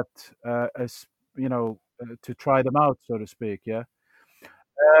 you get to try them out, so to speak. Yeah.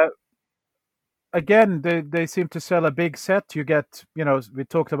 Again, they seem to sell a big set. You get, we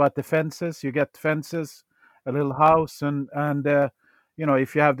talked about the fences. You get fences, a little house, and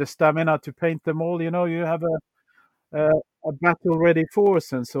if you have the stamina to paint them all, you have a battle-ready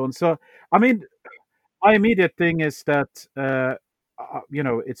force and so on. So, I mean, my immediate thing is that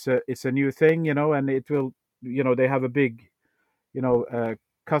it's a new thing, and it will, they have a big,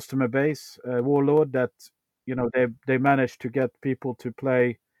 customer base, Warlord, that they managed to get people to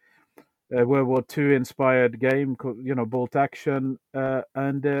play World War II inspired game, bolt action,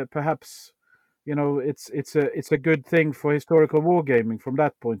 and perhaps it's a good thing for historical wargaming from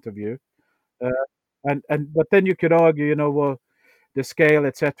that point of view. But then you could argue, well, the scale,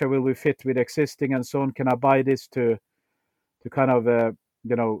 etc., will we fit with existing and so on? Can I buy this to kind of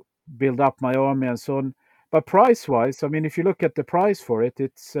build up my army and so on? But price-wise, I mean, if you look at the price for it,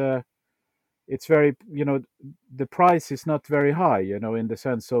 it's very, the price is not very high, in the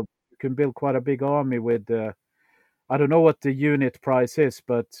sense of you can build quite a big army with. I don't know what the unit price is,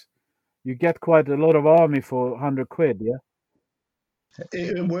 but you get quite a lot of army for 100 quid, yeah?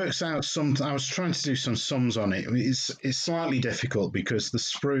 It works out I was trying to do some sums on it. It's slightly difficult because the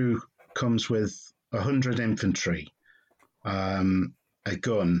sprue comes with 100 infantry, a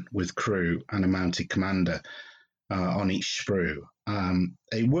gun with crew, and a mounted commander on each sprue.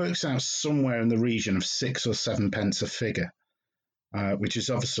 It works out somewhere in the region of 6 or 7 pence a figure, which is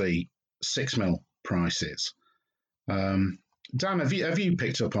obviously 6 mil prices. Dan, have you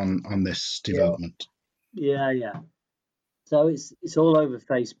picked up on this development? Yeah. So it's all over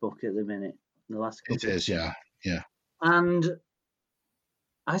Facebook at the minute. The last couple. It is, yeah. And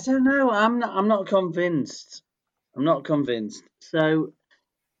I don't know. I'm not convinced. So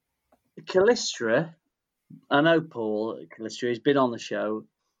Callistra, I know Paul at Callistra. He's been on the show.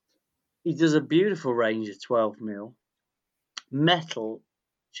 He does a beautiful range of 12 mil metal.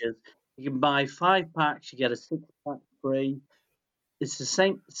 You can buy 5 packs. You get a 6-pack free. It's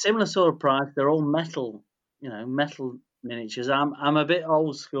the similar sort of price. They're all metal, metal miniatures. I'm a bit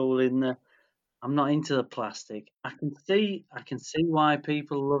old school in the. I'm not into the plastic. I can see why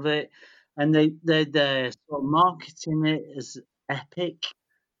people love it, and they're sort of marketing it as epic.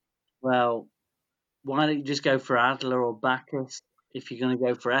 Well, why don't you just go for Adler or Bacchus? If you're going to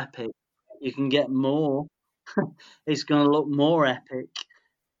go for epic, you can get more. It's going to look more epic.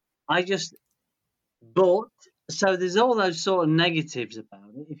 But so there's all those sort of negatives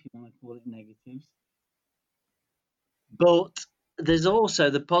about it, if you want to call it negatives. But there's also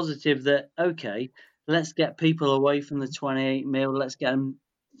the positive that, okay, let's get people away from the 28 mil. Let's get them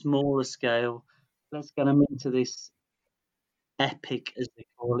smaller scale. Let's get them into this epic, as they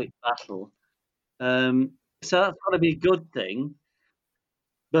call it, battle. So that's got to be a good thing.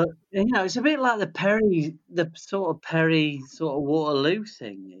 But, it's a bit like the sort of Perry sort of Waterloo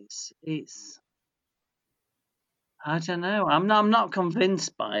thing. It's I don't know. I'm not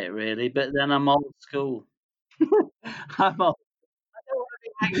convinced by it really, but then I'm old school. I'm old. I don't want to be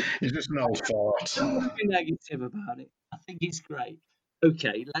negative. It's just an old fart. I don't want to be negative about it. I think it's great.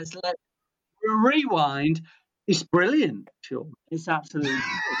 Okay, let's rewind. It's brilliant, sure. It's absolutely.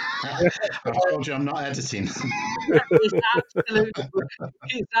 I've told you I'm not editing. It's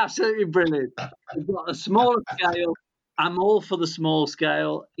absolutely brilliant. We've got a smaller scale. I'm all for the small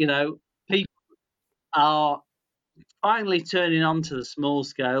scale. People are finally turning on to the small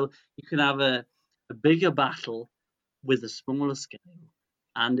scale. You can have a bigger battle with a smaller scale.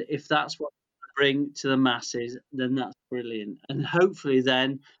 And if that's what you bring to the masses, then that's brilliant. And hopefully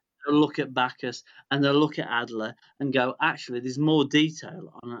then they'll look at Bacchus and they'll look at Adler and go, actually, there's more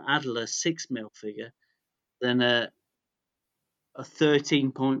detail on an Adler 6 mil figure than a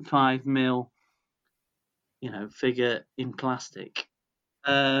 13.5 mil, figure in plastic.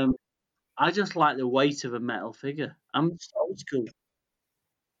 I just like the weight of a metal figure. I'm just old school.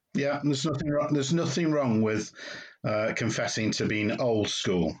 Yeah, there's nothing wrong with confessing to being old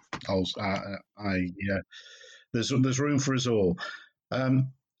school. There's room for us all.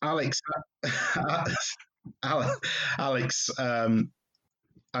 Alex, Alex,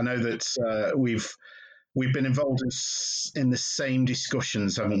 I know that we've been involved in the same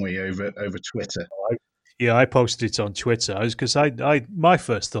discussions, haven't we, over Twitter? Yeah, I posted it on Twitter because my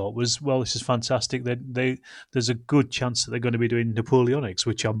first thought was, well, this is fantastic. There's a good chance that they're going to be doing Napoleonics,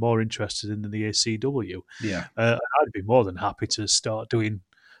 which I'm more interested in than the ACW. Yeah, I'd be more than happy to start doing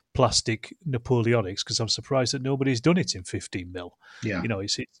plastic Napoleonics because I'm surprised that nobody's done it in 15 mil. Yeah,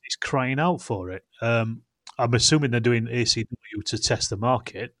 it's crying out for it. I'm assuming they're doing ACW to test the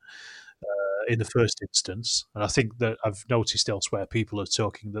market in the first instance, and I think that I've noticed elsewhere people are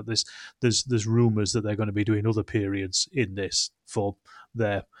talking that there's rumours that they're going to be doing other periods in this for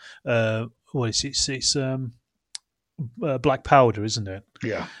their it's black powder, isn't it?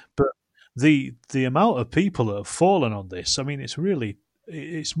 Yeah. But the amount of people that have fallen on this, I mean,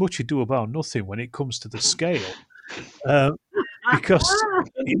 it's much ado about nothing when it comes to the scale, because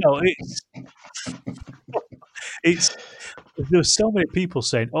it's there's so many people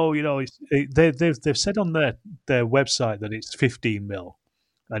saying, "Oh, they've said on their website that it's 15 mil,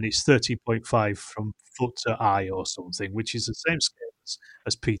 and it's 13.5 from foot to eye or something, which is the same scale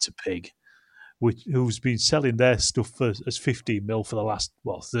as Peter Pig, who's been selling their stuff as 15 mil for the last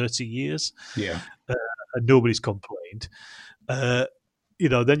 30 years. Yeah, and nobody's complained.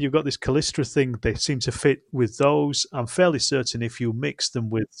 then you've got this Callistra thing. They seem to fit with those. I'm fairly certain if you mix them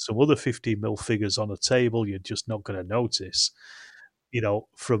with some other 15mm figures on a table, you're just not going to notice,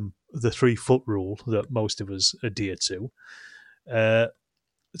 from the 3-foot rule that most of us adhere to.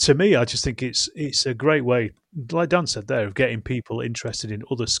 To me, I just think it's a great way, like Dan said there, of getting people interested in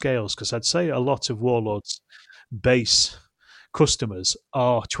other scales, because I'd say a lot of Warlords base customers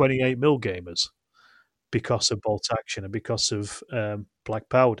are 28mm gamers because of bolt action and because of black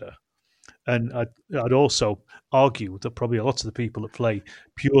powder. And I'd also argue that probably a lot of the people that play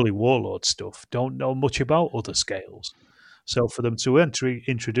purely Warlord stuff don't know much about other scales. So for them to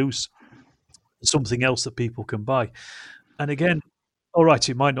introduce something else that people can buy, and again, all right,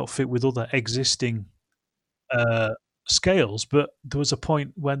 it might not fit with other existing scales, but there was a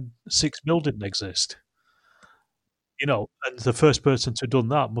point when 6mm didn't exist. And the first person to have done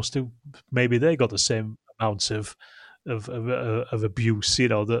that must have, maybe they got the same amount of abuse,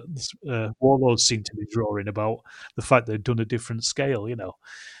 that Warlords seem to be drawing about the fact they'd done a different scale,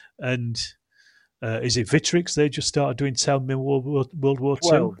 And is it Vitrix? They just started doing 10mm World War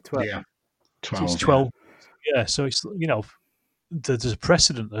II. 12. Yeah, So 12. it's 12. Yeah, so it's there's a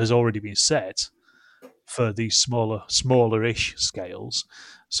precedent that has already been set for these smaller-ish scales.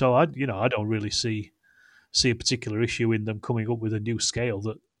 So I don't really see a particular issue in them coming up with a new scale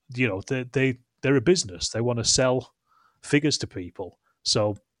that they're a business. They want to sell figures to people.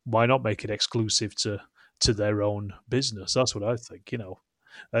 So why not make it exclusive to their own business? That's what I think,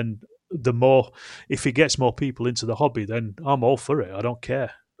 And the more, if it gets more people into the hobby, then I'm all for it. I don't care.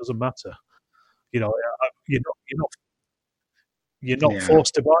 It doesn't matter. You're not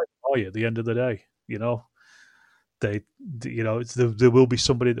forced to buy them, are you? At the end of the day, there will be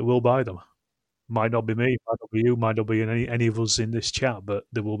somebody that will buy them. Might not be me, might not be you, might not be any of us in this chat, but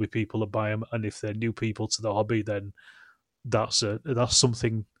there will be people that buy them. And if they're new people to the hobby, then that's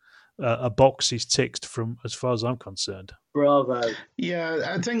something. A box is ticked from, as far as I'm concerned. Bravo.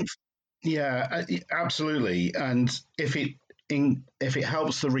 Yeah, I think. Yeah, absolutely. And if it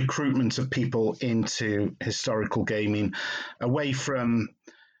helps the recruitment of people into historical gaming, away from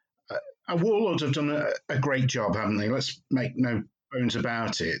Warlords have done a great job, haven't they? Let's make no bones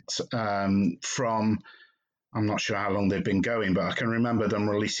about it. From, I'm not sure how long they've been going, but I can remember them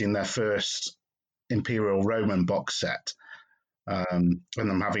releasing their first Imperial Roman box set, and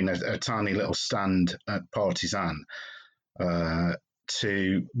them having a tiny little stand at Partisan,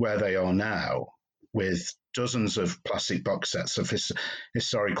 to where they are now with dozens of plastic box sets of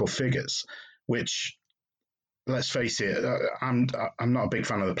historical figures, which, let's face it, I'm not a big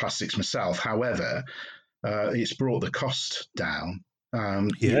fan of the plastics myself. However, it's brought the cost down.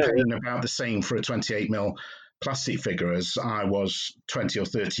 You're paying about the same for a 28mm plastic figure as I was 20 or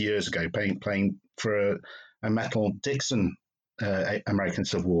 30 years ago paying for a metal Dixon American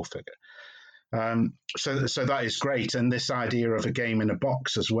Civil War figure. So that is great. And this idea of a game in a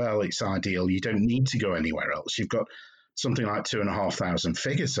box as well, it's ideal. You don't need to go anywhere else. You've got something like 2,500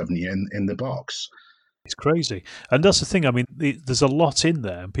 figures, haven't you, in the box. It's crazy. And that's the thing. I mean, there's a lot in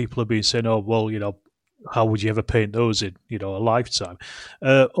there, and people have been saying, oh, well, how would you ever paint those in, a lifetime?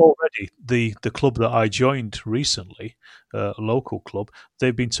 Already, the club that I joined recently, a local club,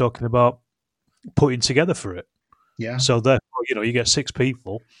 they've been talking about putting together for it. Yeah. So therefore, you get 6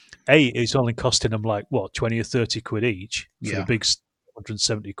 people. It's only costing them like, what, 20 or 30 quid each for the big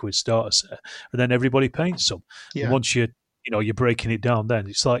 170 quid starter set. And then everybody paints them. Yeah. And once you're breaking it down, then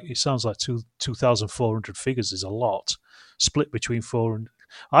it sounds like 2,400 figures is a lot, split between 4 and...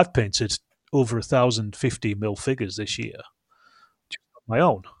 I've painted over 1,000 15mm figures this year, just on my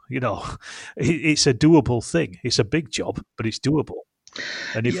own. It's a doable thing. It's a big job, but it's doable.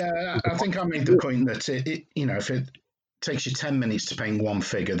 And I think I made the point that if it takes you 10 minutes to paint one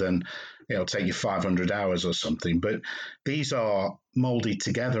figure, then it'll take you 500 hours or something. But these are molded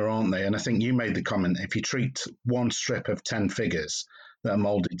together, aren't they? And I think you made the comment, if you treat one strip of 10 figures that are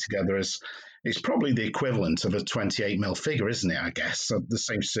molded together as, it's probably the equivalent of a 28mm figure, isn't it? I guess, of the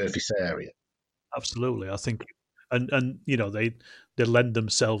same surface area. Absolutely, I think, and they lend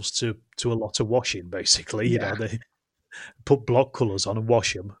themselves to a lot of washing. Basically, they put block colours on and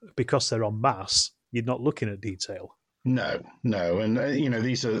wash them because they're en masse. You're not looking at detail. No, and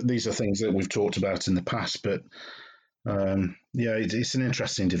these are things that we've talked about in the past, but it's an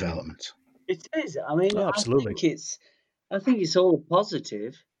interesting development. It is. I mean, absolutely. I think it's all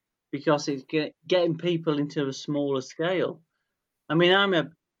positive because it's getting people into a smaller scale. I mean, I'm a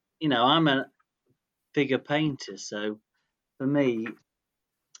figure painter, so for me,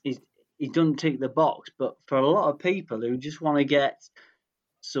 it doesn't tick the box. But for a lot of people who just want to get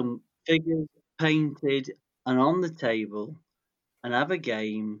some figures painted and on the table, and have a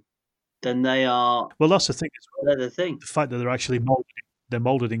game, then they are. Well, that's the thing as well. They're the thing. The fact that they're actually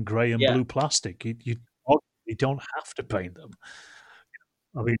molded in grey and blue plastic. You don't have to paint them.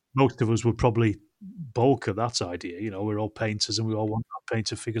 I mean, most of us would probably balk at that idea. We're all painters and we all want our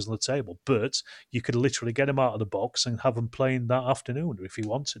painted figures on the table. But you could literally get them out of the box and have them playing that afternoon if you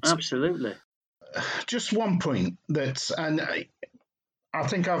wanted to. Absolutely. Just one point and I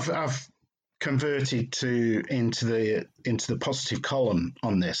think I've converted into the positive column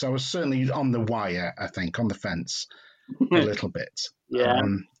on this. I was certainly on the wire, I think, on the fence a little bit. Yeah.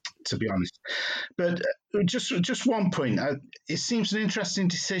 To be honest, but just one point. It seems an interesting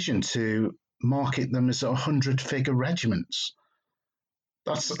decision to market them as 100-figure regiments.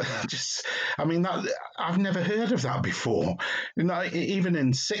 That's just. I mean, I've never heard of that before. Even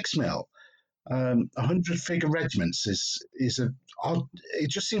in 6mm, 100-figure regiments is a odd.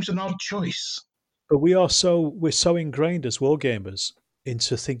 It just seems an odd choice. But we're so ingrained as wargamers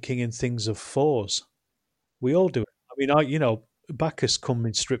into thinking in things of 4s. We all do it. I mean, Bacchus come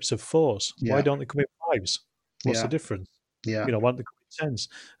in strips of 4s. Yeah. Why don't they come in 5s? What's the difference? Yeah. Why don't they come in 10s?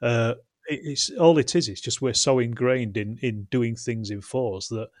 It's all it is. It's just we're so ingrained in doing things in 4s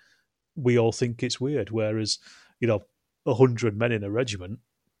that we all think it's weird. Whereas, 100 men in a regiment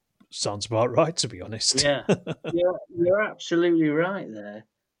sounds about right, to be honest. Yeah, you're absolutely right there.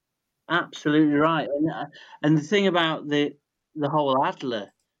 Absolutely right. And the thing about the whole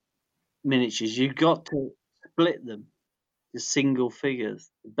Adler miniatures, you've got to split them to single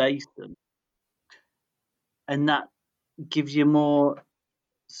figures, base them, and that gives you more.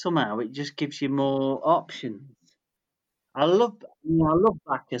 Somehow, it just gives you more options. I love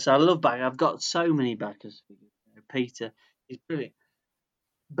Bacchus. I've got so many Bacchus figures. Peter, he's brilliant.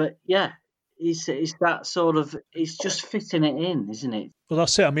 But yeah, it's that sort of. It's just fitting it in, isn't it? Well,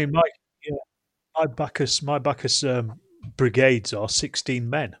 that's it. I mean, my Bacchus brigades are 16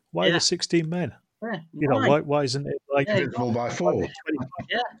 men. Why are there 16 men? Yeah, why isn't it like divisible by 4?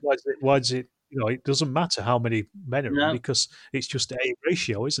 Yeah. Why is it? It doesn't matter how many men are in because it's just a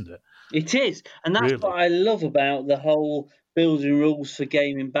ratio, isn't it? It is, and that's what I love about the whole building rules for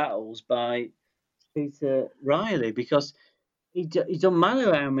gaming battles by Peter Riley, because it doesn't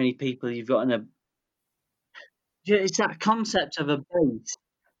matter how many people you've got in a. It's that concept of a base,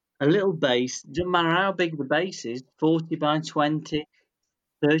 a little base. Doesn't matter how big the base is, 40 by 20,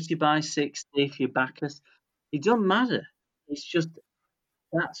 30 by 60 if you're Bacchus. It doesn't matter. It's just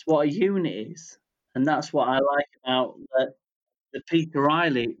that's what a unit is, and that's what I like about the Peter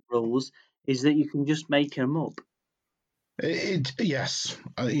Riley rules is that you can just make them up. Yes,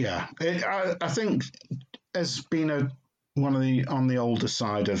 yeah. I think as being one of on the older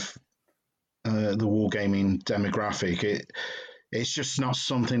side of the wargaming demographic, it's just not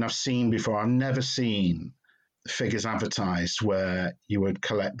something I've seen before. I've never seen figures advertised where you would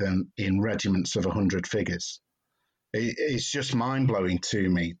collect them in regiments of 100 figures. It's just mind-blowing to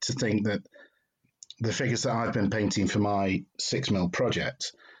me to think that the figures that I've been painting for my 6mm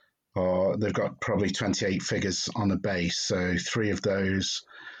project, they've got probably 28 figures on a base, so 3 of those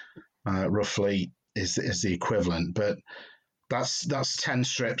roughly is the equivalent. But that's 10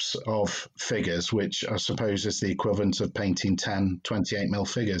 strips of figures, which I suppose is the equivalent of painting 10 28mm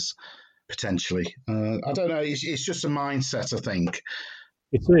figures, potentially. I don't know, it's just a mindset, I think.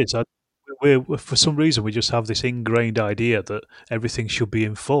 It is. We're for some reason we just have this ingrained idea that everything should be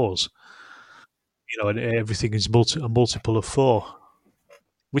in 4s, and everything is a multiple of 4,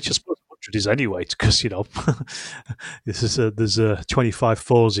 which I suppose 100 is anyway, because there's 25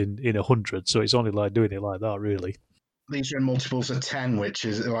 4s in 100, so it's only like doing it like that, really. These are in multiples of 10, which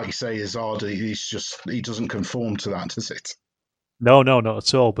is, like you say, is odd. He doesn't conform to that, does it? No, not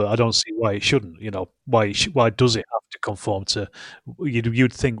at all. But I don't see why it shouldn't. Why does it have to conform to?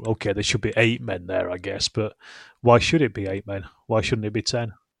 You'd think, okay, there should be 8 men there, I guess. But why should it be 8 men? Why shouldn't it be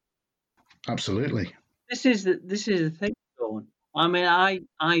 10? Absolutely. This is the thing, Dawn. I mean,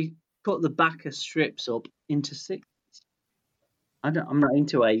 I put the Bacchus strips up into 6. I'm not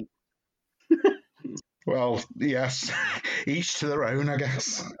into 8. Well, yes, each to their own, I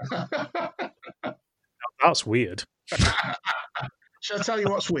guess. That's weird. Shall I tell you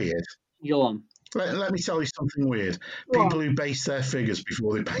what's weird? Go on. Let me tell you something weird. People who base their figures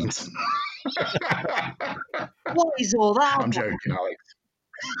before they paint. What is all that? I'm joking, Alex.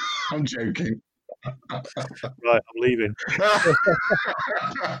 I'm joking. Right, I'm leaving.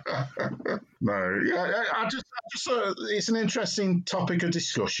 No, I just it's an interesting topic of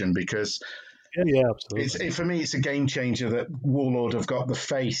discussion because yeah, absolutely. For me, it's a game changer that Warlord have got the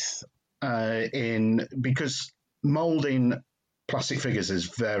faith in, because molding plastic figures is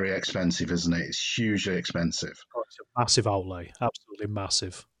very expensive, isn't it? It's hugely expensive. Oh, it's a massive outlay, absolutely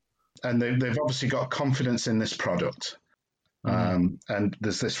massive. And they've obviously got confidence in this product. And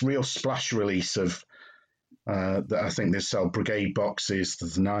there's this real splash release of that I think they sell brigade boxes.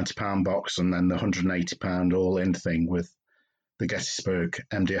 There's the £90 box and then the £180 all-in thing with the Gettysburg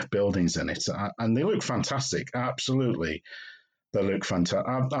MDF buildings in it. And they look fantastic. Absolutely, they look fantastic.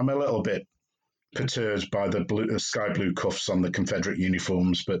 I'm a little bit perturbed by the sky blue cuffs on the Confederate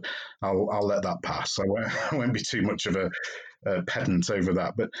uniforms, but I'll let that pass. I won't be too much of a pedant over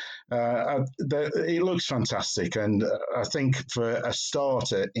that. But it looks fantastic, and I think for a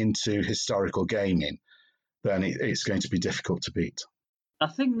starter into historical gaming, then it's going to be difficult to beat. I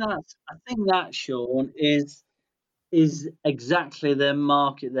think that Sean is exactly the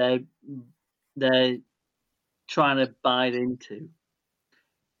market they're trying to bite into.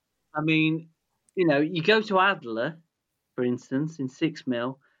 I mean, you go to Adler, for instance, in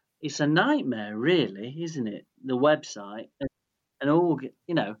 6mm, it's a nightmare, really, isn't it? The website and all,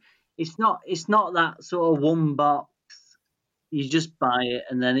 it's not that sort of one box. You just buy it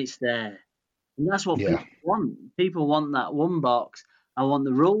and then it's there, and that's what people want. People want that one box. I want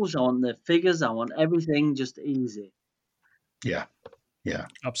the rules. I want the figures. I want everything just easy. Yeah,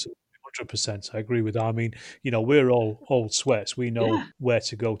 absolutely. 100%. I agree with that. I mean, we're all old sweats. We know where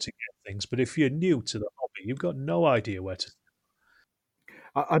to go to get things. But if you're new to the hobby, you've got no idea where to.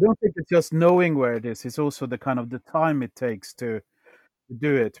 I don't think it's just knowing where it is. It's also the kind of the time it takes to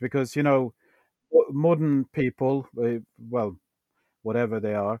do it. Because, modern people, well, whatever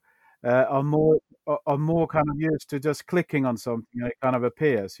they are more kind of used to just clicking on something and it kind of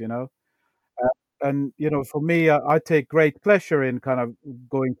appears, and for me, I take great pleasure in kind of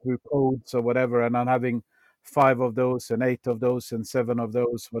going through codes or whatever, and I'm having 5 of those and 8 of those and 7 of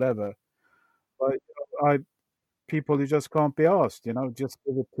those, whatever. But people who just can't be asked, just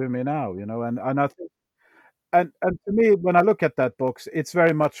give it to me now, and I think, and to me, when I look at that box, it's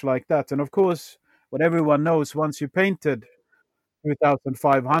very much like that. And of course, what everyone knows, once you painted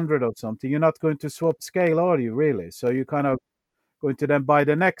 2,500 or something, you're not going to swap scale, are you, really? So you kind of going to then buy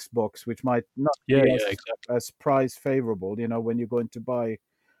the next box, which might not be exactly. as price favorable, when you're going to buy,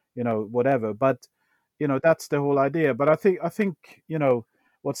 whatever. But, that's the whole idea. But I think,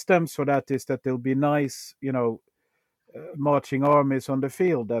 what stems for that is that there'll be nice, marching armies on the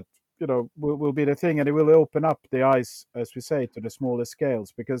field that, will be the thing. And it will open up the eyes, as we say, to the smaller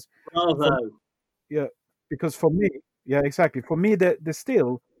scales. Because, because for me, exactly. For me, the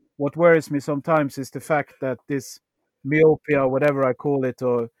still, what worries me sometimes is the fact that this myopia, whatever I call it,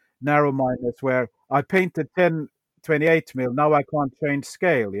 or narrow-mindedness, where I painted 10 28mm, now I can't change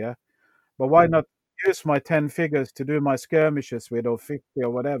scale, but why not use my 10 figures to do my skirmishes with, or 50 or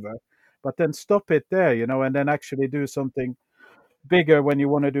whatever, but then stop it there, and then actually do something bigger when you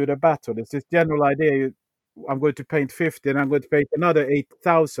want to do the battle. It's this general idea, I'm going to paint 50 and I'm going to paint another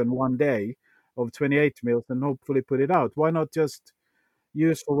 8,000 one day of 28mm and hopefully put it out. Why not just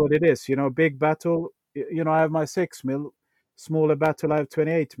use for what it is? Big battle, I have my 6mm, smaller battle, I have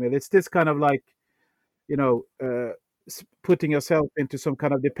 28mm. It's this kind of like, putting yourself into some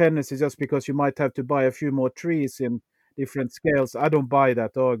kind of dependency just because you might have to buy a few more trees in different scales. I don't buy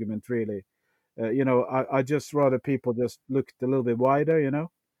that argument, really. I just rather people just looked a little bit wider,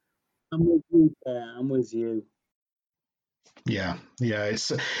 I'm with you there. I'm with you. Yeah,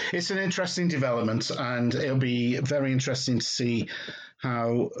 it's an interesting development, and it'll be very interesting to see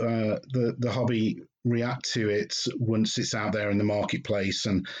how the hobby react to it once it's out there in the marketplace,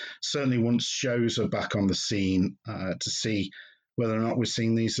 and certainly once shows are back on the scene, to see whether or not we're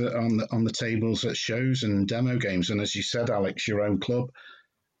seeing these on the tables at shows and demo games. And as you said, Alex, your own club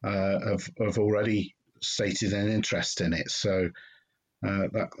have already stated an interest in it, so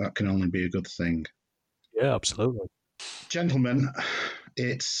that can only be a good thing. Yeah, absolutely. Gentlemen,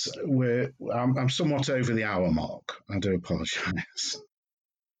 I'm somewhat over the hour mark. I do apologise.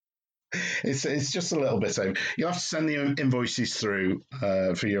 It's just a little bit over. You'll have to send the invoices through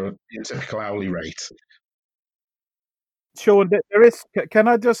for your typical hourly rate. Sean, there is. Can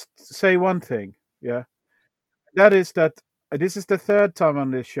I just say one thing? Yeah, that is that this is the 3rd time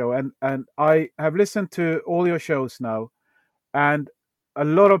on this show, and I have listened to all your shows now, and a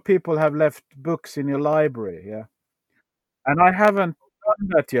lot of people have left books in your library. Yeah. And I haven't done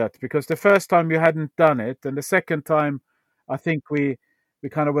that yet, because the first time you hadn't done it, and the second time, I think we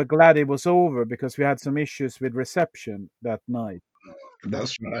kind of were glad it was over because we had some issues with reception that night.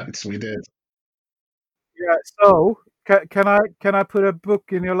 That's right, we did. Yeah. So can I put a book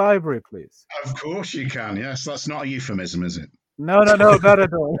in your library, please? Of course you can. Yes, that's not a euphemism, is it? No, not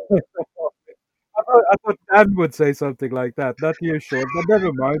at all. thought Dan would say something like that, not you, Sean, but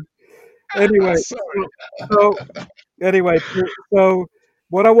never mind. Anyway, Sorry. so anyway, so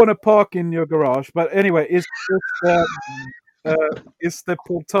what I want to park in your garage, but anyway, is the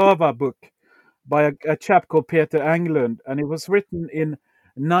Poltava book by a chap called Peter Englund, and it was written in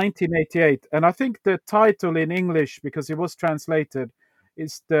 1988. And I think the title in English, because it was translated,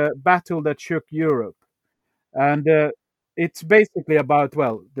 is The Battle That Shook Europe. And it's basically about,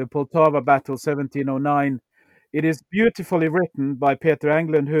 well, the Poltava Battle 1709. It is beautifully written by Peter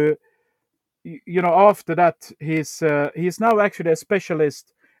Englund, who, after that, he's now actually a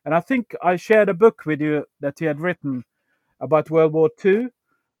specialist. And I think I shared a book with you that he had written about World War Two.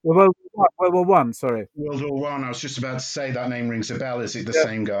 World War One, sorry. World War One. I was just about to say that name rings a bell. Is it the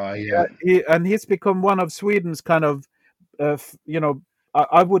same guy? Yeah. He's become one of Sweden's kind of,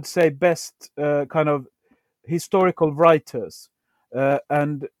 I would say best kind of historical writers,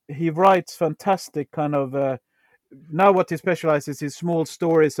 and he writes fantastic kind of. Now what he specializes is small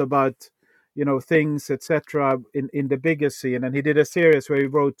stories about, things, etc. In the bigger scene, and he did a series where he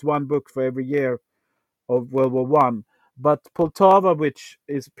wrote one book for every year of World War One. But Poltava, which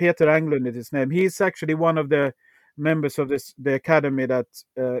is Peter Englund is his name, he's actually one of the members of the academy that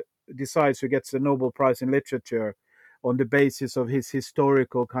decides who gets the Nobel Prize in Literature on the basis of his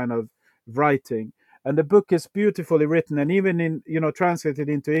historical kind of writing. And the book is beautifully written, and even in translated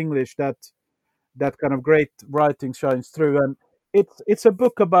into English, that kind of great writing shines through. And it's a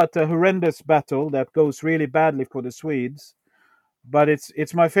book about a horrendous battle that goes really badly for the Swedes, but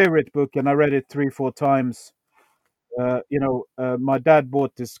it's my favorite book, and I read it 3-4 times. My dad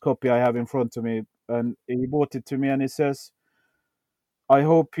bought this copy I have in front of me, and he bought it to me, and he says, "I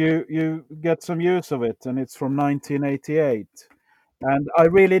hope you get some use of it." And it's from 1988, and I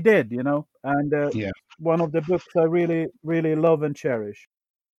really did, and Yeah. one of the books I really, really love and cherish.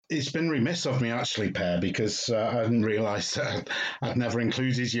 It's been remiss of me actually, Per, because I didn't realise that I'd never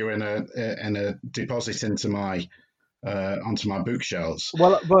included you in a deposit into my onto my bookshelves.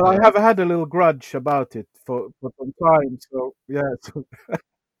 Well, I have had a little grudge about it for some time. So yeah,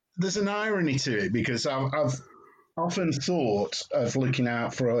 There's an irony to it because I've often thought of looking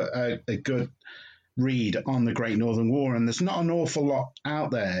out for a good read on the Great Northern War, and there's not an awful lot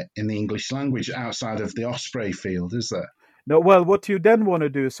out there in the English language outside of the Osprey field, is there? no. Well, what you then want to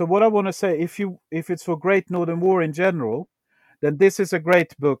do? So what I want to say, if it's for Great Northern War in general, then this is a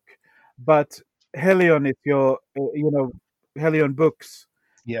great book. But Helion is Helion Books.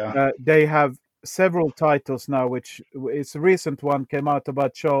 Yeah. They have several titles now, which is a recent one came out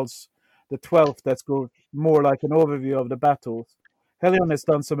about Charles the 12th. That's good, more like an overview of the battles. Helion has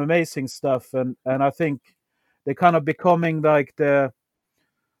done some amazing stuff, and I think they're kind of becoming like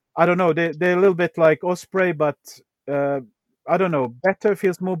I don't know, they're a little bit like Osprey, but I don't know, better,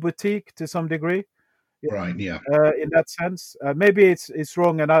 feels more boutique to some degree. Right. Yeah. In that sense, maybe it's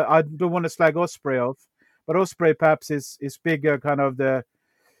wrong, and I don't want to slag Osprey off, but Osprey perhaps is bigger, kind of the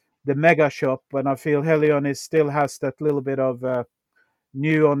mega shop, and I feel Helion still has that little bit of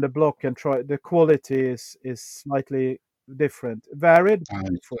new on the block, and the quality is slightly different, varied. I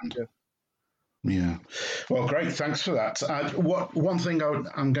understand. Yeah. Well, great. Thanks for that. One thing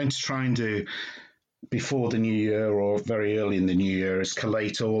I'm going to try and do before the new year or very early in the new year is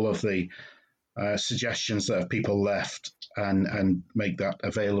collate all of the suggestions that people left and make that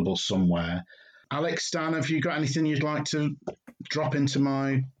available somewhere. Alex, Dan, have you got anything you'd like to drop into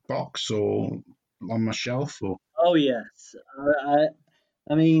my box or on my shelf? Or Oh yes,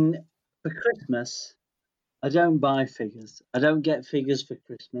 I mean, for Christmas, I don't buy figures. I don't get figures for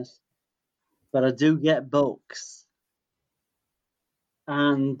Christmas, but I do get books.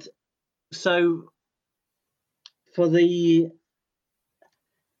 And so for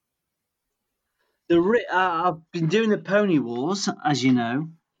I've been doing the Pony Wars, as you know,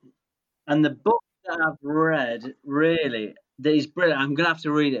 and the book that I've read really that is brilliant. I'm gonna have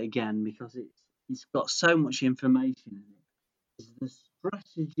to read it again because it's got so much information in it. It's the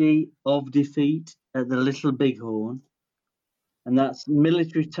Strategy of Defeat at the Little Bighorn, and that's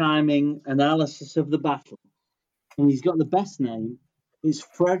military timing analysis of the battle. And he's got the best name. It's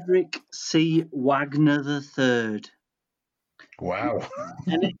Frederick C. Wagner III. wow.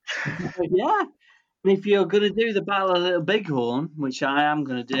 And yeah, and if you're going to do the Battle of Little Bighorn, which I am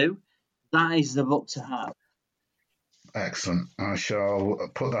going to do, that is the book to have. Excellent. I shall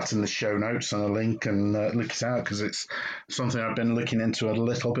put that in the show notes and a link and look it out because it's something I've been looking into a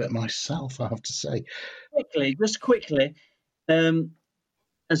little bit myself, I have to say. Quickly,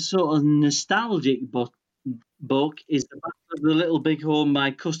 a sort of nostalgic book is The Battle of the Little Bighorn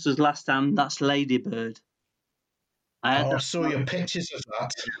by Custer's Last Stand. That's Ladybird. I had I that. saw your pictures of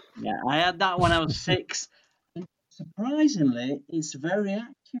that. Yeah, I had that when I was 6. And surprisingly, it's very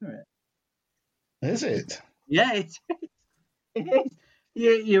accurate. Is it? Yeah, it is.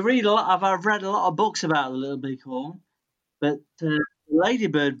 You read a lot. I've read a lot of books about the Little Big Horn, but the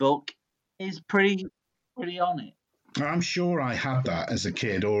Ladybird book is pretty on it. I'm sure I had that as a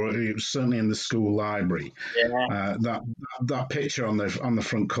kid, or it was certainly in the school library. Yeah. That picture on the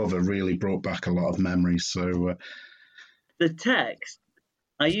front cover really brought back a lot of memories. So The text,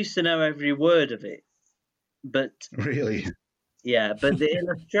 I used to know every word of it, but really, but the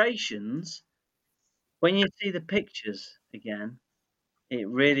illustrations, when you see the pictures again, it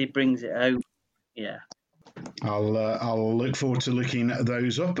really brings it out. Yeah. I'll look forward to looking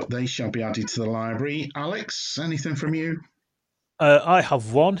those up. They shall be added to the library. Alex, anything from you? I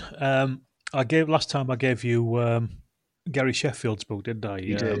have one. Last time I gave you Gary Sheffield's book, didn't I?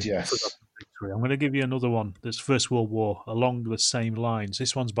 You did, yes. Forgotten Victory. I'm going to give you another one that's First World War, along the same lines.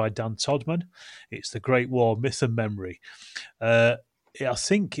 This one's by Dan Todman. It's The Great War, Myth and Memory. I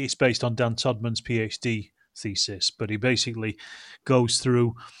think it's based on Dan Todman's PhD thesis, but he basically goes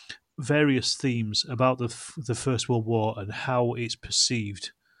through various themes about the First World War and how it's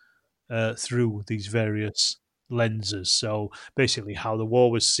perceived through these various lenses. So basically how the war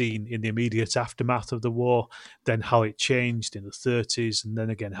was seen in the immediate aftermath of the war, then how it changed in the 30s, and then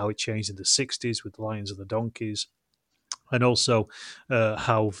again how it changed in the 60s with the Lions and the Donkeys, and also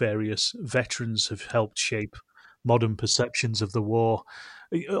how various veterans have helped shape modern perceptions of the war.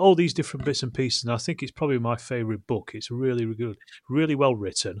 All these different bits and pieces, and I think it's probably my favourite book. It's really, really good, really well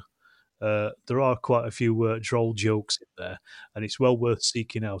written. There are quite a few droll jokes in there, and it's well worth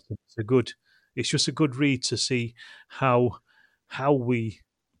seeking out. It's just a good read to see how we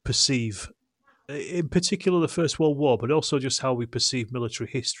perceive, in particular, the First World War, but also just how we perceive military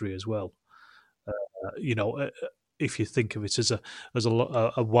history as well. If you think of it as a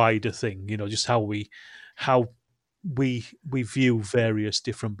wider thing, just how we view various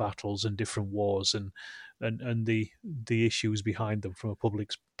different battles and different wars and the issues behind them from a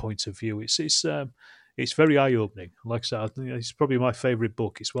public's point of view. It's very eye opening. Like I said, I think it's probably my favourite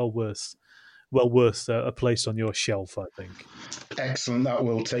book. It's well worth a place on your shelf, I think. Excellent. That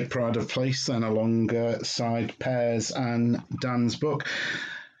will take pride of place then alongside Pears and Dan's book.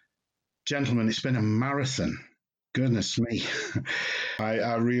 Gentlemen, it's been a marathon. Goodness me.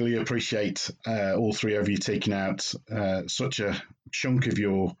 I really appreciate all three of you taking out such a chunk of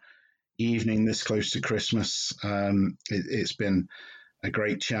your evening this close to Christmas. It's been a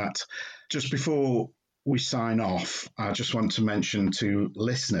great chat. Just before we sign off, I just want to mention to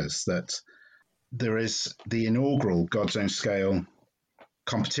listeners that there is the inaugural God's Own Scale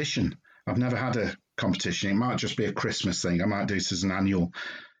competition. I've never had a competition. It might just be a Christmas thing. I might do this as an annual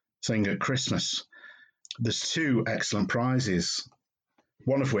thing at Christmas. There's 2 excellent prizes,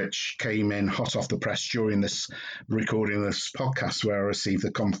 one of which came in hot off the press during this recording of this podcast, where I received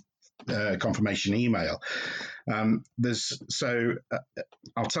the confirmation email. I'll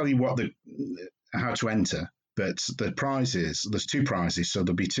tell you how to enter, but the prizes, there's 2 prizes, so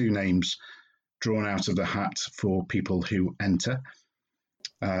there'll be 2 names drawn out of the hat for people who enter.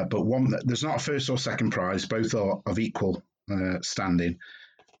 But there's not a first or second prize, both are of equal standing.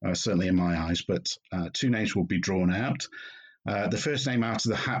 Certainly in my eyes, but 2 names will be drawn out. The first name out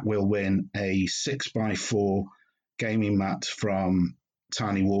of the hat will win a 6x4 gaming mat from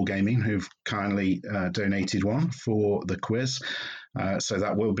Tiny Wargaming, who've kindly donated one for the quiz. So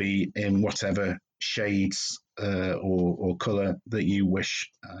that will be in whatever shades or colour that you wish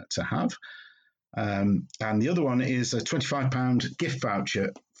to have. And the other one is a £25 gift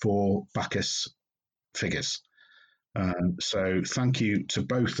voucher for Bacchus figures. So thank you to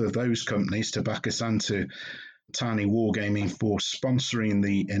both of those companies, to Bacchus and to Tiny Wargaming, for sponsoring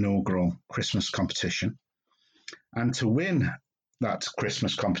the inaugural Christmas competition. And to win that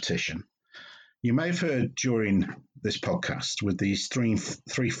Christmas competition, you may have heard during this podcast with these three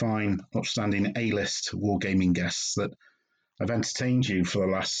fine, upstanding A-list wargaming guests that have entertained you for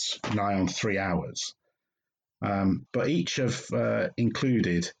the last nigh on 3 hours. But each have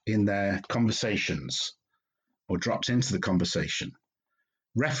included in their conversations, or dropped into the conversation,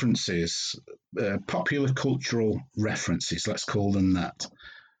 references, popular cultural references, let's call them that.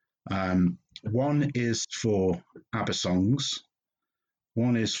 One is for ABBA songs,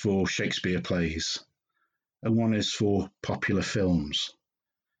 one is for Shakespeare plays, and one is for popular films.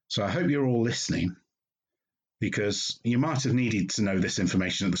 So I hope you're all listening, because you might have needed to know this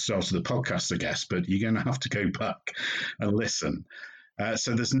information at the start of the podcast, I guess, but you're going to have to go back and listen.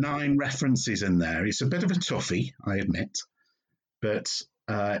 So there's 9 references in there. It's a bit of a toughie, I admit. But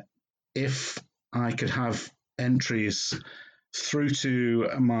if I could have entries through to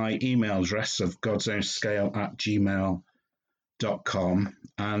my email address of godsownscale@gmail.com,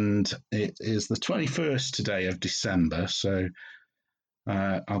 and it is the 21st today of December, so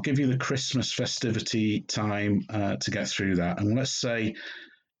I'll give you the Christmas festivity time to get through that. And let's say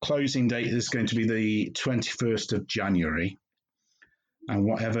closing date is going to be the 21st of January. And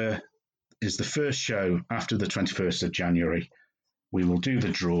whatever is the first show after the 21st of January, we will do the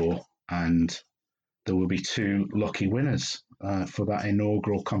draw, and there will be 2 lucky winners for that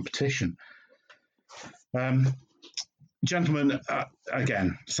inaugural competition. Gentlemen,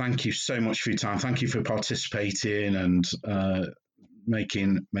 again, thank you so much for your time. Thank you for participating and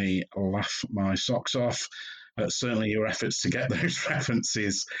making me laugh my socks off. Certainly your efforts to get those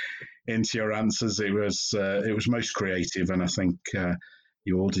references into your answers, it was most creative, and I think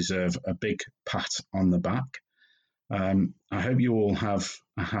you all deserve a big pat on the back. I hope you all have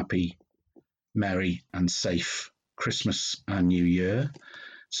a happy, merry and safe Christmas and New Year.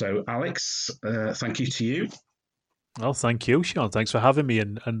 So Alex, thank you to you. Well, thank you, Sean. Thanks for having me,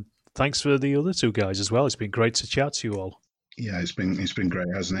 and thanks for the other 2 guys as well. It's been great to chat to you all. Yeah, it's been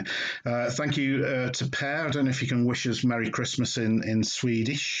great, hasn't it? Thank you to Per. I don't know if you can wish us Merry Christmas in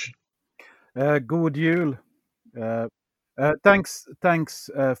Swedish. God jul. Thanks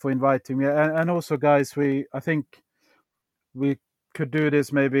for inviting me, and also, guys, I think we could do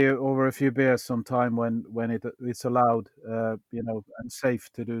this maybe over a few beers sometime when it's allowed, and safe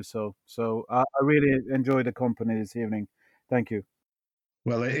to do so. So I really enjoyed the company this evening. Thank you.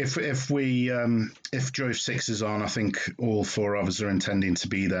 Well, if Drove 6 is on, I think all 4 of us are intending to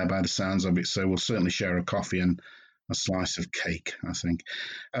be there by the sounds of it. So we'll certainly share a coffee and a slice of cake, I think.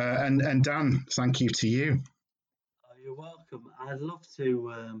 And Dan, thank you to you. Oh, you're welcome. I'd love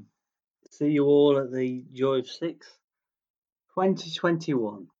to see you all at the Joy of 6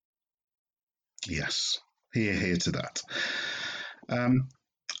 2021. Yes, hear to that.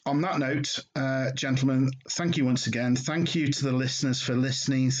 On that note, gentlemen, thank you once again. Thank you to the listeners for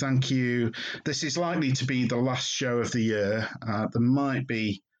listening. Thank you. This is likely to be the last show of the year. There might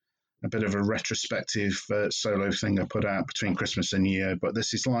be a bit of a retrospective solo thing I put out between Christmas and New Year, but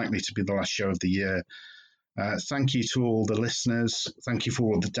this is likely to be the last show of the year. Thank you to all the listeners. Thank you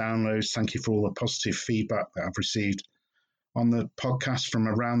for all the downloads. Thank you for all the positive feedback that I've received on the podcast from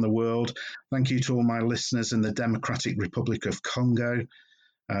around the world. Thank you to all my listeners in the Democratic Republic of Congo.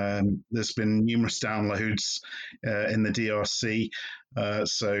 There's been numerous downloads in the DRC,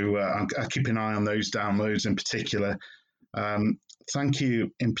 so I'll keep an eye on those downloads in particular. Thank you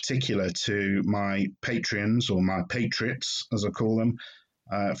in particular to my Patreons, or my Patriots, as I call them,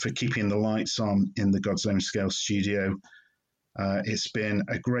 for keeping the lights on in the God's Own Scale studio. It's been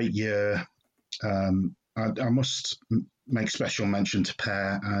a great year. I must make special mention to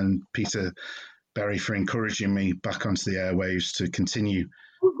Per and Peter Berry for encouraging me back onto the airwaves to continue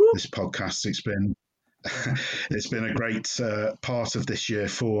this podcast. It's been a great part of this year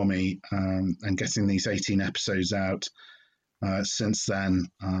for me, and getting these 18 episodes out. Since then,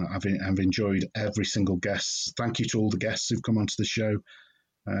 I've enjoyed every single guest. Thank you to all the guests who've come onto the show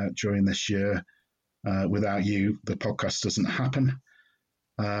during this year. Without you, the podcast doesn't happen.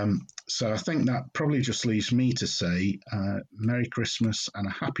 So I think that probably just leaves me to say Merry Christmas and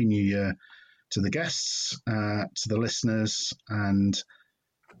a Happy New Year to the guests, to the listeners, and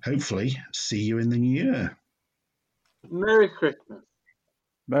hopefully see you in the new year. Merry Christmas.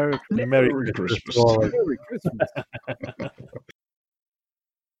 Merry Christmas. Christmas.